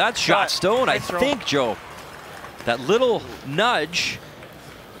 That's shot stone, I think, Joe. That little nudge.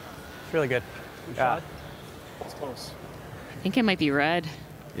 It's really good. Yeah. It's close. I think it might be red.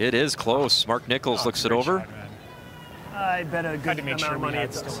 It is close. Mark Nichols looks it over. I bet a good to make amount sure of we money had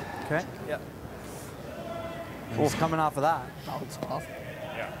it's stone. Okay. Yeah. He's coming off of that. Bounce off.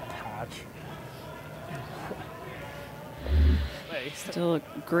 Yeah. Patch. Still a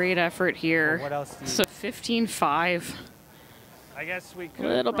great effort here. Well, what else do you... So 15-5. I guess we could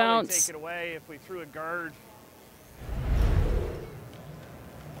Little probably bounce. take it away if we threw a guard.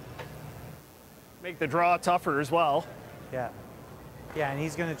 Make the draw tougher as well. Yeah. Yeah, and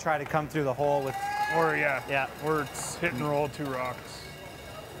he's going to try to come through the hole with... Or, or it's hit and roll 2 rocks.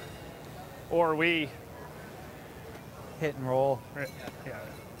 Or we... Hit and roll. Yeah.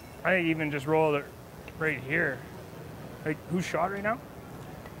 I even just roll it right here. Like, who's shot right now?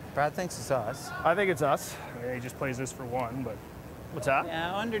 Brad thinks it's us. I think it's us. He just plays this for 1, but... What's that?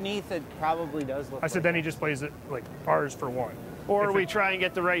 Yeah, underneath it probably does look I said like then he just plays it, like, ours for 1. Or we try and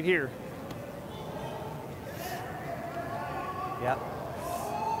get the right here. Yeah.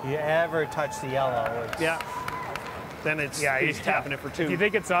 You ever touch the yellow, it's... Yeah. Then it's he's tapping it for 2. If you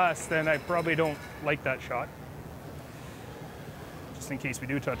think it's us, then I probably don't like that shot. Just in case we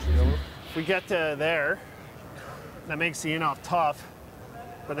do touch the yellow. If we get to there, that makes the in-off tough,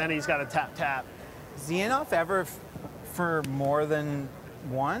 but then he's got to tap. Is the in-off ever for more than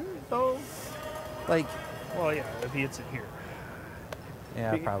 1, though? Like... Well, yeah, if he hits it here.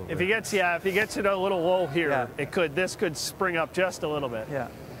 Yeah, probably. If he gets it a little low here, this could spring up just a little bit. Yeah.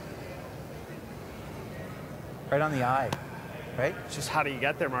 Right on the eye, right? It's just how do you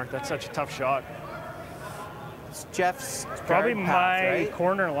get there, Mark? That's such a tough shot. It's Jeff's probably guard my path, right?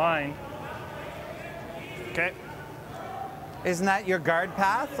 corner line. Okay. Isn't that your guard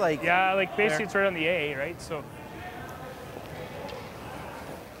path? Like yeah, like basically it's right on the A, right? So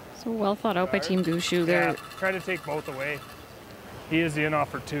well thought out by Team Gushue there. Yeah, try to take both away. He is the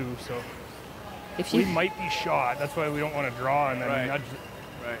in-off for 2, so if we might be shot. That's why we don't want to draw and then nudge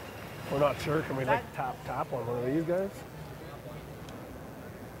it. Right. We're not sure. Can we like tap on one of these guys?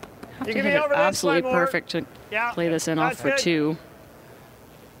 Have to hit it absolutely perfect to play this in off for 2.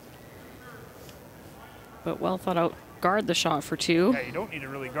 But well thought out. Guard the shot for 2. Yeah, you don't need to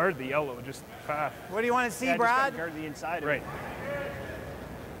really guard the yellow, just fast. What do you want to see, Yeah, Brad? just gotta guard the inside. Right.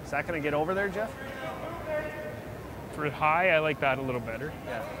 Is that going to get over there, Jeff? For high, I like that a little better.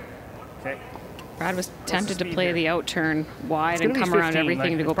 Yeah. Okay. Brad was tempted to play the out turn wide It's and gonna come be around 15,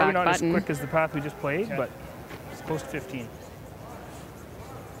 everything like, to go it's probably back not button. as quick as the path we just played, but it's close to 15.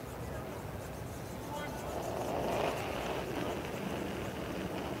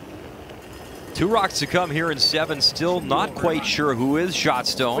 Two rocks to come here in 7. Still not quite sure who is shot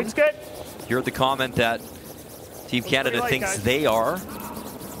stone. It's good. Hear the comment that Team Canada thinks they are.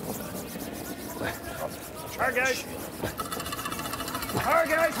 Hard, guys. Hard,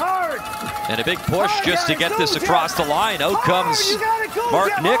 guys, hard. And a big push just to get this across the line. Out comes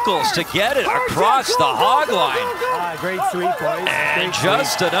Mark Nichols to get it across the hog line. Great sweep, boys. And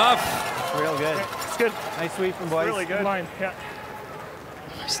just enough. Real good. It's good. Nice sweeping, boys. Really good. Line, yeah.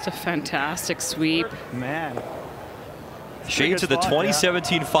 Just a fantastic sweep. Man. Shade to the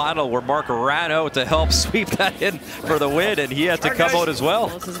 2017 final where Mark ran out to help sweep that in for the win, and he had to come out as well.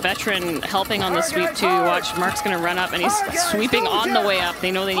 This is veteran helping on the sweep too. Watch, Mark's going to run up, and he's sweeping on the way up.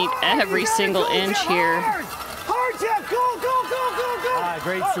 They know they need every single inch here. Hard, Jeff, go.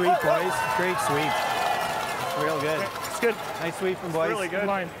 Great sweep, boys. Great sweep. Real good. It's good. Nice sweeping, boys. Really good.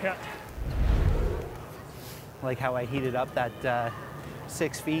 Line. Yeah. Like how I heated up that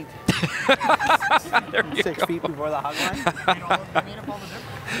 6 feet. 6 feet before the hog line.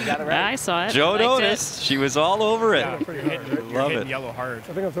 You got it right. Yeah, I saw it. Joe noticed. She was all over it. Yeah, pretty hard, right? You're Love hitting it. yellow hard.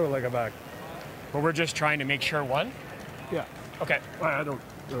 I think I'm throwing like a back. But we're just trying to make sure one. Yeah. Okay. I don't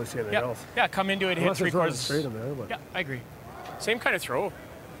really see anything else. Yeah, come into it, hit Unless it's running 3/4. straight in there, but Yeah, I agree. Same kind of throw.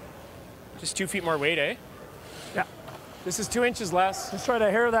 Just 2 feet more weight, eh? yeah. This is 2 inches less. Just try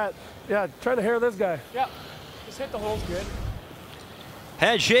to hair that. Yeah, try to hair this guy. Yeah. Just hit the holes good.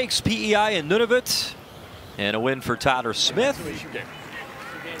 Handshakes, PEI and Nunavut. And a win for Tyler Smith.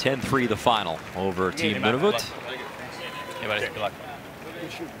 10-3 the final over Team Nunavut. Hey, buddy. Good luck.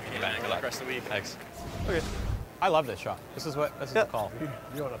 Hey, man. Good luck. Rest of the week. Thanks. Okay. I love this shot. This is the call.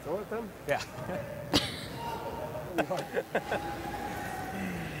 You want to throw it then? Yeah.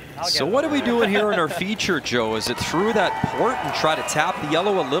 So what are we doing here in our feature, Joe? Is it through that port and try to tap the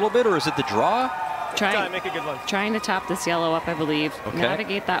yellow a little bit, or is it the draw? Make a good one. Trying to tap this yellow up, I believe. Okay.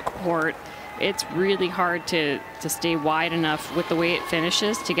 Navigate that port. It's really hard to stay wide enough with the way it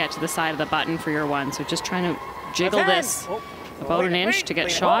finishes to get to the side of the button for your one. So just trying to jiggle this about an inch to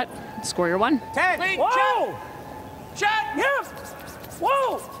get shot, score your one. 10. Clean. Whoa! Shot. Yeah.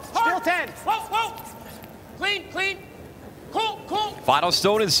 Whoa. Still 10. Whoa. Clean. Cool. Final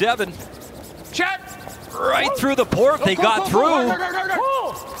stone in 7. Shot. Right through the port, they got through.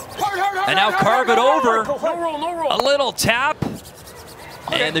 And now carve it over. No roll. A little tap.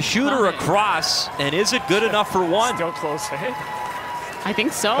 And the shooter across. And is it good enough for one? Still close, eh? I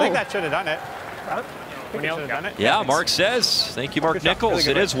think so. I think that should have done it. Yeah, Mark says. Thank you, Mark Nichols.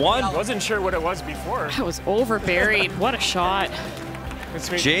 It is one. I wasn't sure what it was before. That was over buried. What a shot.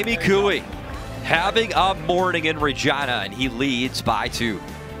 Jamie Cooey having a morning in Regina, and he leads by 2.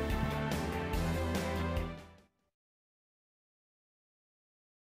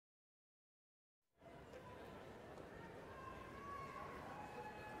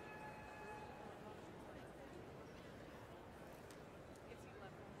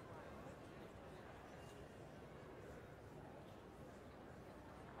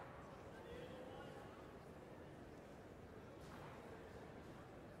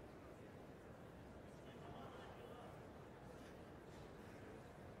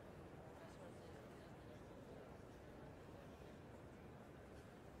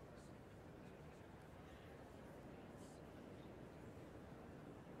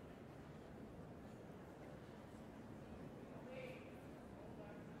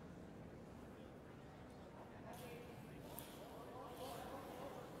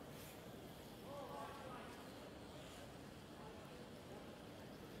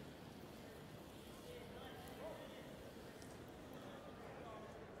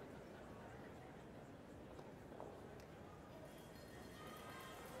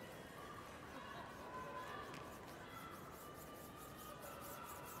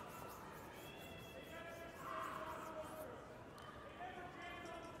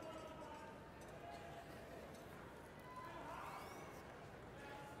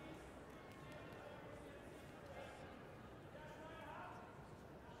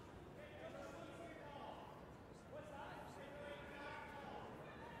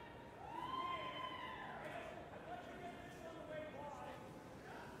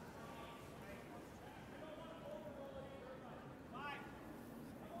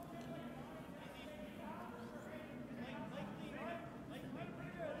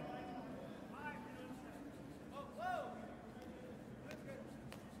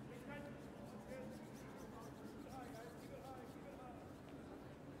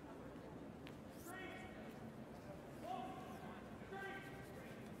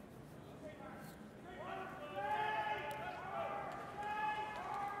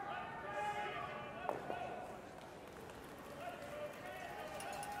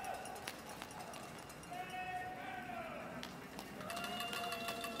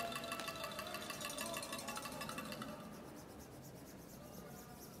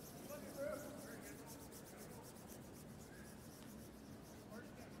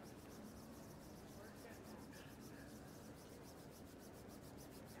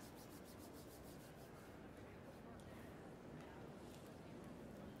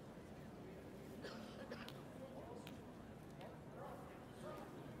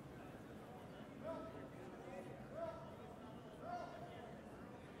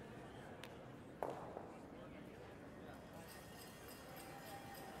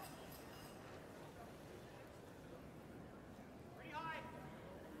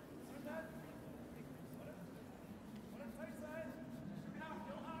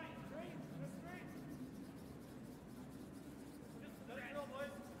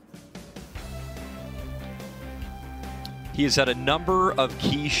 He has had a number of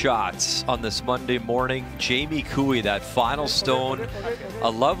key shots on this Monday morning. Jamie Cooey, that final stone, a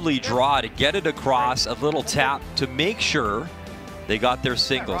lovely draw to get it across, a little tap to make sure they got their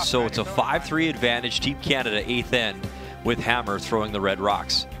singles. So it's a 5-3 advantage, Team Canada, 8th end, with Hammer throwing the red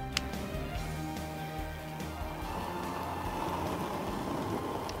rocks.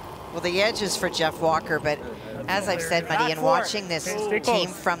 Well, the edge is for Jeff Walker, but as I've said, Muddy, in watching this team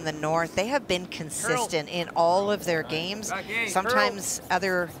from the north, they have been consistent in all of their games. Sometimes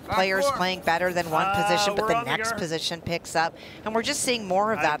other players playing better than one position, but the next position picks up. And we're just seeing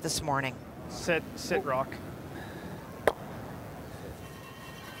more of that this morning. Sit, rock.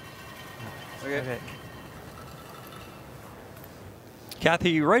 Okay.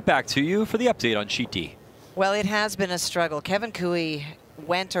 Kathy, right back to you for the update on Sheet D. Well, it has been a struggle. Kevin Cooey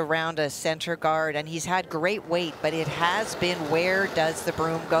went around a center guard, and he's had great weight, but it has been where does the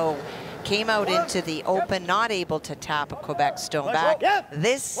broom go? Came out into the open, not able to tap a Quebec stone back.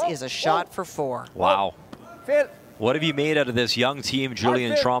 This is a shot for 4. Wow. What have you made out of this young team,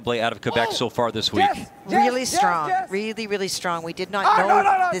 Julien Tremblay, out of Quebec so far this week? Really strong, really strong. We did not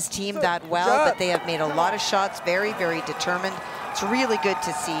know this team that well, but they have made a lot of shots, very determined. It's really good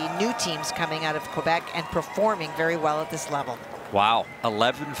to see new teams coming out of Quebec and performing very well at this level. Wow,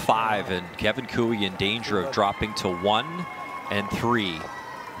 11-5, and Kevin Cooey in danger of dropping to 1 and 3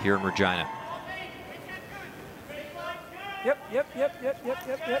 here in Regina. Yep.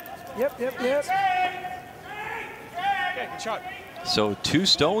 Okay, good shot. So 2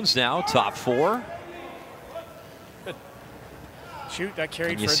 stones now, top 4. Good. Shoot, that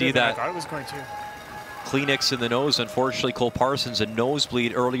carried And you further see than I that thought it was going to. Kleenex in the nose. Unfortunately, Cole Parsons a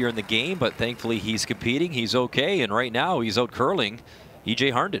nosebleed earlier in the game, but thankfully he's competing. He's okay, and right now he's out curling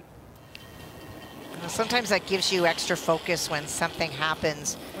EJ Harnden. Sometimes that gives you extra focus when something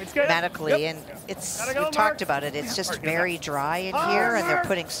happens medically, and it's we've talked about it. It's just very dry in here, and they're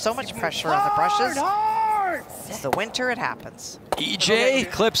putting so much pressure on the brushes. It's the winter, it happens.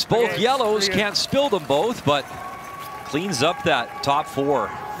 EJ clips both yellows, can't spill them both, but cleans up that top 4.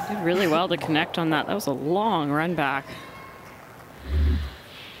 Did really well to connect on that. That was a long run back.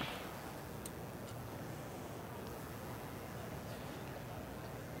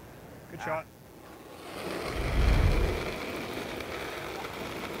 Good shot.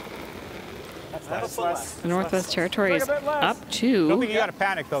 The Northwest Territory is up 2. Don't think you got to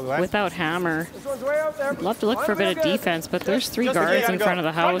panic though, Glenn. Without Hammer. This one's way out there. I'd love to look for a bit of defense, but there's 3 guards in front of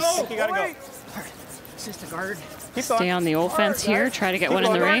the house. You gotta go. It's just a guard. Stay on the offense here, try to get one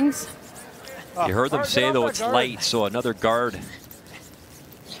in the rings. You heard them say, though, it's light, so another guard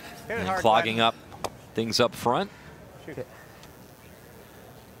and clogging up things up front. Shoot it.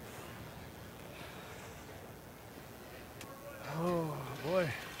 Oh, boy.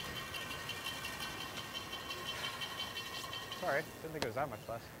 Sorry, didn't think it was that much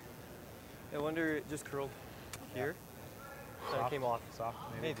less. I wonder it just curled here. So it came off. Soft,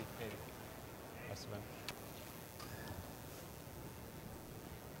 maybe. Must have been.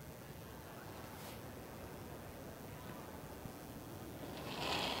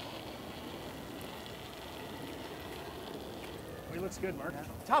 He looks good, Mark.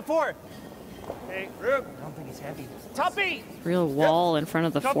 Top 4. Hey, Rube. I don't think he's heavy. Top 8. Real wall in front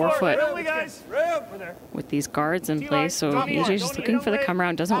of the Top 4-foot Rube, guys. Rube. We're there. with these guards in place. So Top EJ's four. just Don't looking need for the to come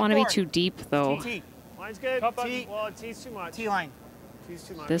around. Doesn't want to be too deep though. Mine's good. Top T. Well, T's too much. T-line. T's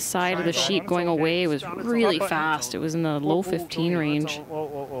too much. This side of the sheet going away was really fast. It was in the low 15 range.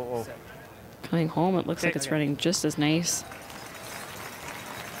 Whoa. Coming home, it looks like it's running just as nice.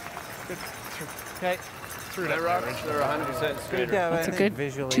 Okay. Through that rock, they're 100% straighter. Yeah, That's a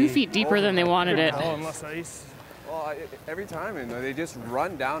good 2 feet deeper than they wanted it. Unless ice. Well, every time, and they just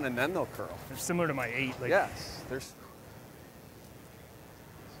run down and then they'll curl. They're similar to my 8. Like, Yes, there's.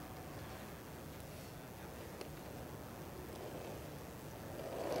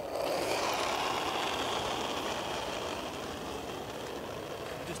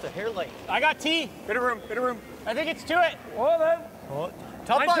 Just a hair light. I got T. Bit of room. I think it's to it. Well then. Oh.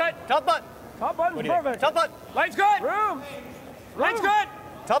 Top Line's button. good. Top button. Top button, perfect. Top button. Line's good. Room. Line's good.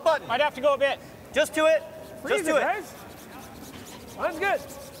 Top button. Might have to go a bit. Just to it. Freeze Just to it. Guys. Line's good.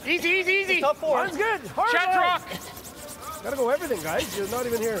 Easy. Top 4. Line's good. Hard Chat line. rock. Gotta go everything, guys. You're not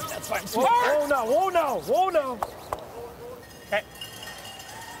even here. That's fine. Whoa now. Okay.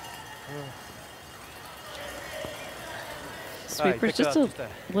 Sweeper's just a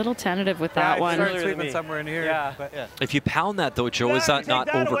little tentative with that one. Sweeping somewhere in here. Yeah. If you pound that, though, Joe, is that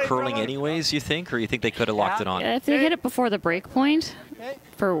not over-curling anyways, you think? Or you think they could have locked it on? If they hit it before the break point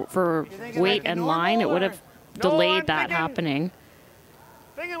for weight and line, it would have delayed that happening.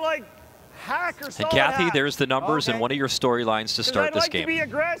 Thinking like And Kathy, there's the numbers and one of your storylines to start this game.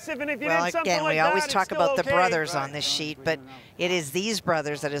 Well, again, we always talk about the brothers on this sheet, but it is these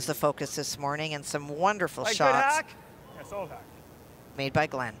brothers that is the focus this morning, and some wonderful shots made by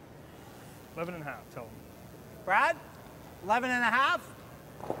Glenn. 11 and a half, tell him. Brad, 11 and a half?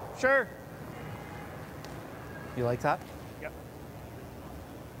 Sure. You like that? Yep.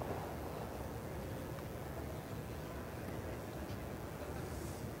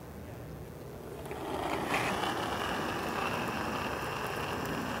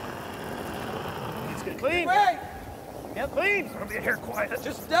 It's good. Clean. Yep. Clean. It'll be a hair quiet.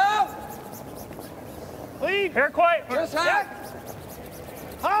 Just down. Clean. Hair quiet. Just hard.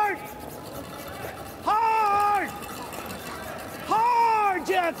 Hard. Hard. Hard,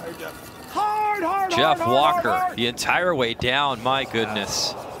 Jeff. Hard, hard, Jeff hard, Walker, hard, hard. the entire way down. My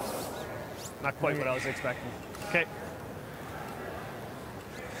goodness. Not quite what I was expecting. Okay.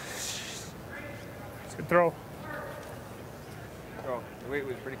 It's a good throw. Oh, the weight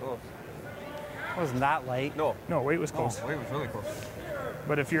was pretty close. Wasn't that light? No. No, weight was close. Oh, weight was really close.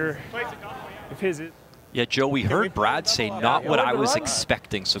 But if his is. Yeah, Joe, we heard Brad say not what I was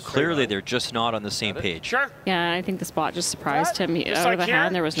expecting, so clearly they're just not on the same page. Sure. Yeah, I think the spot just surprised him. Out Just of like the here?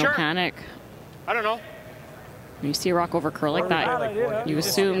 hand, there was no Sure. panic. I don't know. When you see a rock over curl like that, you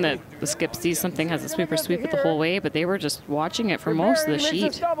assume that the skip sees something, has a sweeper sweep it the whole way, but they were just watching it for most of the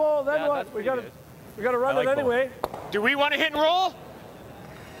sheet. Double, then what? We got to run it anyway. Do we want to hit and roll?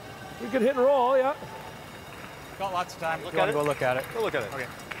 We could hit and roll, yeah. Got lots of time. Look You at want to it? go look at it? Go look at it. Okay.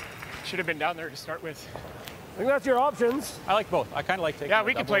 Should have been down there to start with. I think that's your options. I like both. I kind of like taking Yeah, the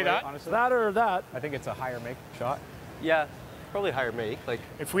we can double play rate, that. honestly. That or that. I think it's a higher make shot. Yeah, probably higher make. Like,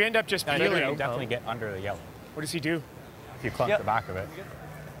 If we end up just And I think peeling you out, definitely get under the yellow what does he do? if you clunk the back of it.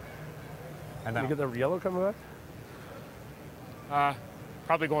 And You then get the yellow coming back?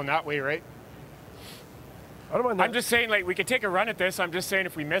 Probably going that way, right? I don't mind that. I'm just saying, like, we could take a run at this. I'm just saying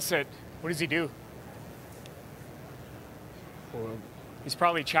if we miss it, what does he do? He's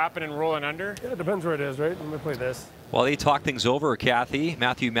probably chopping and rolling under. Yeah, it depends where it is, right? Let me play this. While they talk things over, Kathy,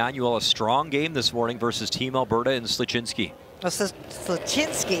 Matthew Manuel, a strong game this morning versus Team Alberta and Sliczynski. Well,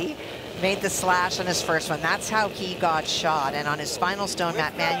 Sliczynski made the slash on his first one. That's how he got shot. And on his final stone,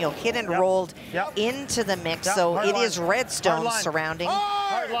 Matt Manuel hit and rolled into the mix. So it is red stones surrounding.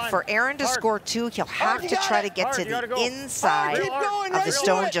 For Aaron to score two, he'll have to try to get to the inside of the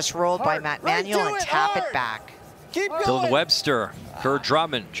stone just rolled by Matt Manuel and tap it back. Dylan Webster, Kerr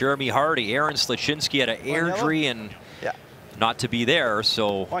Drummond, Jeremy Hardy, Aaron Sliczynski had an Airdrie and not to be there.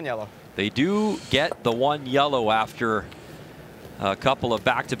 So one yellow. They do get the one yellow after a couple of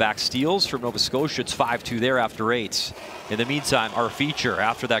back-to-back steals from Nova Scotia. It's 5-2 there after 8. In the meantime, our feature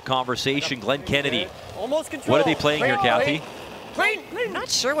after that conversation, Glenn Kennedy. What are they playing here, Kathy? I'm not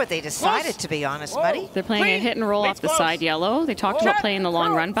sure what they decided, to be honest, Muddy. They're playing a hit and roll off the side yellow. They talked about playing the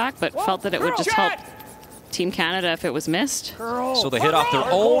long run back, but felt that it would just help Team Canada if it was missed. So they hit off their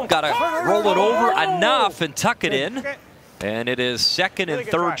own, got to roll it over enough and tuck it in. And it is second and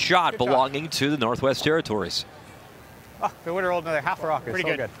third shot belonging to the Northwest Territories. Oh, if it would have rolled another half a rock, it's Pretty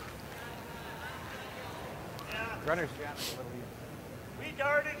so good. Runners. We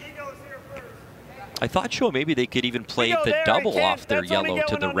guarded, he goes here first. I thought, Joe, maybe they could even play the double off their yellow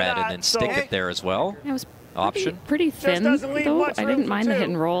to the red and then stick it there as well. It was Option. pretty thin, though. I didn't mind the hit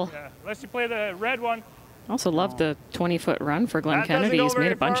and roll. Yeah, unless you play the red one. Also love the 20-foot run for Glenn That doesn't Kennedy. go He's made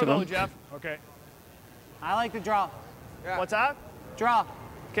very a bunch far, of though, them. Jeff. Okay. I like the draw. What's that? Draw.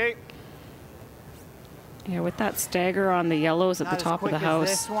 Okay. Yeah, with that stagger on the yellows at Not the top of as the quick as house.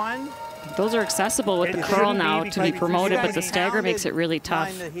 This one. Those are accessible with the It curl shouldn't now be to be because promoted, you but the guys stagger makes it really tough.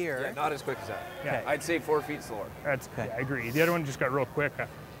 Line to here. Yeah, not as quick as that. Yeah. I'd say 4 feet slower. That's, yeah, I agree. The other one just got real quick.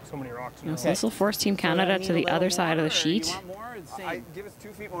 So many rocks. Yeah, so this will force Team Canada to the other side of the sheet. I give us 2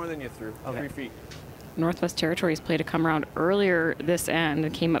 feet more than you threw. 3 feet. Northwest Territories played to come around earlier this end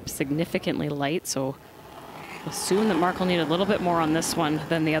and came up significantly light, so assume that Mark will need a little bit more on this one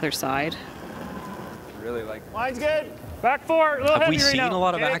than the other side. Really like. Line's good. Back 4. A little Have we heavy right seen now. a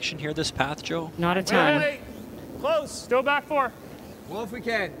lot of Okay. action here this path, Joe? Not a ton. Wait. Close. Still back 4. Well, if we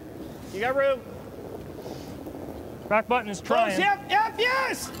can. You got room. Back button is trying. Close. Yep.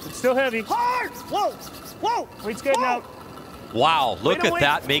 Yes. It's still heavy. Hard. Whoa. Weight's good now. Wow, look at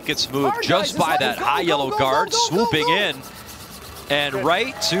that make it smooth just by that high yellow guard swooping in. And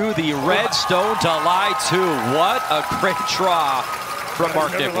right to the red stone to lie to. What a great draw from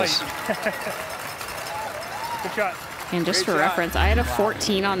Mark Nichols. Good shot. And just for reference, I had a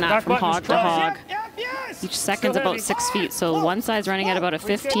 14 on that Back from button's hog to trying. hog. Each second's Still about heavy. 6 feet, so one side's running at about a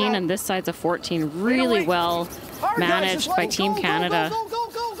 15 and this side's a 14. Really well managed by Team Canada.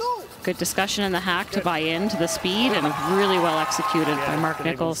 Good discussion in the hack to buy into the speed, and really well executed by Mark been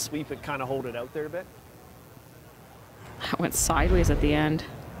able to Nichols. Sweep it, kind of hold it out there a bit. That went sideways at the end.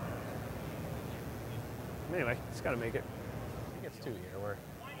 Anyway, just got to make it. I think it's 2 here where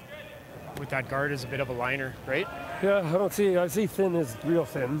with that guard is a bit of a liner, right? Yeah, I see thin is real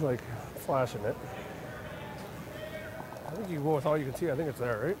thin, like flashing it. I think you go with all you can see. I think it's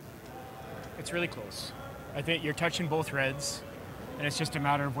there, right? It's really close. I think you're touching both reds, and it's just a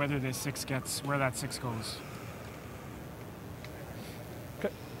matter of whether this 6 gets, where that 6 goes.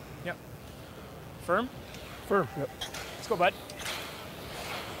 Okay. Yep. Firm? Firm, yep. Let's go, bud.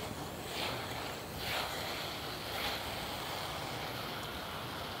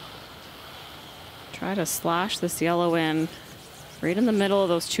 Try to slash this yellow in right in the middle of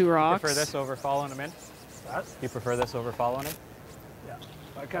those 2 rocks. Prefer this over following him in? That? You prefer this over following him? Yeah.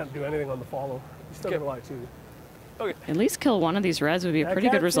 I can't do anything on the follow. He's still going to lie too. Okay. At least kill one of these reds would be a pretty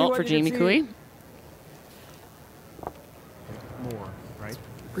good result for Jamie Cooey. More, right?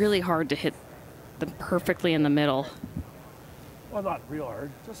 Really hard to hit them perfectly in the middle. Well, not real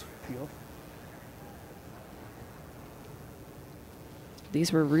hard, just feel.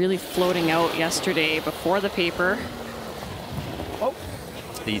 These were really floating out yesterday before the paper. Oh.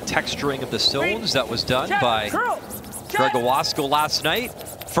 The texturing of the stones that was done by Greg Owasco last night.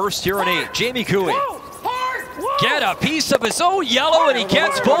 First here in 8, Jamie Cooey. Get a piece of his own yellow, and he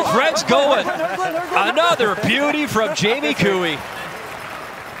gets both reds going. Another beauty from Jamie Cooey.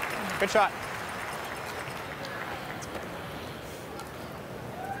 Good shot.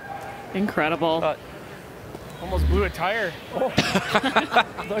 Incredible. Almost blew a tire. Oh. I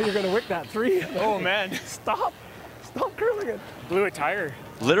thought you were going to wick that 3. Oh, man. Stop. Stop curling it. Blew a tire.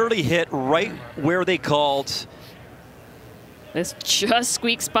 Literally hit right where they called. This just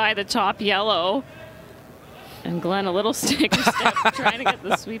squeaks by the top yellow. And Glenn a little sticker step trying to get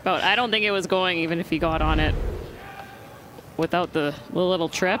the sweep out. I don't think it was going even if he got on it without the little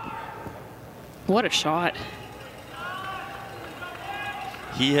trip. What a shot.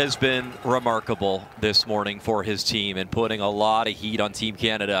 He has been remarkable this morning for his team and putting a lot of heat on Team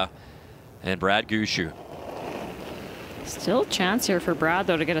Canada and Brad Gushue. Still a chance here for Brad,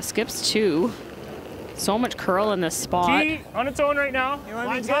 though, to get a skips 2. So much curl in this spot. T on its own right now.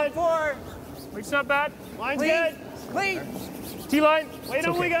 Line's good. Weight's not bad. Line's good. Clean. T-line. Wait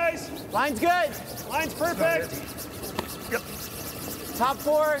on we guys. Line's good. Line's perfect. Yep. Top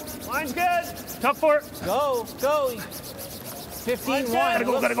 4. Line's good. Top 4. Go. 15-1. Gotta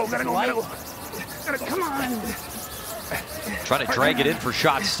go. Come on. Trying to drag it in for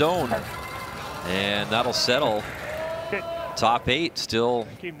shot stone. And that'll settle. Top 8, still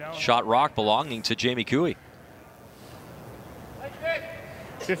shot rock belonging to Jamie Cooey.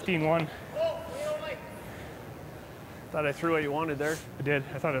 15-1. Thought I threw what you wanted there. I did.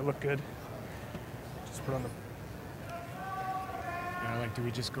 I thought it looked good. Just put on the... Yeah, like, do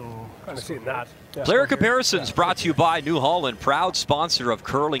we just go... Kind of seeing that. Yeah. Player comparisons brought to you by New Holland, proud sponsor of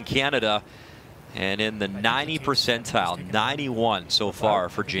Curling Canada. And in the 90 percentile, 91 so far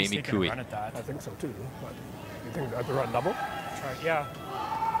for Jamie Cooey. I think so too. But you think I have to run double? Try, yeah.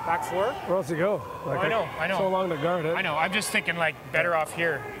 Back 4? Where else you go? Like I know. So long to guard it. I know. I'm just thinking like better off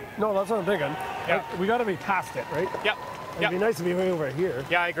here. No, that's what I'm thinking. Yeah. Like, we got to be past it, right? Yep. It'd be nice to be way over here.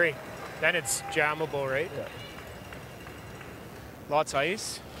 Yeah, I agree. Then it's jammable, right? Yeah. Lots of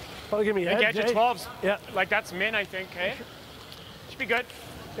ice. Probably give me edge of 12s. Yeah. Like that's min, I think. Hey, should be good.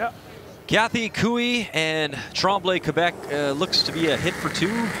 Yeah. Kathy, Cooey, and Tremblay, Quebec looks to be a hit for 2.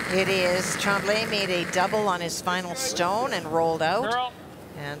 It is. Tremblay made a double on his final stone and rolled out. Girl.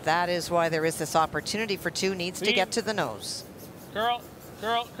 And that is why there is this opportunity for 2. Needs to get to the nose. Girl,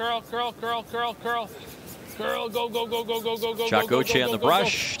 go. Jack Gauthier on the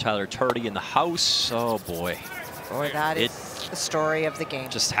brush. Tyler Tardy in the house. Oh, boy. Boy, that is the story of the game.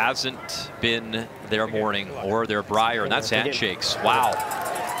 Just hasn't been their morning or their Brier, and that's handshakes. Wow.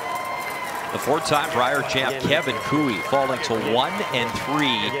 The 4-time Brier champ Kevin Cooey falling to 1 and 3.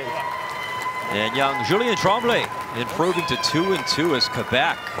 And young Julien Tremblay improving to 2 and 2 as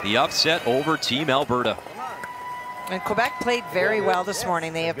Quebec, the upset over Team Alberta. And Quebec played very well this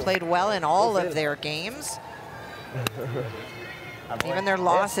morning. They have played well in all of their games. Even their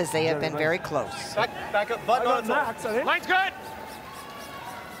losses, they have been very close. Back up, button on max. Line's good.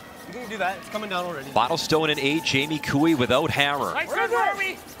 You can do that. It's coming down already. Bottle stone in 8, Jamie Cooey without hammer. Line's good. Where are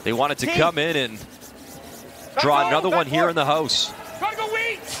we? They wanted to come in and draw another one here in the house. Gotta go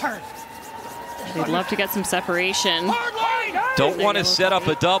wait. They'd love to get some separation. Hard line. Don't want to set up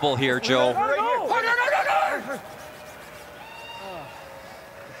a double here, Joe.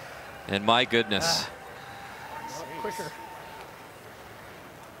 And my goodness. Quicker.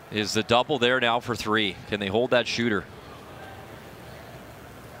 Is the double there now for 3? Can they hold that shooter?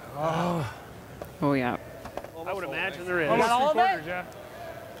 Oh yeah. I would imagine there is. Almost Three all of it? quarters, yeah.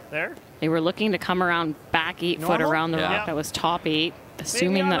 There? They were looking to come around back 8 foot Normal? around the Yeah. rock that was top 8,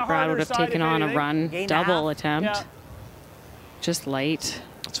 assuming on the that Brad harder would have side, taken if on a anything. run Gain double half. attempt. Yeah. Just light.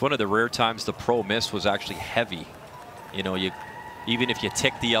 It's one of the rare times the pro miss was actually heavy. You know, even if you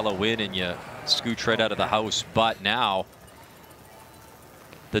tick the yellow in and you scooch right out of the house, but now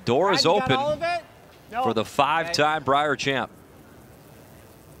the door is Brad, you got open all of it? No. for the 5-time Brier champ.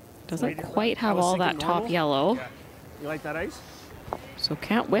 Doesn't quite I have was all thinking that top normal. yellow, Yeah. You like that ice? so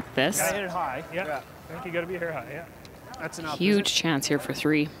can't whip this. Gotta hit it high. Yeah. I think you gotta be here high. Yeah. That's enough. isn't Huge it? chance here for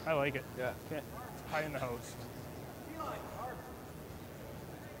 3. I like it. Yeah. Okay. It's high in the house.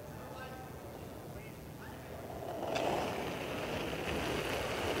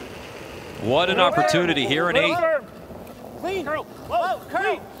 What an opportunity here in 8. Clean. Curl. Whoa.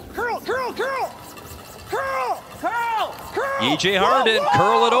 Curl. Curl. Curl. Curl. Curl. Curl. Curl. EJ Harden,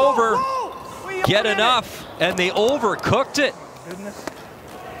 curl it over. Whoa. Will you Get put it in? enough, and they overcooked it. Goodness.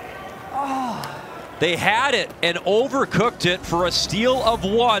 They had it and overcooked it for a steal of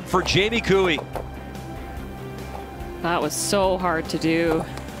 1 for Jamie Cooey. That was so hard to do.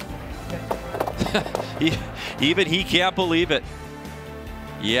 Even he can't believe it.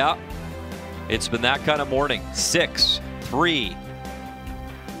 Yeah, it's been that kind of morning. 6-3.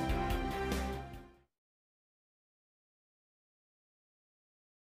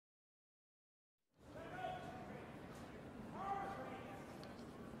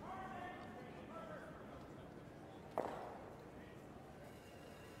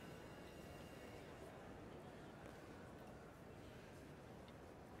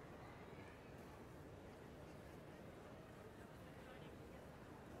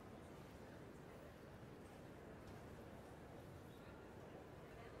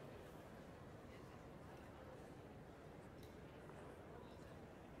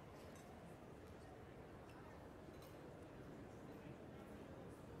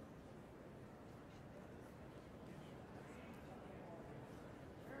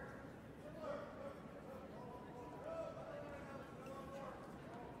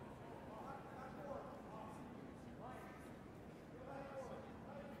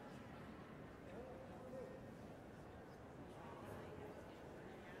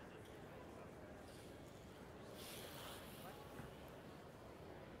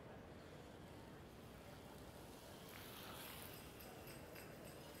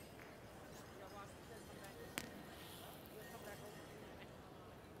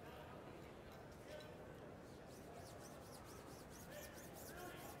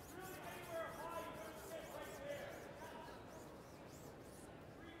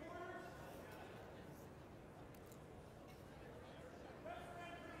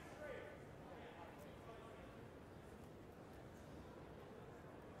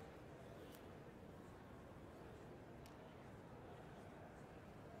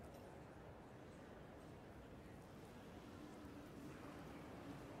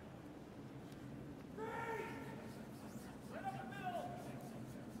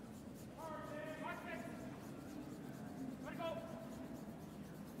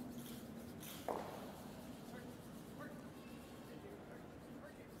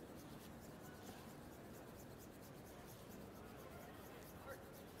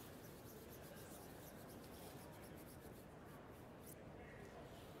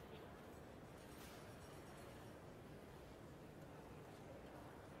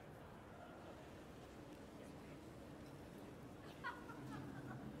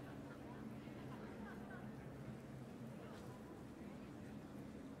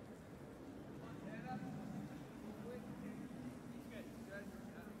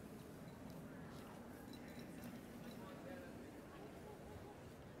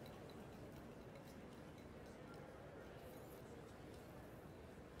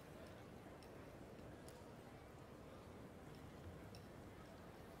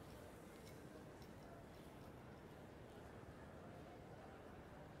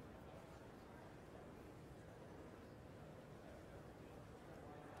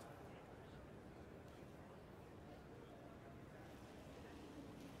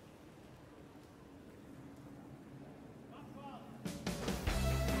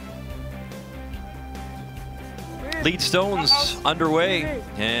 Lead stones underway,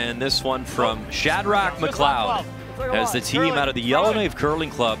 and this one from Shadrach McLeod as the team out of the Yellowknife Curling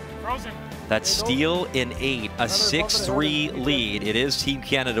Club. That steal in 8, a 6-3 lead. It is Team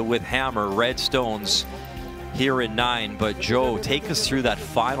Canada with hammer, red stones. here in 9. But Joe, take us through that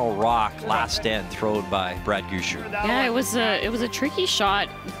final rock last end thrown by Brad Gushue. Yeah, it was a tricky shot.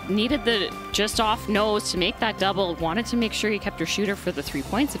 Needed the just off nose to make that double. Wanted to make sure you kept your shooter for the 3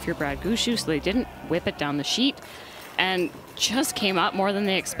 points if you're Brad Gushue, so they didn't whip it down the sheet, and just came up more than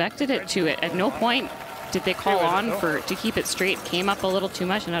they expected it to. At no point did they call on to keep it straight. Came up a little too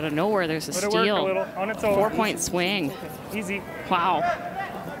much, and out of nowhere there's a steal. 4-point swing. Easy. Wow.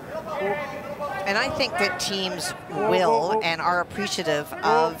 And I think that teams will and are appreciative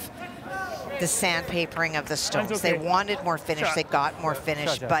of the sandpapering of the stones. They wanted more finish, they got more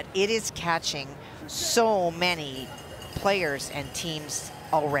finish, but it is catching so many players and teams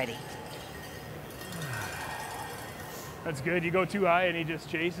already. That's good. You go too high and he just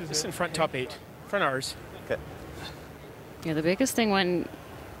chases Just it. in front, top 8. Front ours. Okay. Yeah, the biggest thing when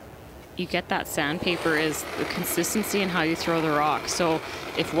you get that sandpaper is the consistency in how you throw the rock. So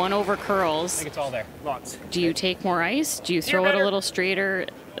if one over curls, I think it's all there. Lots. Do you take more ice? Do you throw it a little straighter?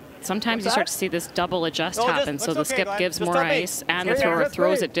 Sometimes you start to see this double adjust happen. So the skip gives more ice and the thrower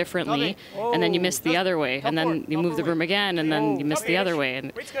throws it differently, and then you miss the other way, and then you move the broom again, and then you miss the other way,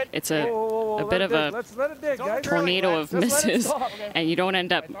 and it's a bit of a tornado of misses, and you don't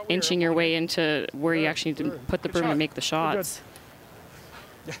end up inching your way into where you actually need to put the broom and make the shots.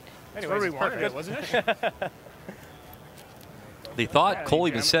 Anyways, it's perfect, wasn't it? They thought, Cole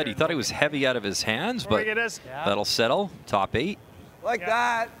even said he thought he was heavy out of his hands, but that'll settle. Top 8. Like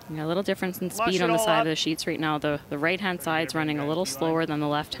that. Yeah, a little difference in speed on the side of the sheets right now. The right-hand side's running a little slower than the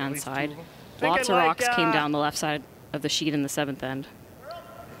left-hand side. Lots of rocks came down the left side of the sheet in the 7th end.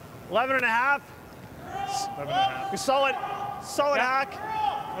 11 and a half. 11 and a half. Solid hack.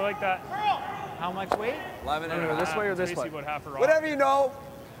 I like that. How much weight? 11 and a half. This way or this way? About half a rock. Whatever you know.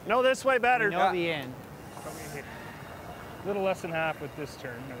 No, this way better. You know the end. A little less than half with this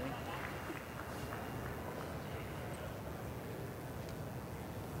turn, I think.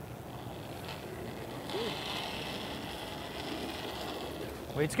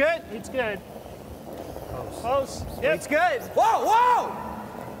 Weight's good. Weight's good. Close. Yep. Weight's good. Whoa, whoa!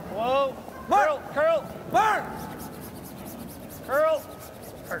 Whoa. Mark. Curl. Mark. Curl.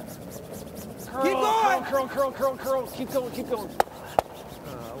 Keep going. Curl. Keep going.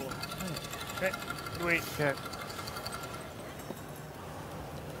 Okay. Wait. Okay.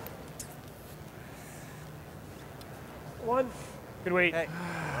 One. Good weight. Hey.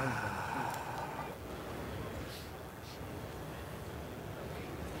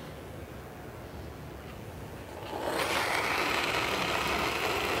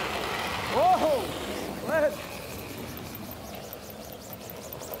 Whoa! Let.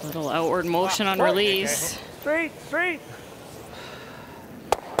 Little outward motion on release. Straight.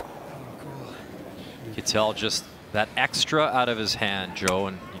 You could tell just that extra out of his hand, Joe,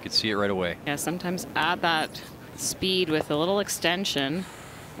 and you could see it right away. Yeah, sometimes add that speed with a little extension.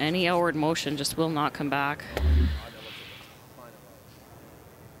 Any outward motion just will not come back.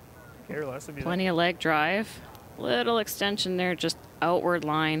 Plenty of leg drive. Little extension there, just outward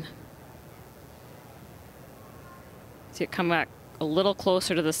line. See it come back a little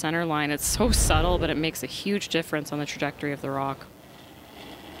closer to the center line. It's so subtle, but it makes a huge difference on the trajectory of the rock.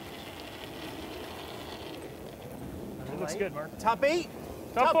 Looks good, Mark. Top 8.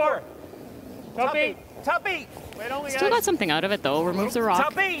 Top 4. Top 8. Top 8. Wait only, Still got something out of it though. Remove the rock.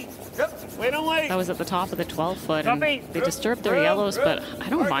 Top 8. Yep. Wait only. That was at the top of the 12-foot, Top and 8. they disturbed their yellows, but I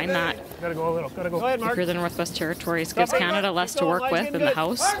don't mind that. Gotta go a little. Gotta go. Go ahead, Mark. If you're the Northwest Territories, gives Canada less to work with in the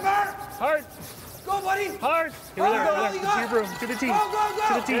house. Hard. Go, buddy. Hard. Here, there. To your broom. To the tee.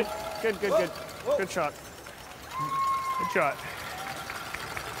 To the tee. Good. Good shot. Good shot.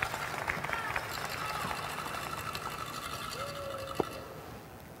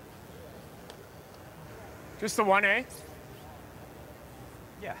 Just the one, eh?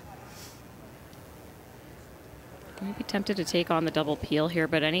 Yeah. Maybe tempted to take on the double peel here,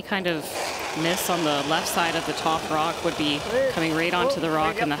 but any kind of miss on the left side of the top rock would be coming right onto the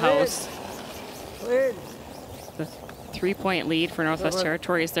rock in the house. The 3-point lead for Northwest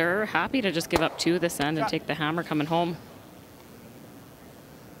Territories. They're happy to just give up 2 this end and take the hammer coming home.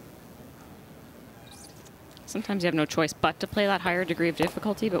 Sometimes you have no choice but to play that higher degree of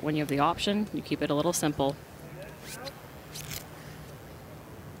difficulty, but when you have the option, you keep it a little simple.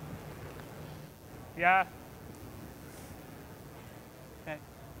 Yeah. Okay.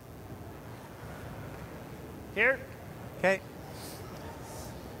 Here. Okay.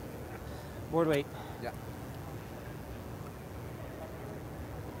 Board weight. Yeah.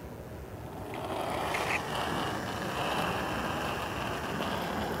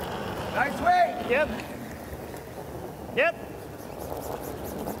 Nice weight. Yep.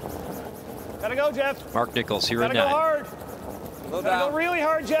 Gotta go, Jeff. Mark Nichols here Gotta in go net. hard. Gotta go really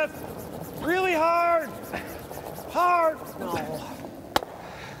hard, Jeff. Really hard. Hard. No.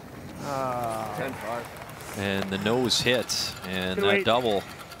 10-5. And the nose hit, and Good that weight. double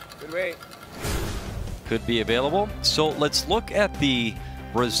Good weight. could be available. So let's look at the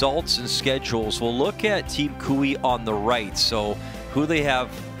results and schedules. We'll look at Team Cooey on the right. So who they have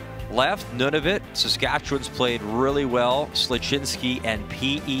left, Nunavut. Saskatchewan's played really well. Slichinski and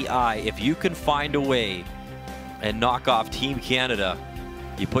PEI. If you can find a way and knock off Team Canada,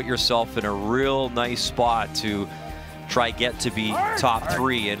 you put yourself in a real nice spot to try get to be top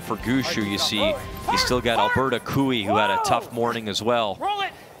 3. And for Gushu, you see, you still got Alberta Cooey, who had a tough morning as well.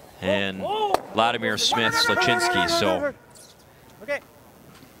 And Vladimir Smith, Slichinski. So Okay.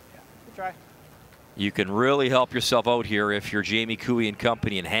 Good try. you can really help yourself out here if you're Jamie Cooey and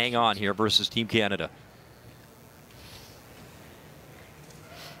company and hang on here versus Team Canada.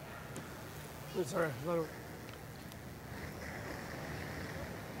 Sorry.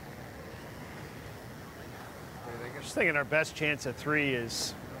 Just thinking our best chance at 3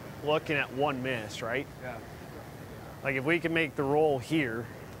 is looking at 1 miss, right? Yeah. Like if we can make the roll here,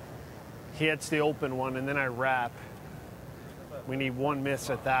 he hits the open one, and then I wrap. We need 1 miss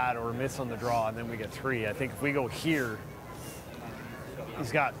at that or a miss on the draw, and then we get 3. I think if we go here,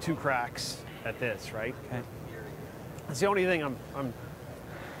 he's got 2 cracks at this, right? Okay. That's the only thing I'm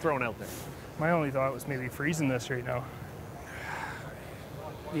throwing out there. My only thought was maybe freezing this right now.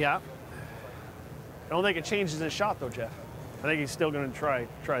 Yeah. I don't think it changes his shot though, Jeff. I think he's still going to try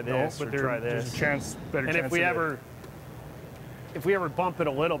this but or try there's this. a chance, better and chance. if we ever bump it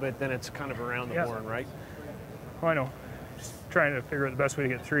a little bit, then it's kind of around the horn, right? Well, I know. Just trying to figure out the best way to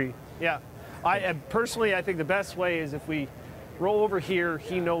get 3. Yeah. Personally, I think the best way is if we roll over here,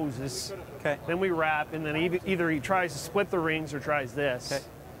 he noses. Okay. Then we wrap, and then either he tries to split the rings or tries this. Okay.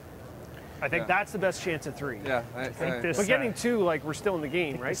 I think that's the best chance at 3. Yeah. I think this. But getting 2, like we're still in the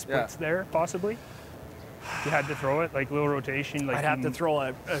game, right? Splits there, possibly. If you had to throw it, like little rotation. Like I'd have to throw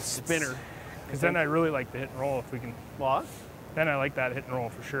a spinner. Because then I really like the hit and roll if we can. What? Then I like that hit and roll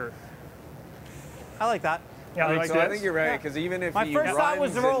for sure. I like that. Yeah, I think you're right, because even if My he first thought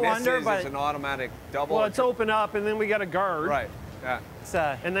was runs to roll and under, misses, but it's an automatic double. Well, it's open up, and then we got a guard. Right. Yeah. It's,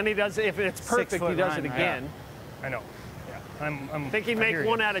 and then he does. If it's perfect, he 6-foot does run, it right? again. I know. Yeah. I think he'd make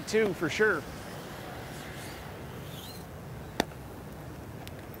 1 out of 2 for sure.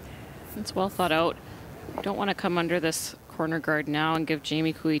 It's well thought out. You don't want to come under this corner guard now and give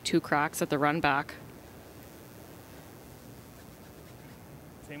Jamie Cooey 2 cracks at the run back.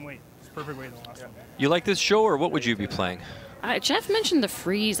 Same weight. It's perfect weight in the last one. You like this show, or what would you be playing? Jeff mentioned the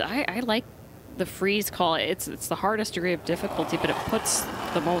freeze. I like the freeze call. It's the hardest degree of difficulty, but it puts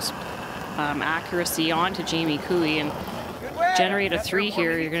the most accuracy onto Jamie Cooey. And generate a 3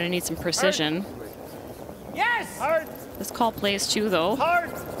 here, you're going to need some precision. Yes! Hard! This call plays 2, though. Hard!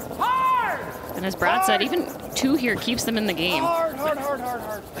 Hard! And as Brad said, even 2 here keeps them in the game. Hard, hard, hard, hard,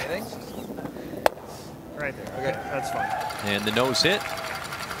 hard. Right there. Okay, that's fine. And the nose hit.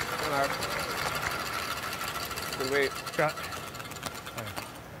 Good weight. Got.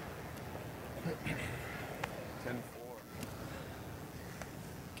 10-4.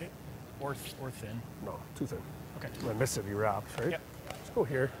 Okay. Or thin. No, too thin. Okay. I miss it, he wraps, right? Yep. Let's go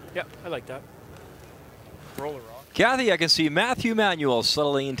here. Yep, I like that. Roll a rock. Kathy, I can see Matthew Manuel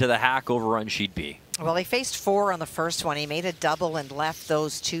settling into the hack over on sheet B. Well, he faced 4 on the first one. He made a double and left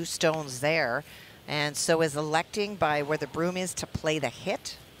those 2 stones there. And so is electing by where the broom is to play the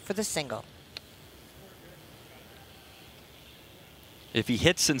hit for the single. If he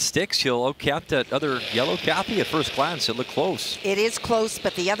hits and sticks, he'll outcap that other yellow Kathy. At first glance, it looked close. It is close,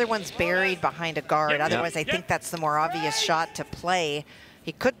 but the other one's buried behind a guard. Yep. Otherwise, I think that's the more obvious shot to play.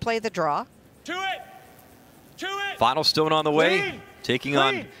 He could play the draw. To it! To it! Final stone on the way, Clean! taking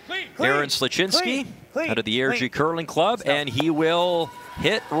Clean! on Clean! Aaron Clean! Slichinski Clean! out of the ARG Clean! Curling Club, and he will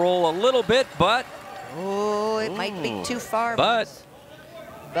hit, roll a little bit, but... Oh, it might be too far. But...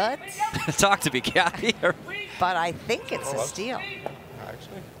 Talk to me, Kathy. But I think it's a steal.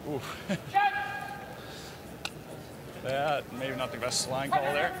 Actually, oof. Yeah, maybe not the best line call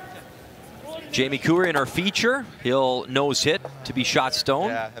there. Jamie Cooey in our feature. He'll nose hit to be shot stone.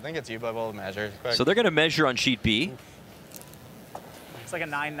 Yeah, I think it's you, but we'll measure. Quick. So they're going to measure on sheet B. It's like a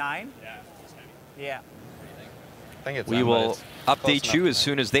 9-9. Yeah. I think it's We them, but will it's close update enough you to as me.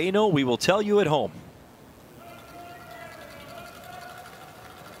 soon as they know. We will tell you at home.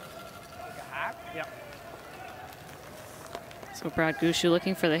 Yep. So Brad Gushu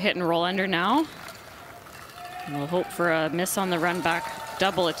looking for the hit and roll under now. And we'll hope for a miss on the run back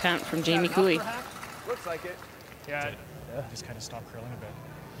double attempt from Jamie Cooey. Looks like it. Yeah. Just kind of stop curling a bit.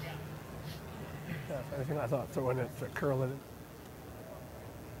 Yeah, if anything, I thought throwing it, curling it.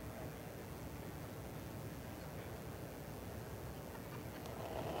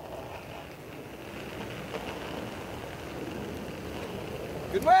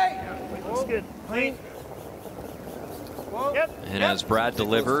 Good way. Looks good. Clean. Yep. And as Brad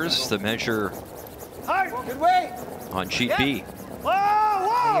delivers the measure Good way. on sheet B.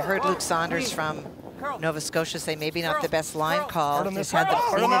 Whoa. You heard Luke Saunders from Nova Scotia say maybe not the best line call. Just had them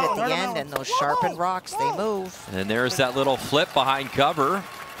clean it at the end, and those sharpened rocks, they move. And there's that little flip behind cover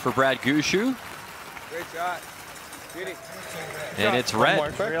for Brad Gushu. Great shot. Beauty. And it's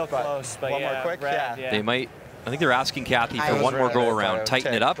red. Real close, but One more yeah, quick, red, yeah. They might, I think they're asking Kathy for I- one more go It around. was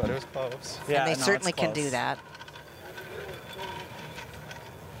Tighten it tipped, up. but it was close. Yeah, And they no, certainly it's can close. do that.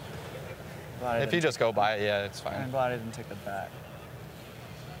 If you just go by it, yeah, it's fine. I'm glad I didn't take it back.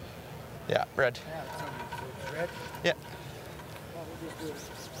 Yeah, red. Yeah.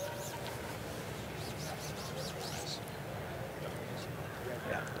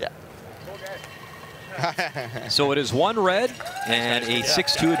 Yeah. So it is 1 red and a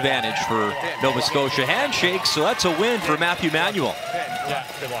 6-2 advantage for Nova Scotia. Handshake, so that's a win for Matthew Manuel. Yeah,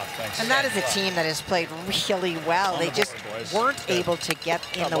 good luck. Thanks. And that is a team that has played really well. They just weren't able to get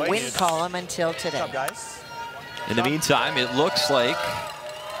in the win column until today. guys? In the meantime, it looks like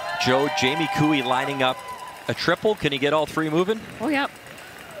Jamie Cooey lining up a triple. Can he get all three moving? Oh, yep.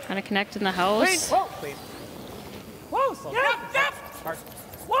 Trying to connect in the house. Whoa. Whoa. Yep.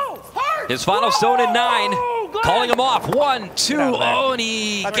 Whoa. Hard. His final stone in 9. good. Calling him off. 1, 2. Oh, and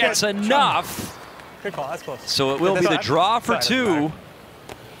he That's gets good. enough. Good call, that's close. So it will be the draw for Side 2 back.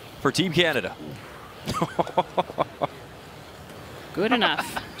 for Team Canada. Good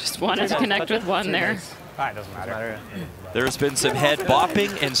enough. Just wanted to connect with one there. It doesn't matter. There's been some head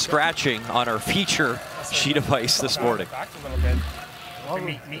bopping and scratching on our feature sheet of ice this morning. Back a little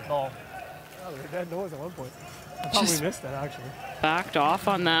bit. Meatball. Oh, they had nose at one point. I thought we missed that, actually. Backed off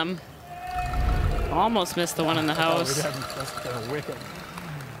on them. Almost missed the one in the Oh, house. we hadn't. That's kind of wicked.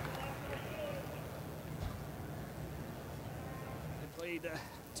 I played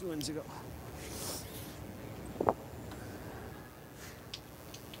 2 wins ago.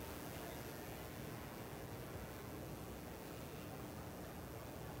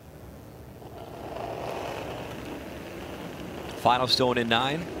 Final stone in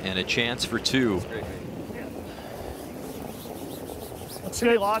 9 and a chance for 2. Let's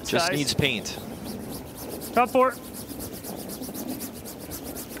see lots, Just guys. needs paint. Top 4.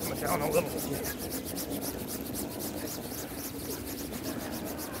 Coming down a little.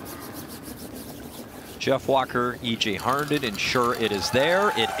 Jeff Walker, EJ Harnden, ensure it is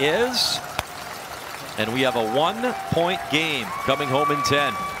there. It is. And we have a 1-point game coming home in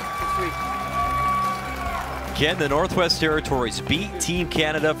 10. Can the Northwest Territories beat Team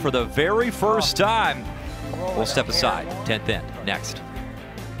Canada for the very first time? We'll step aside. 10th end next.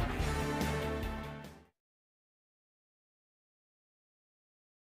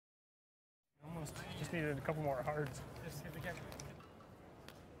 Almost just needed a couple more hards.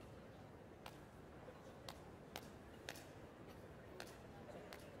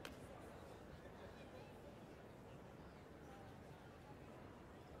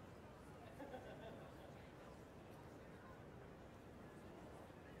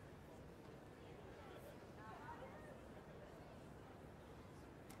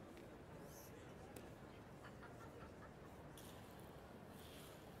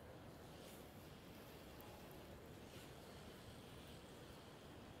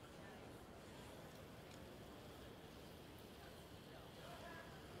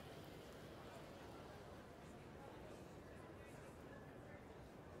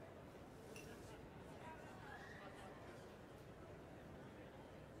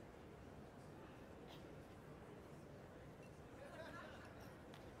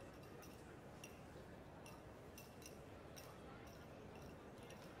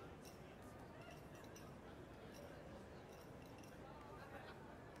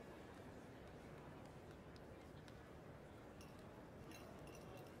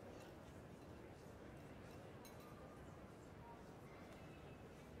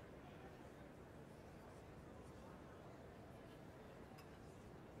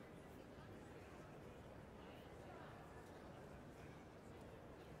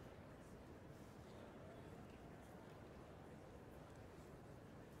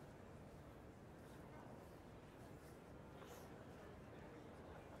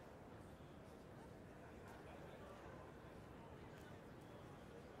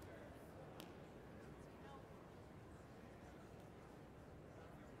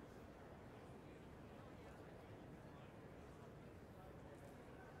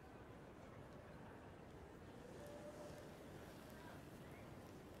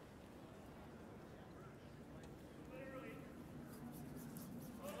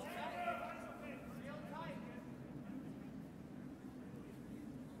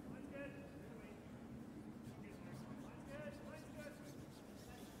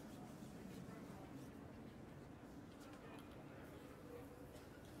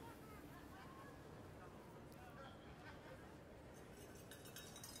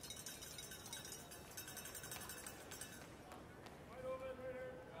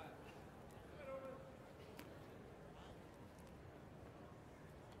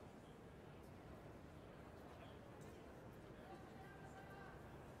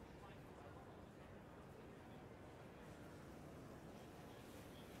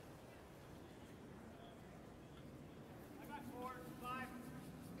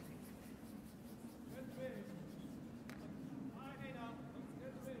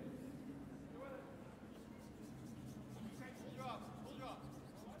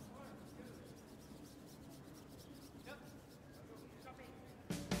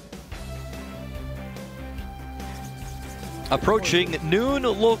 Approaching noon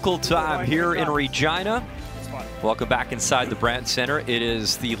local time here in Regina. Welcome back inside the Brandt Center. It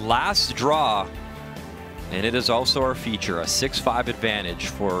is the last draw, and it is also our feature, a 6-5 advantage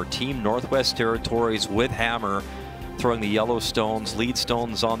for Team Northwest Territories with Hammer throwing the yellow stones, lead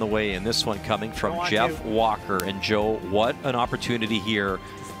stones on the way, and this one coming from Jeff Walker. And Joe, what an opportunity here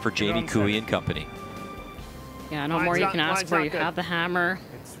for Jamie Cooey and company. Yeah, no more you can ask for. You have the Hammer,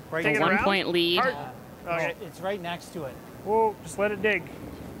 a 1-point lead. Okay. It's right next to it. Whoa, just let it dig.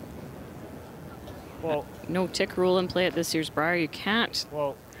 Well, no tick rule in play at this year's Brier. You can't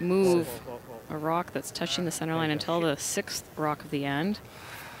move a rock that's touching the center line until the 6th rock of the end.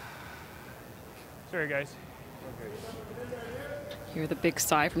 Sorry, guys. Hear the big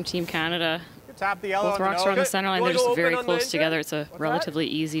sigh from Team Canada. Tap the yellow. Both rocks are on the center line. They're just very close together. It's a relatively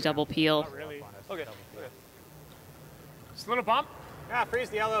easy double peel. Okay. Just a little pump. Yeah, freeze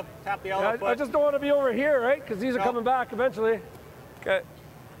the yellow. Tap the yellow. I just don't want to be over here, right? Because these are coming back eventually. Okay.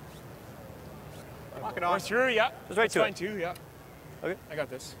 Lock it on. We're through, yeah. Just right That's to fine it. too, yeah. Okay. I got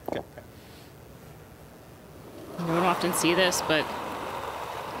this. Okay. You don't often see this, but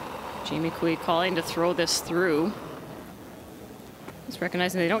Jamie Cooey calling to throw this through. Just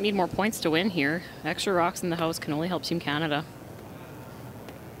recognizing they don't need more points to win here. Extra rocks in the house can only help Team Canada.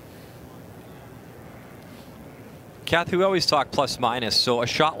 Kath, we always talk plus minus, so a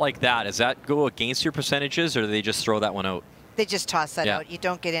shot like that, does that go against your percentages, or do they just throw that one out? They just toss that out. You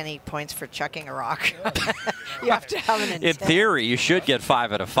don't get any points for chucking a rock. You have to have an intent. In theory, you should get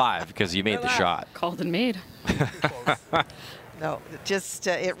 5 out of 5 because you made the shot. Called and made. No, just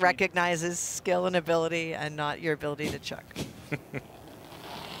it recognizes skill and ability and not your ability to chuck.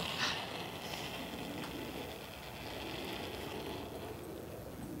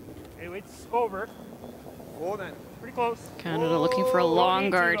 Hey, wait's over. Oh, then. Pretty close. Canada looking for a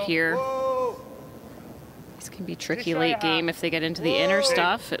long guard here. This can be tricky late game if they get into the inner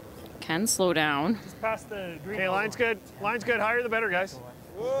stuff. It can slow down. Just past the green. Okay, line's good. Line's good. Higher the better, guys.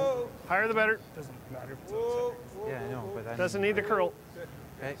 Whoa. Higher the better. Doesn't matter. Yeah, I know, but doesn't need to curl.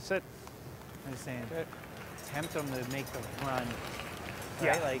 Okay. Sit. I'm just saying, tempt them to make the run. Yeah.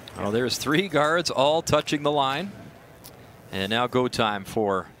 Right? Like, Oh, there's 3 guards all touching the line. And now go time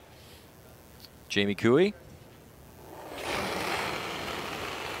for Jamie Cooey.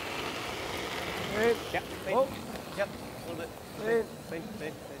 Yep. Oh. Yep. A little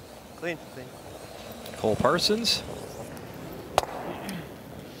bit. Clean. Cole Parsons.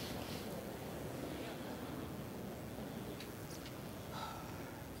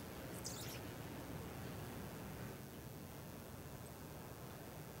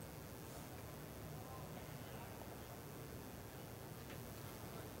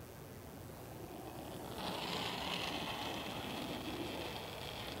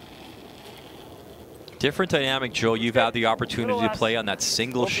 Different dynamic, Joe. You've had the opportunity to play on that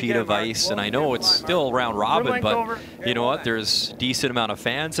single sheet of ice, and I know it's still round robin, but you know what? There's a decent amount of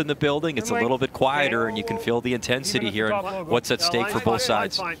fans in the building. It's a little bit quieter, and you can feel the intensity here and what's at stake for both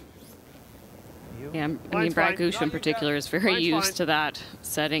sides. Yeah, I mean, Brad Gooch in particular is very used to that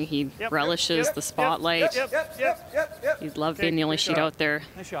setting. He relishes the spotlight. He'd love being the only sheet out there.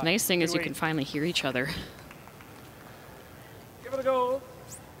 Nice thing is you can finally hear each other. Give it a go.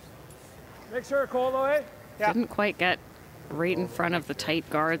 Make sure, Cole, though, eh? Didn't quite get right in front of the tight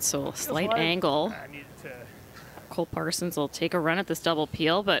guard, so a slight angle. Cole Parsons will take a run at this double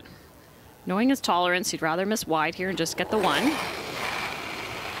peel, but knowing his tolerance, he'd rather miss wide here and just get the one.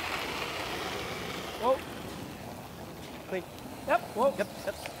 Whoa. Clean. Yep. Whoa. Yep.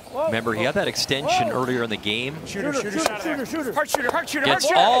 Whoa. Remember, he had that extension earlier in the game. Shooter. Hard shooter. Gets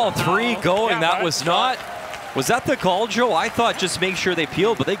all 3 going. That was not... Was that the call, Joe? I thought just make sure they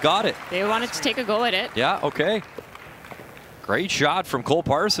peeled, but they got it. They wanted to take a go at it. Yeah, okay. Great shot from Cole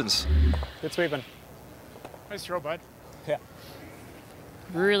Parsons. Good sweeping. Nice throw, bud. Yeah.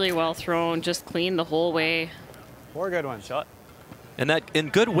 Really well thrown, just clean the whole way. 4 good ones. Shot. And that in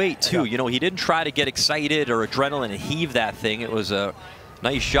good weight, too. You know, he didn't try to get excited or adrenaline and heave that thing. It was a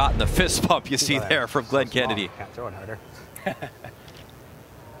nice shot in the fist bump you see there from Glenn Kennedy. Can't throw it harder.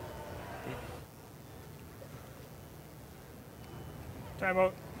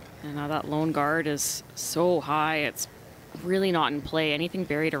 Timeout. And now that lone guard is so high, it's really not in play. Anything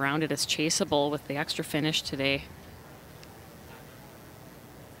buried around it is chaseable with the extra finish today.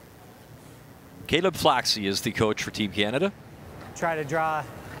 Caleb Flaxey is the coach for Team Canada. try to draw a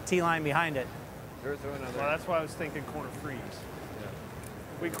T-line behind it. Well, that's why I was thinking corner freeze. Yeah.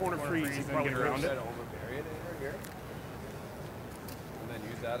 We corner freeze and then get around it. And then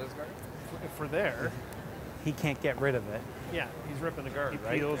use that as guard? If we're there. He can't get rid of it. Yeah, he's ripping the guard,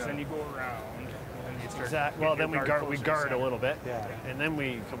 right? He peels and you go around. And then you start. Exactly. Well, then we guard a little bit, Yeah. and then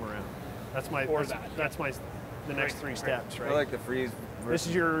we come around. That's my the next three steps, right? I like the freeze. This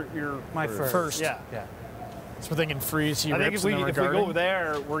is your My first. Yeah. Yeah. So we're thinking freeze. He I think rips if we and then we're go guarding.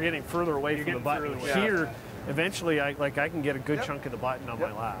 there, we're getting further away from the button. away. Here, eventually, I can get a good chunk of the button on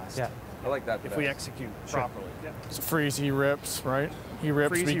my last. Yeah. I like that. If we execute properly. So freeze, he rips, right? He rips,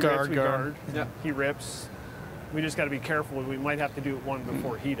 Freeze, we he guard, rips, guard. Yeah. He rips. We just got to be careful. We might have to do it one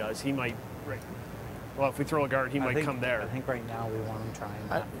before he does. He might. Right. Well, if we throw a guard, he might come there. I think right now we want him trying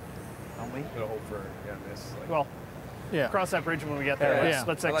that. Don't we? We'll hope for miss. Like, Well, Yeah. cross that bridge when we get there. Yeah.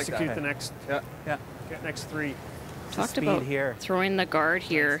 Let's I like execute that. the next Yeah. next three. Talked Speed about here. throwing the guard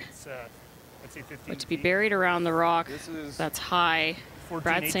here, It's, let's say 15 but to be feet. buried around the rock, This is that's high. 14,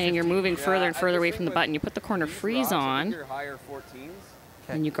 Brad's 8, saying you're 15. moving further and I further just away think from the with button. You put the corner these freeze rocks, I think on, you're higher 14s.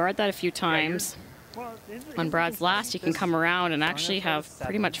 and you guard that a few times. Well, On Brad's last, you can come around and actually have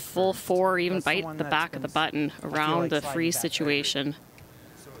pretty much full 4, even That's the bite one the that's back of the been- button around like the sliding freeze back. situation.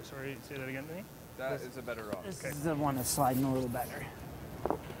 So, sorry, say that again to me. That is a better rock. This is the one that's sliding a little better.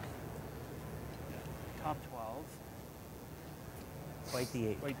 Top 12. White the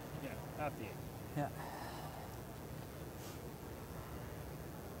 8. Wait, yeah, half the 8. Yeah.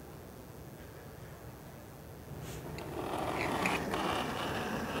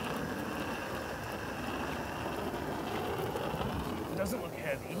 It doesn't look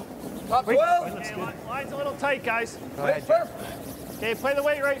heavy. Top 12. Looks Okay, good. line's a little tight, guys. Go ahead, Jeff. Okay, play the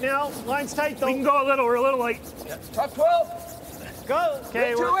weight right now. Line's tight though. We can go a little. We're a little light. Top 12. Go.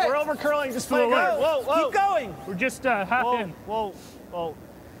 Okay, Into we're it. over curling. Just a play. little Go. light. Whoa, whoa. Keep going. We're just half Whoa, in. whoa, whoa.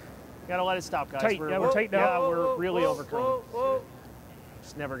 Gotta let it stop, guys. Tight, yeah, we're tight now. Yeah, Whoa, we're whoa, really whoa, over curling.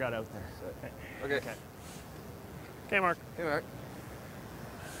 Just never got out there. Okay. Okay, Mark. Hey, Mark.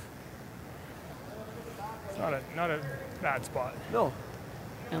 It's not a bad spot. No.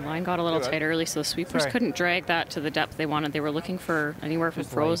 The line got a little tight early, so the sweepers Sorry. couldn't drag that to the depth they wanted. They were looking for anywhere from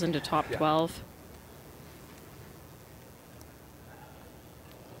Just frozen to top 12.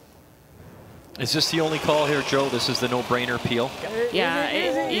 Is this the only call here, Joe? This is the no-brainer peel?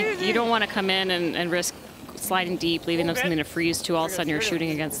 Yeah, you don't want to come in and risk sliding deep, leaving them something to freeze to. All of a sudden, you're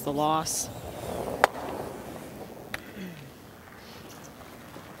shooting against the loss.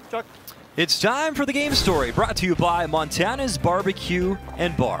 It's time for the game story, brought to you by Montana's Barbecue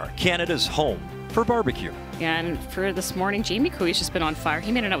and Bar, Canada's home for barbecue. Yeah, and for this morning, Jamie Couey's just been on fire.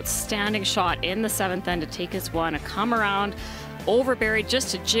 He made an outstanding shot in the 7th end to take his one, a come around, overburied just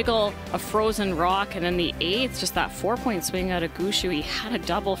to jiggle a frozen rock, and in the 8th, just that 4-point swing out of Gushu. He had a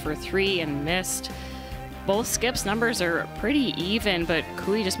double for 3 and missed. Both skips' numbers are pretty even, but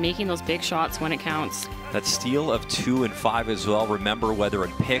Couey just making those big shots when it counts. That steal of 2 and 5 as well. Remember, whether it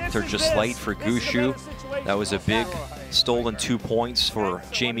picked or just light for Gushu, that was a big stolen 2 points for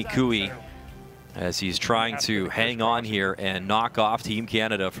Jamie Couey as he's trying to hang on here and knock off Team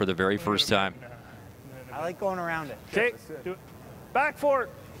Canada for the very first time. I like going around it. Okay, do it. Back for it.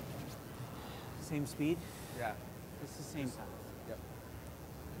 Same speed? Yeah. It's the same time. Yep.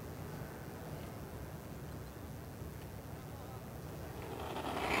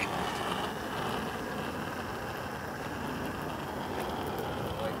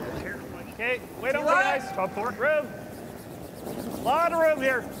 Okay, wait over, guys. Top 4. Room. Lot of room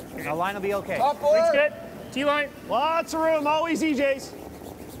here. The line will be okay. Top 4. That's good. T-line. Lots of room. Always EJs.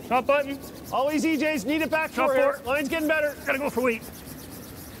 Top button. Always EJs. Need it back Top for here. 4. Line's getting better. Gotta go for weight.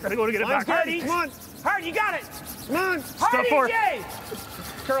 Gotta go to get it Line's back. Hardy. Come on. Hard, you got it. Come on. Top 4.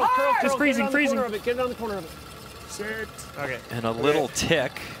 Curl, curl, Just curl. freezing, Get it on the corner of it. Get it on the corner of it. Sit. Okay. And a little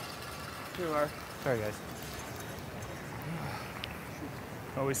tick. Here you are. Sorry, guys.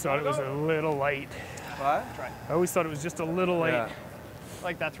 I always thought it was a little light. What? I always thought it was just a little light. Yeah. I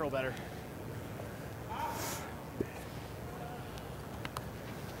like that throw better.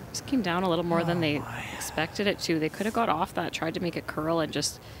 Just came down a little more than they expected it to. They could have got off that, tried to make it curl and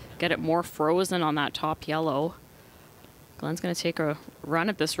just get it more frozen on that top yellow. Glenn's going to take a run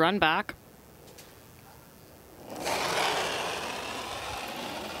at this run back.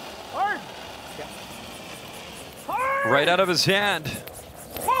 Hard. Hard. Right out of his hand.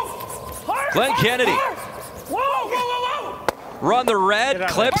 Whoa. Hard. Glenn Kennedy. Whoa, whoa, whoa, whoa. Run the red,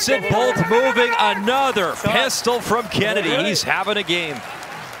 clips it, both moving. Another pistol from Kennedy. He's having a game.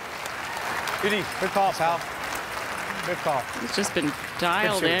 Good call, pal. Good call. He's just been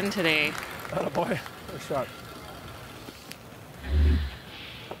dialed in today. Oh boy, good shot.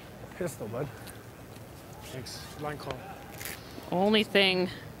 Pistol, bud. Thanks. Line call. Only thing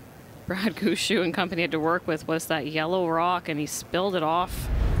Brad Gushu and company had to work with was that yellow rock, and he spilled it off.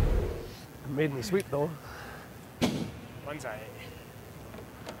 Made me sweep though. One's eye.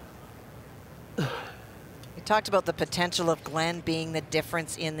 talked about the potential of Glenn being the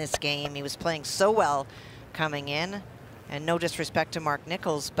difference in this game. He was playing so well coming in, and no disrespect to Mark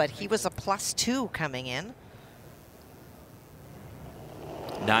Nichols, but he was a +2 coming in.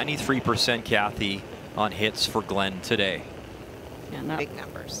 93%, Kathy, on hits for Glenn today. And that, big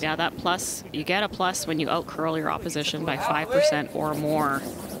numbers. Yeah, that plus, you get a plus when you out curl your opposition by 5% or more.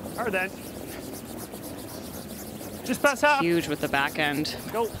 Hard then. Just pass half. Huge with the back end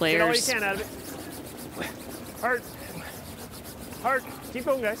Go. players. Get all you can out of it. Hard. Hard. Keep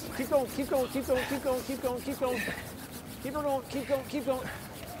going, guys. Keep going. Keep going. Keep going. Keep going. Keep going. Keep going. Keep going. Keep going. Keep going.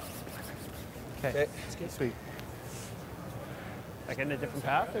 Okay. Sweet. Like in a different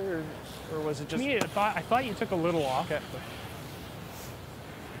path, or was it just? To me, I thought you took a little off. Okay.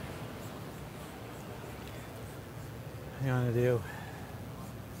 What do you want to do?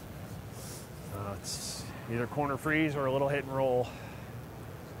 It's either corner freeze or a little hit and roll.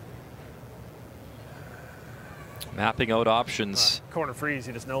 Mapping out options. Corner freeze,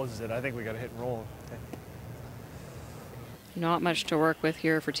 he just noses it. I think we got to hit and roll. Okay. Not much to work with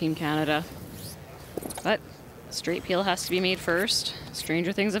here for Team Canada. But straight peel has to be made first.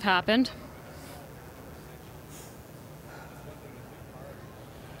 Stranger things have happened.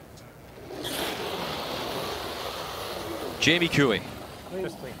 Jamie Cooey.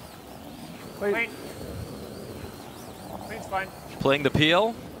 Just clean. Clean. Clean's fine. Playing the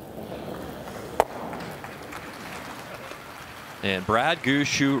peel. And Brad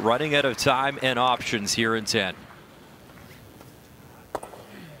Gushue running out of time and options here in 10.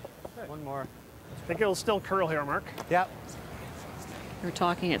 One more. I think it'll still curl here, Mark. Yep. We were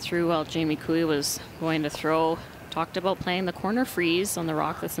talking it through while Jamie Cooey was going to throw. Talked about playing the corner freeze on the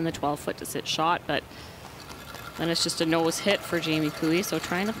rock that's in the 12-foot to sit shot, but then it's just a nose hit for Jamie Cooey, so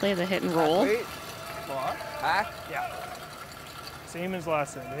trying to play the hit and roll. Back. Yeah. Same as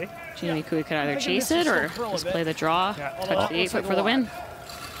last time, eh? Jamie Cooey could either chase it or just play the draw, touch the 8-foot for the win.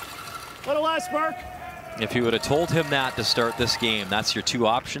 Let it last, Mark. If you would have told him that to start this game, that's your two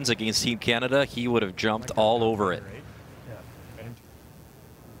options against Team Canada, he would have jumped all over it.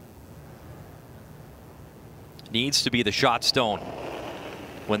 Needs to be the shot stone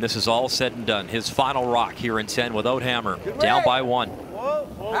when this is all said and done. His final rock here in 10 without hammer, down by 1.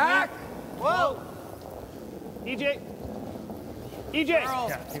 Whoa. Back. Whoa. EJ. EJ.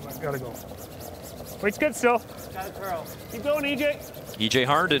 Yeah, he's gotta go. Wait's good still. Gotta curl. Keep going, EJ. EJ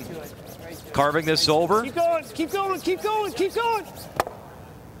Harnden carving this over. Keep going. Keep going. Keep going. Keep going.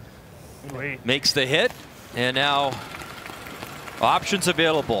 Wait. Makes the hit, and now options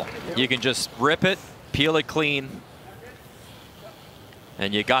available. You can just rip it, peel it clean,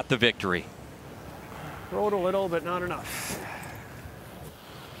 and you got the victory. Rode a little, but not enough.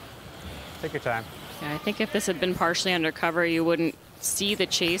 Take your time. Yeah, I think if this had been partially undercover, you wouldn't see the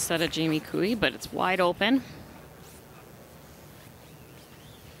chase out of Jamie Cooey, but it's wide open.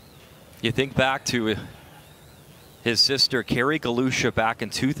 You think back to his sister, Carrie Galusha, back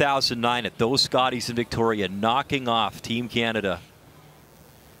in 2009 at those Scotties in Victoria, knocking off Team Canada.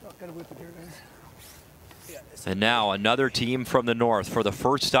 And now another team from the north for the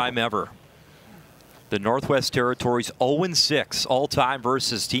first time ever. The Northwest Territories 0-6 all-time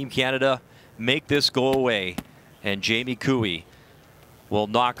versus Team Canada. Make this go away, and Jamie Cooey will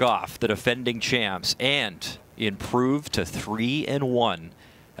knock off the defending champs and improve to 3-1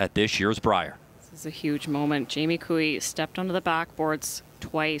 at this year's Brier. This is a huge moment. Jamie Cooey stepped onto the backboards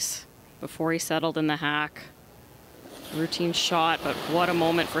twice before he settled in the hack. Routine shot, but what a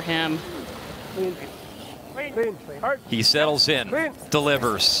moment for him. He settles in,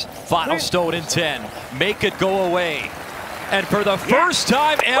 delivers. Final stone in 10. Make it go away. And for the first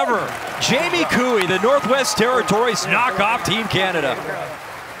time ever, Jamie Cooey, the Northwest Territories, knock off Team Canada.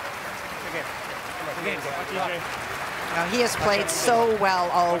 Now, he has played so well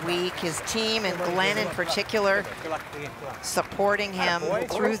all week. His team and Glenn in particular supporting him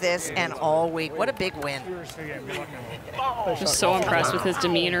through this and all week. What a big win. Just so impressed with his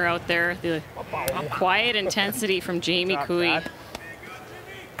demeanor out there. The quiet intensity from Jamie Cooey.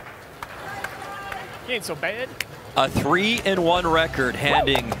 He ain't so bad. A 3-1 record,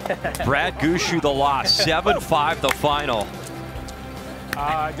 handing Brad Gushue the loss. 7-5 the final.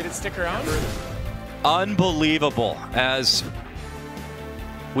 Did it stick around? Unbelievable. As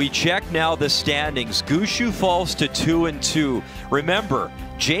we check now the standings, Gushue falls to 2-2. Remember,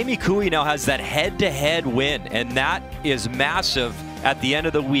 Jamie Cooey now has that head-to-head win, and that is massive at the end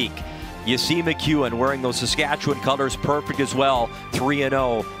of the week. You see McEwen wearing those Saskatchewan colors, perfect as well.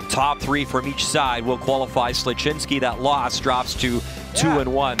 3-0. Top 3 from each side will qualify. Sliczynski, that loss, drops to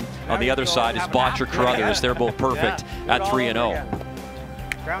 2-1. On the other side is Botcher Carruthers. They're both perfect at 3-0.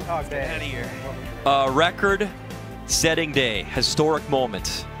 Groundhog Day. Get out of here. Record-setting day, historic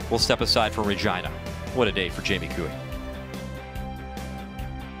moment. We'll step aside from Regina. What a day for Jamie Cooey.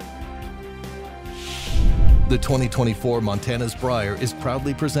 The 2024 Montana's Brier is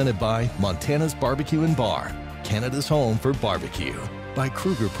proudly presented by Montana's Barbecue and Bar, Canada's home for barbecue. By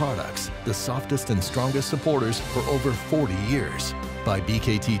Kruger Products, the softest and strongest supporters for over 40 years. By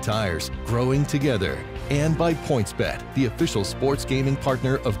BKT Tires, growing together. And by PointsBet, the official sports gaming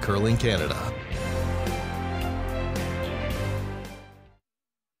partner of Curling Canada.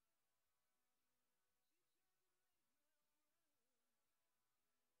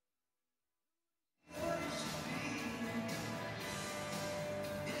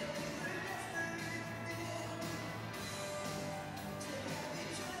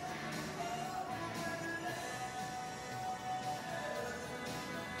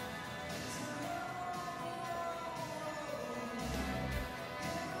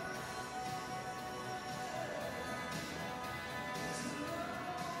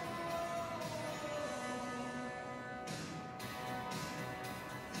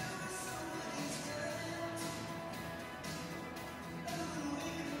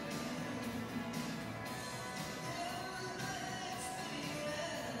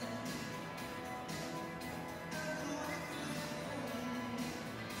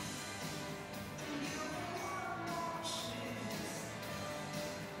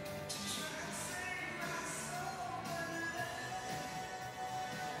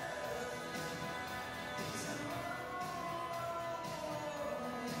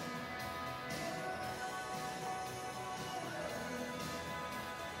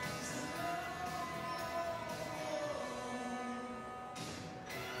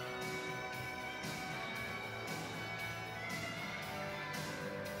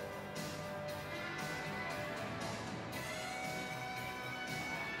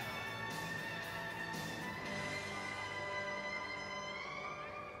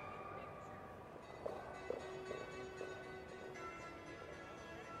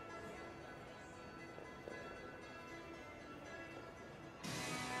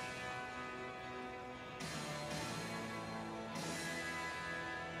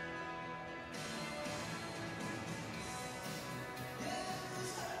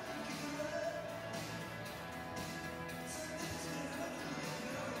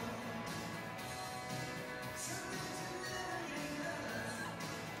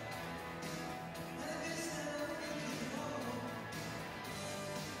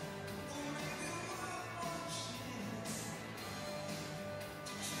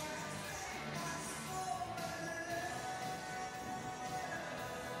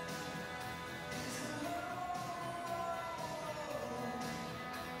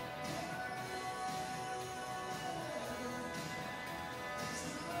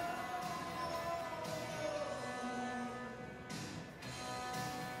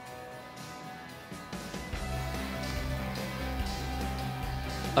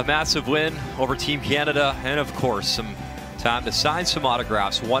 A massive win over Team Canada, and of course some time to sign some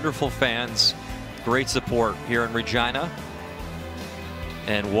autographs. Wonderful fans, great support here in Regina.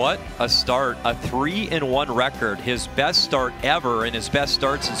 And what a start, a 3-1 record, his best start ever and his best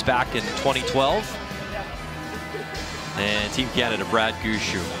start since back in 2012. And Team Canada, Brad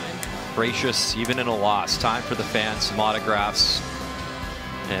Gushue, gracious even in a loss. Time for the fans, some autographs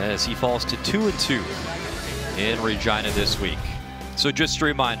as he falls to 2-2 in Regina this week. So just a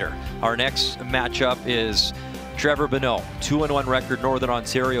reminder, our next matchup is Trevor Bonneau, 2-1 record, Northern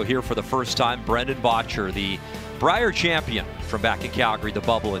Ontario here for the first time. Brendan Bottcher, the Brier champion from back in Calgary, the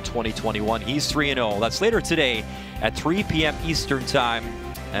bubble in 2021. He's 3-0. That's later today at 3 p.m. Eastern time,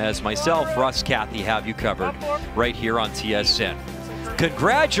 as myself, Russ, Kathy have you covered right here on TSN.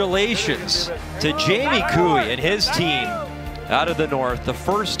 Congratulations to Jamie Cooey and his team out of the North, the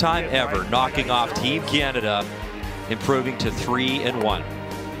first time ever knocking off Team Canada, improving to 3-1.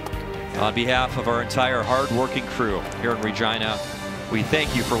 On behalf of our entire hard-working crew here in Regina, we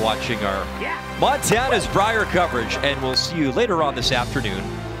thank you for watching our Montana's Brier coverage, and we'll see you later on this afternoon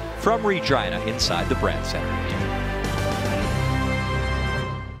from Regina inside the Brand Center.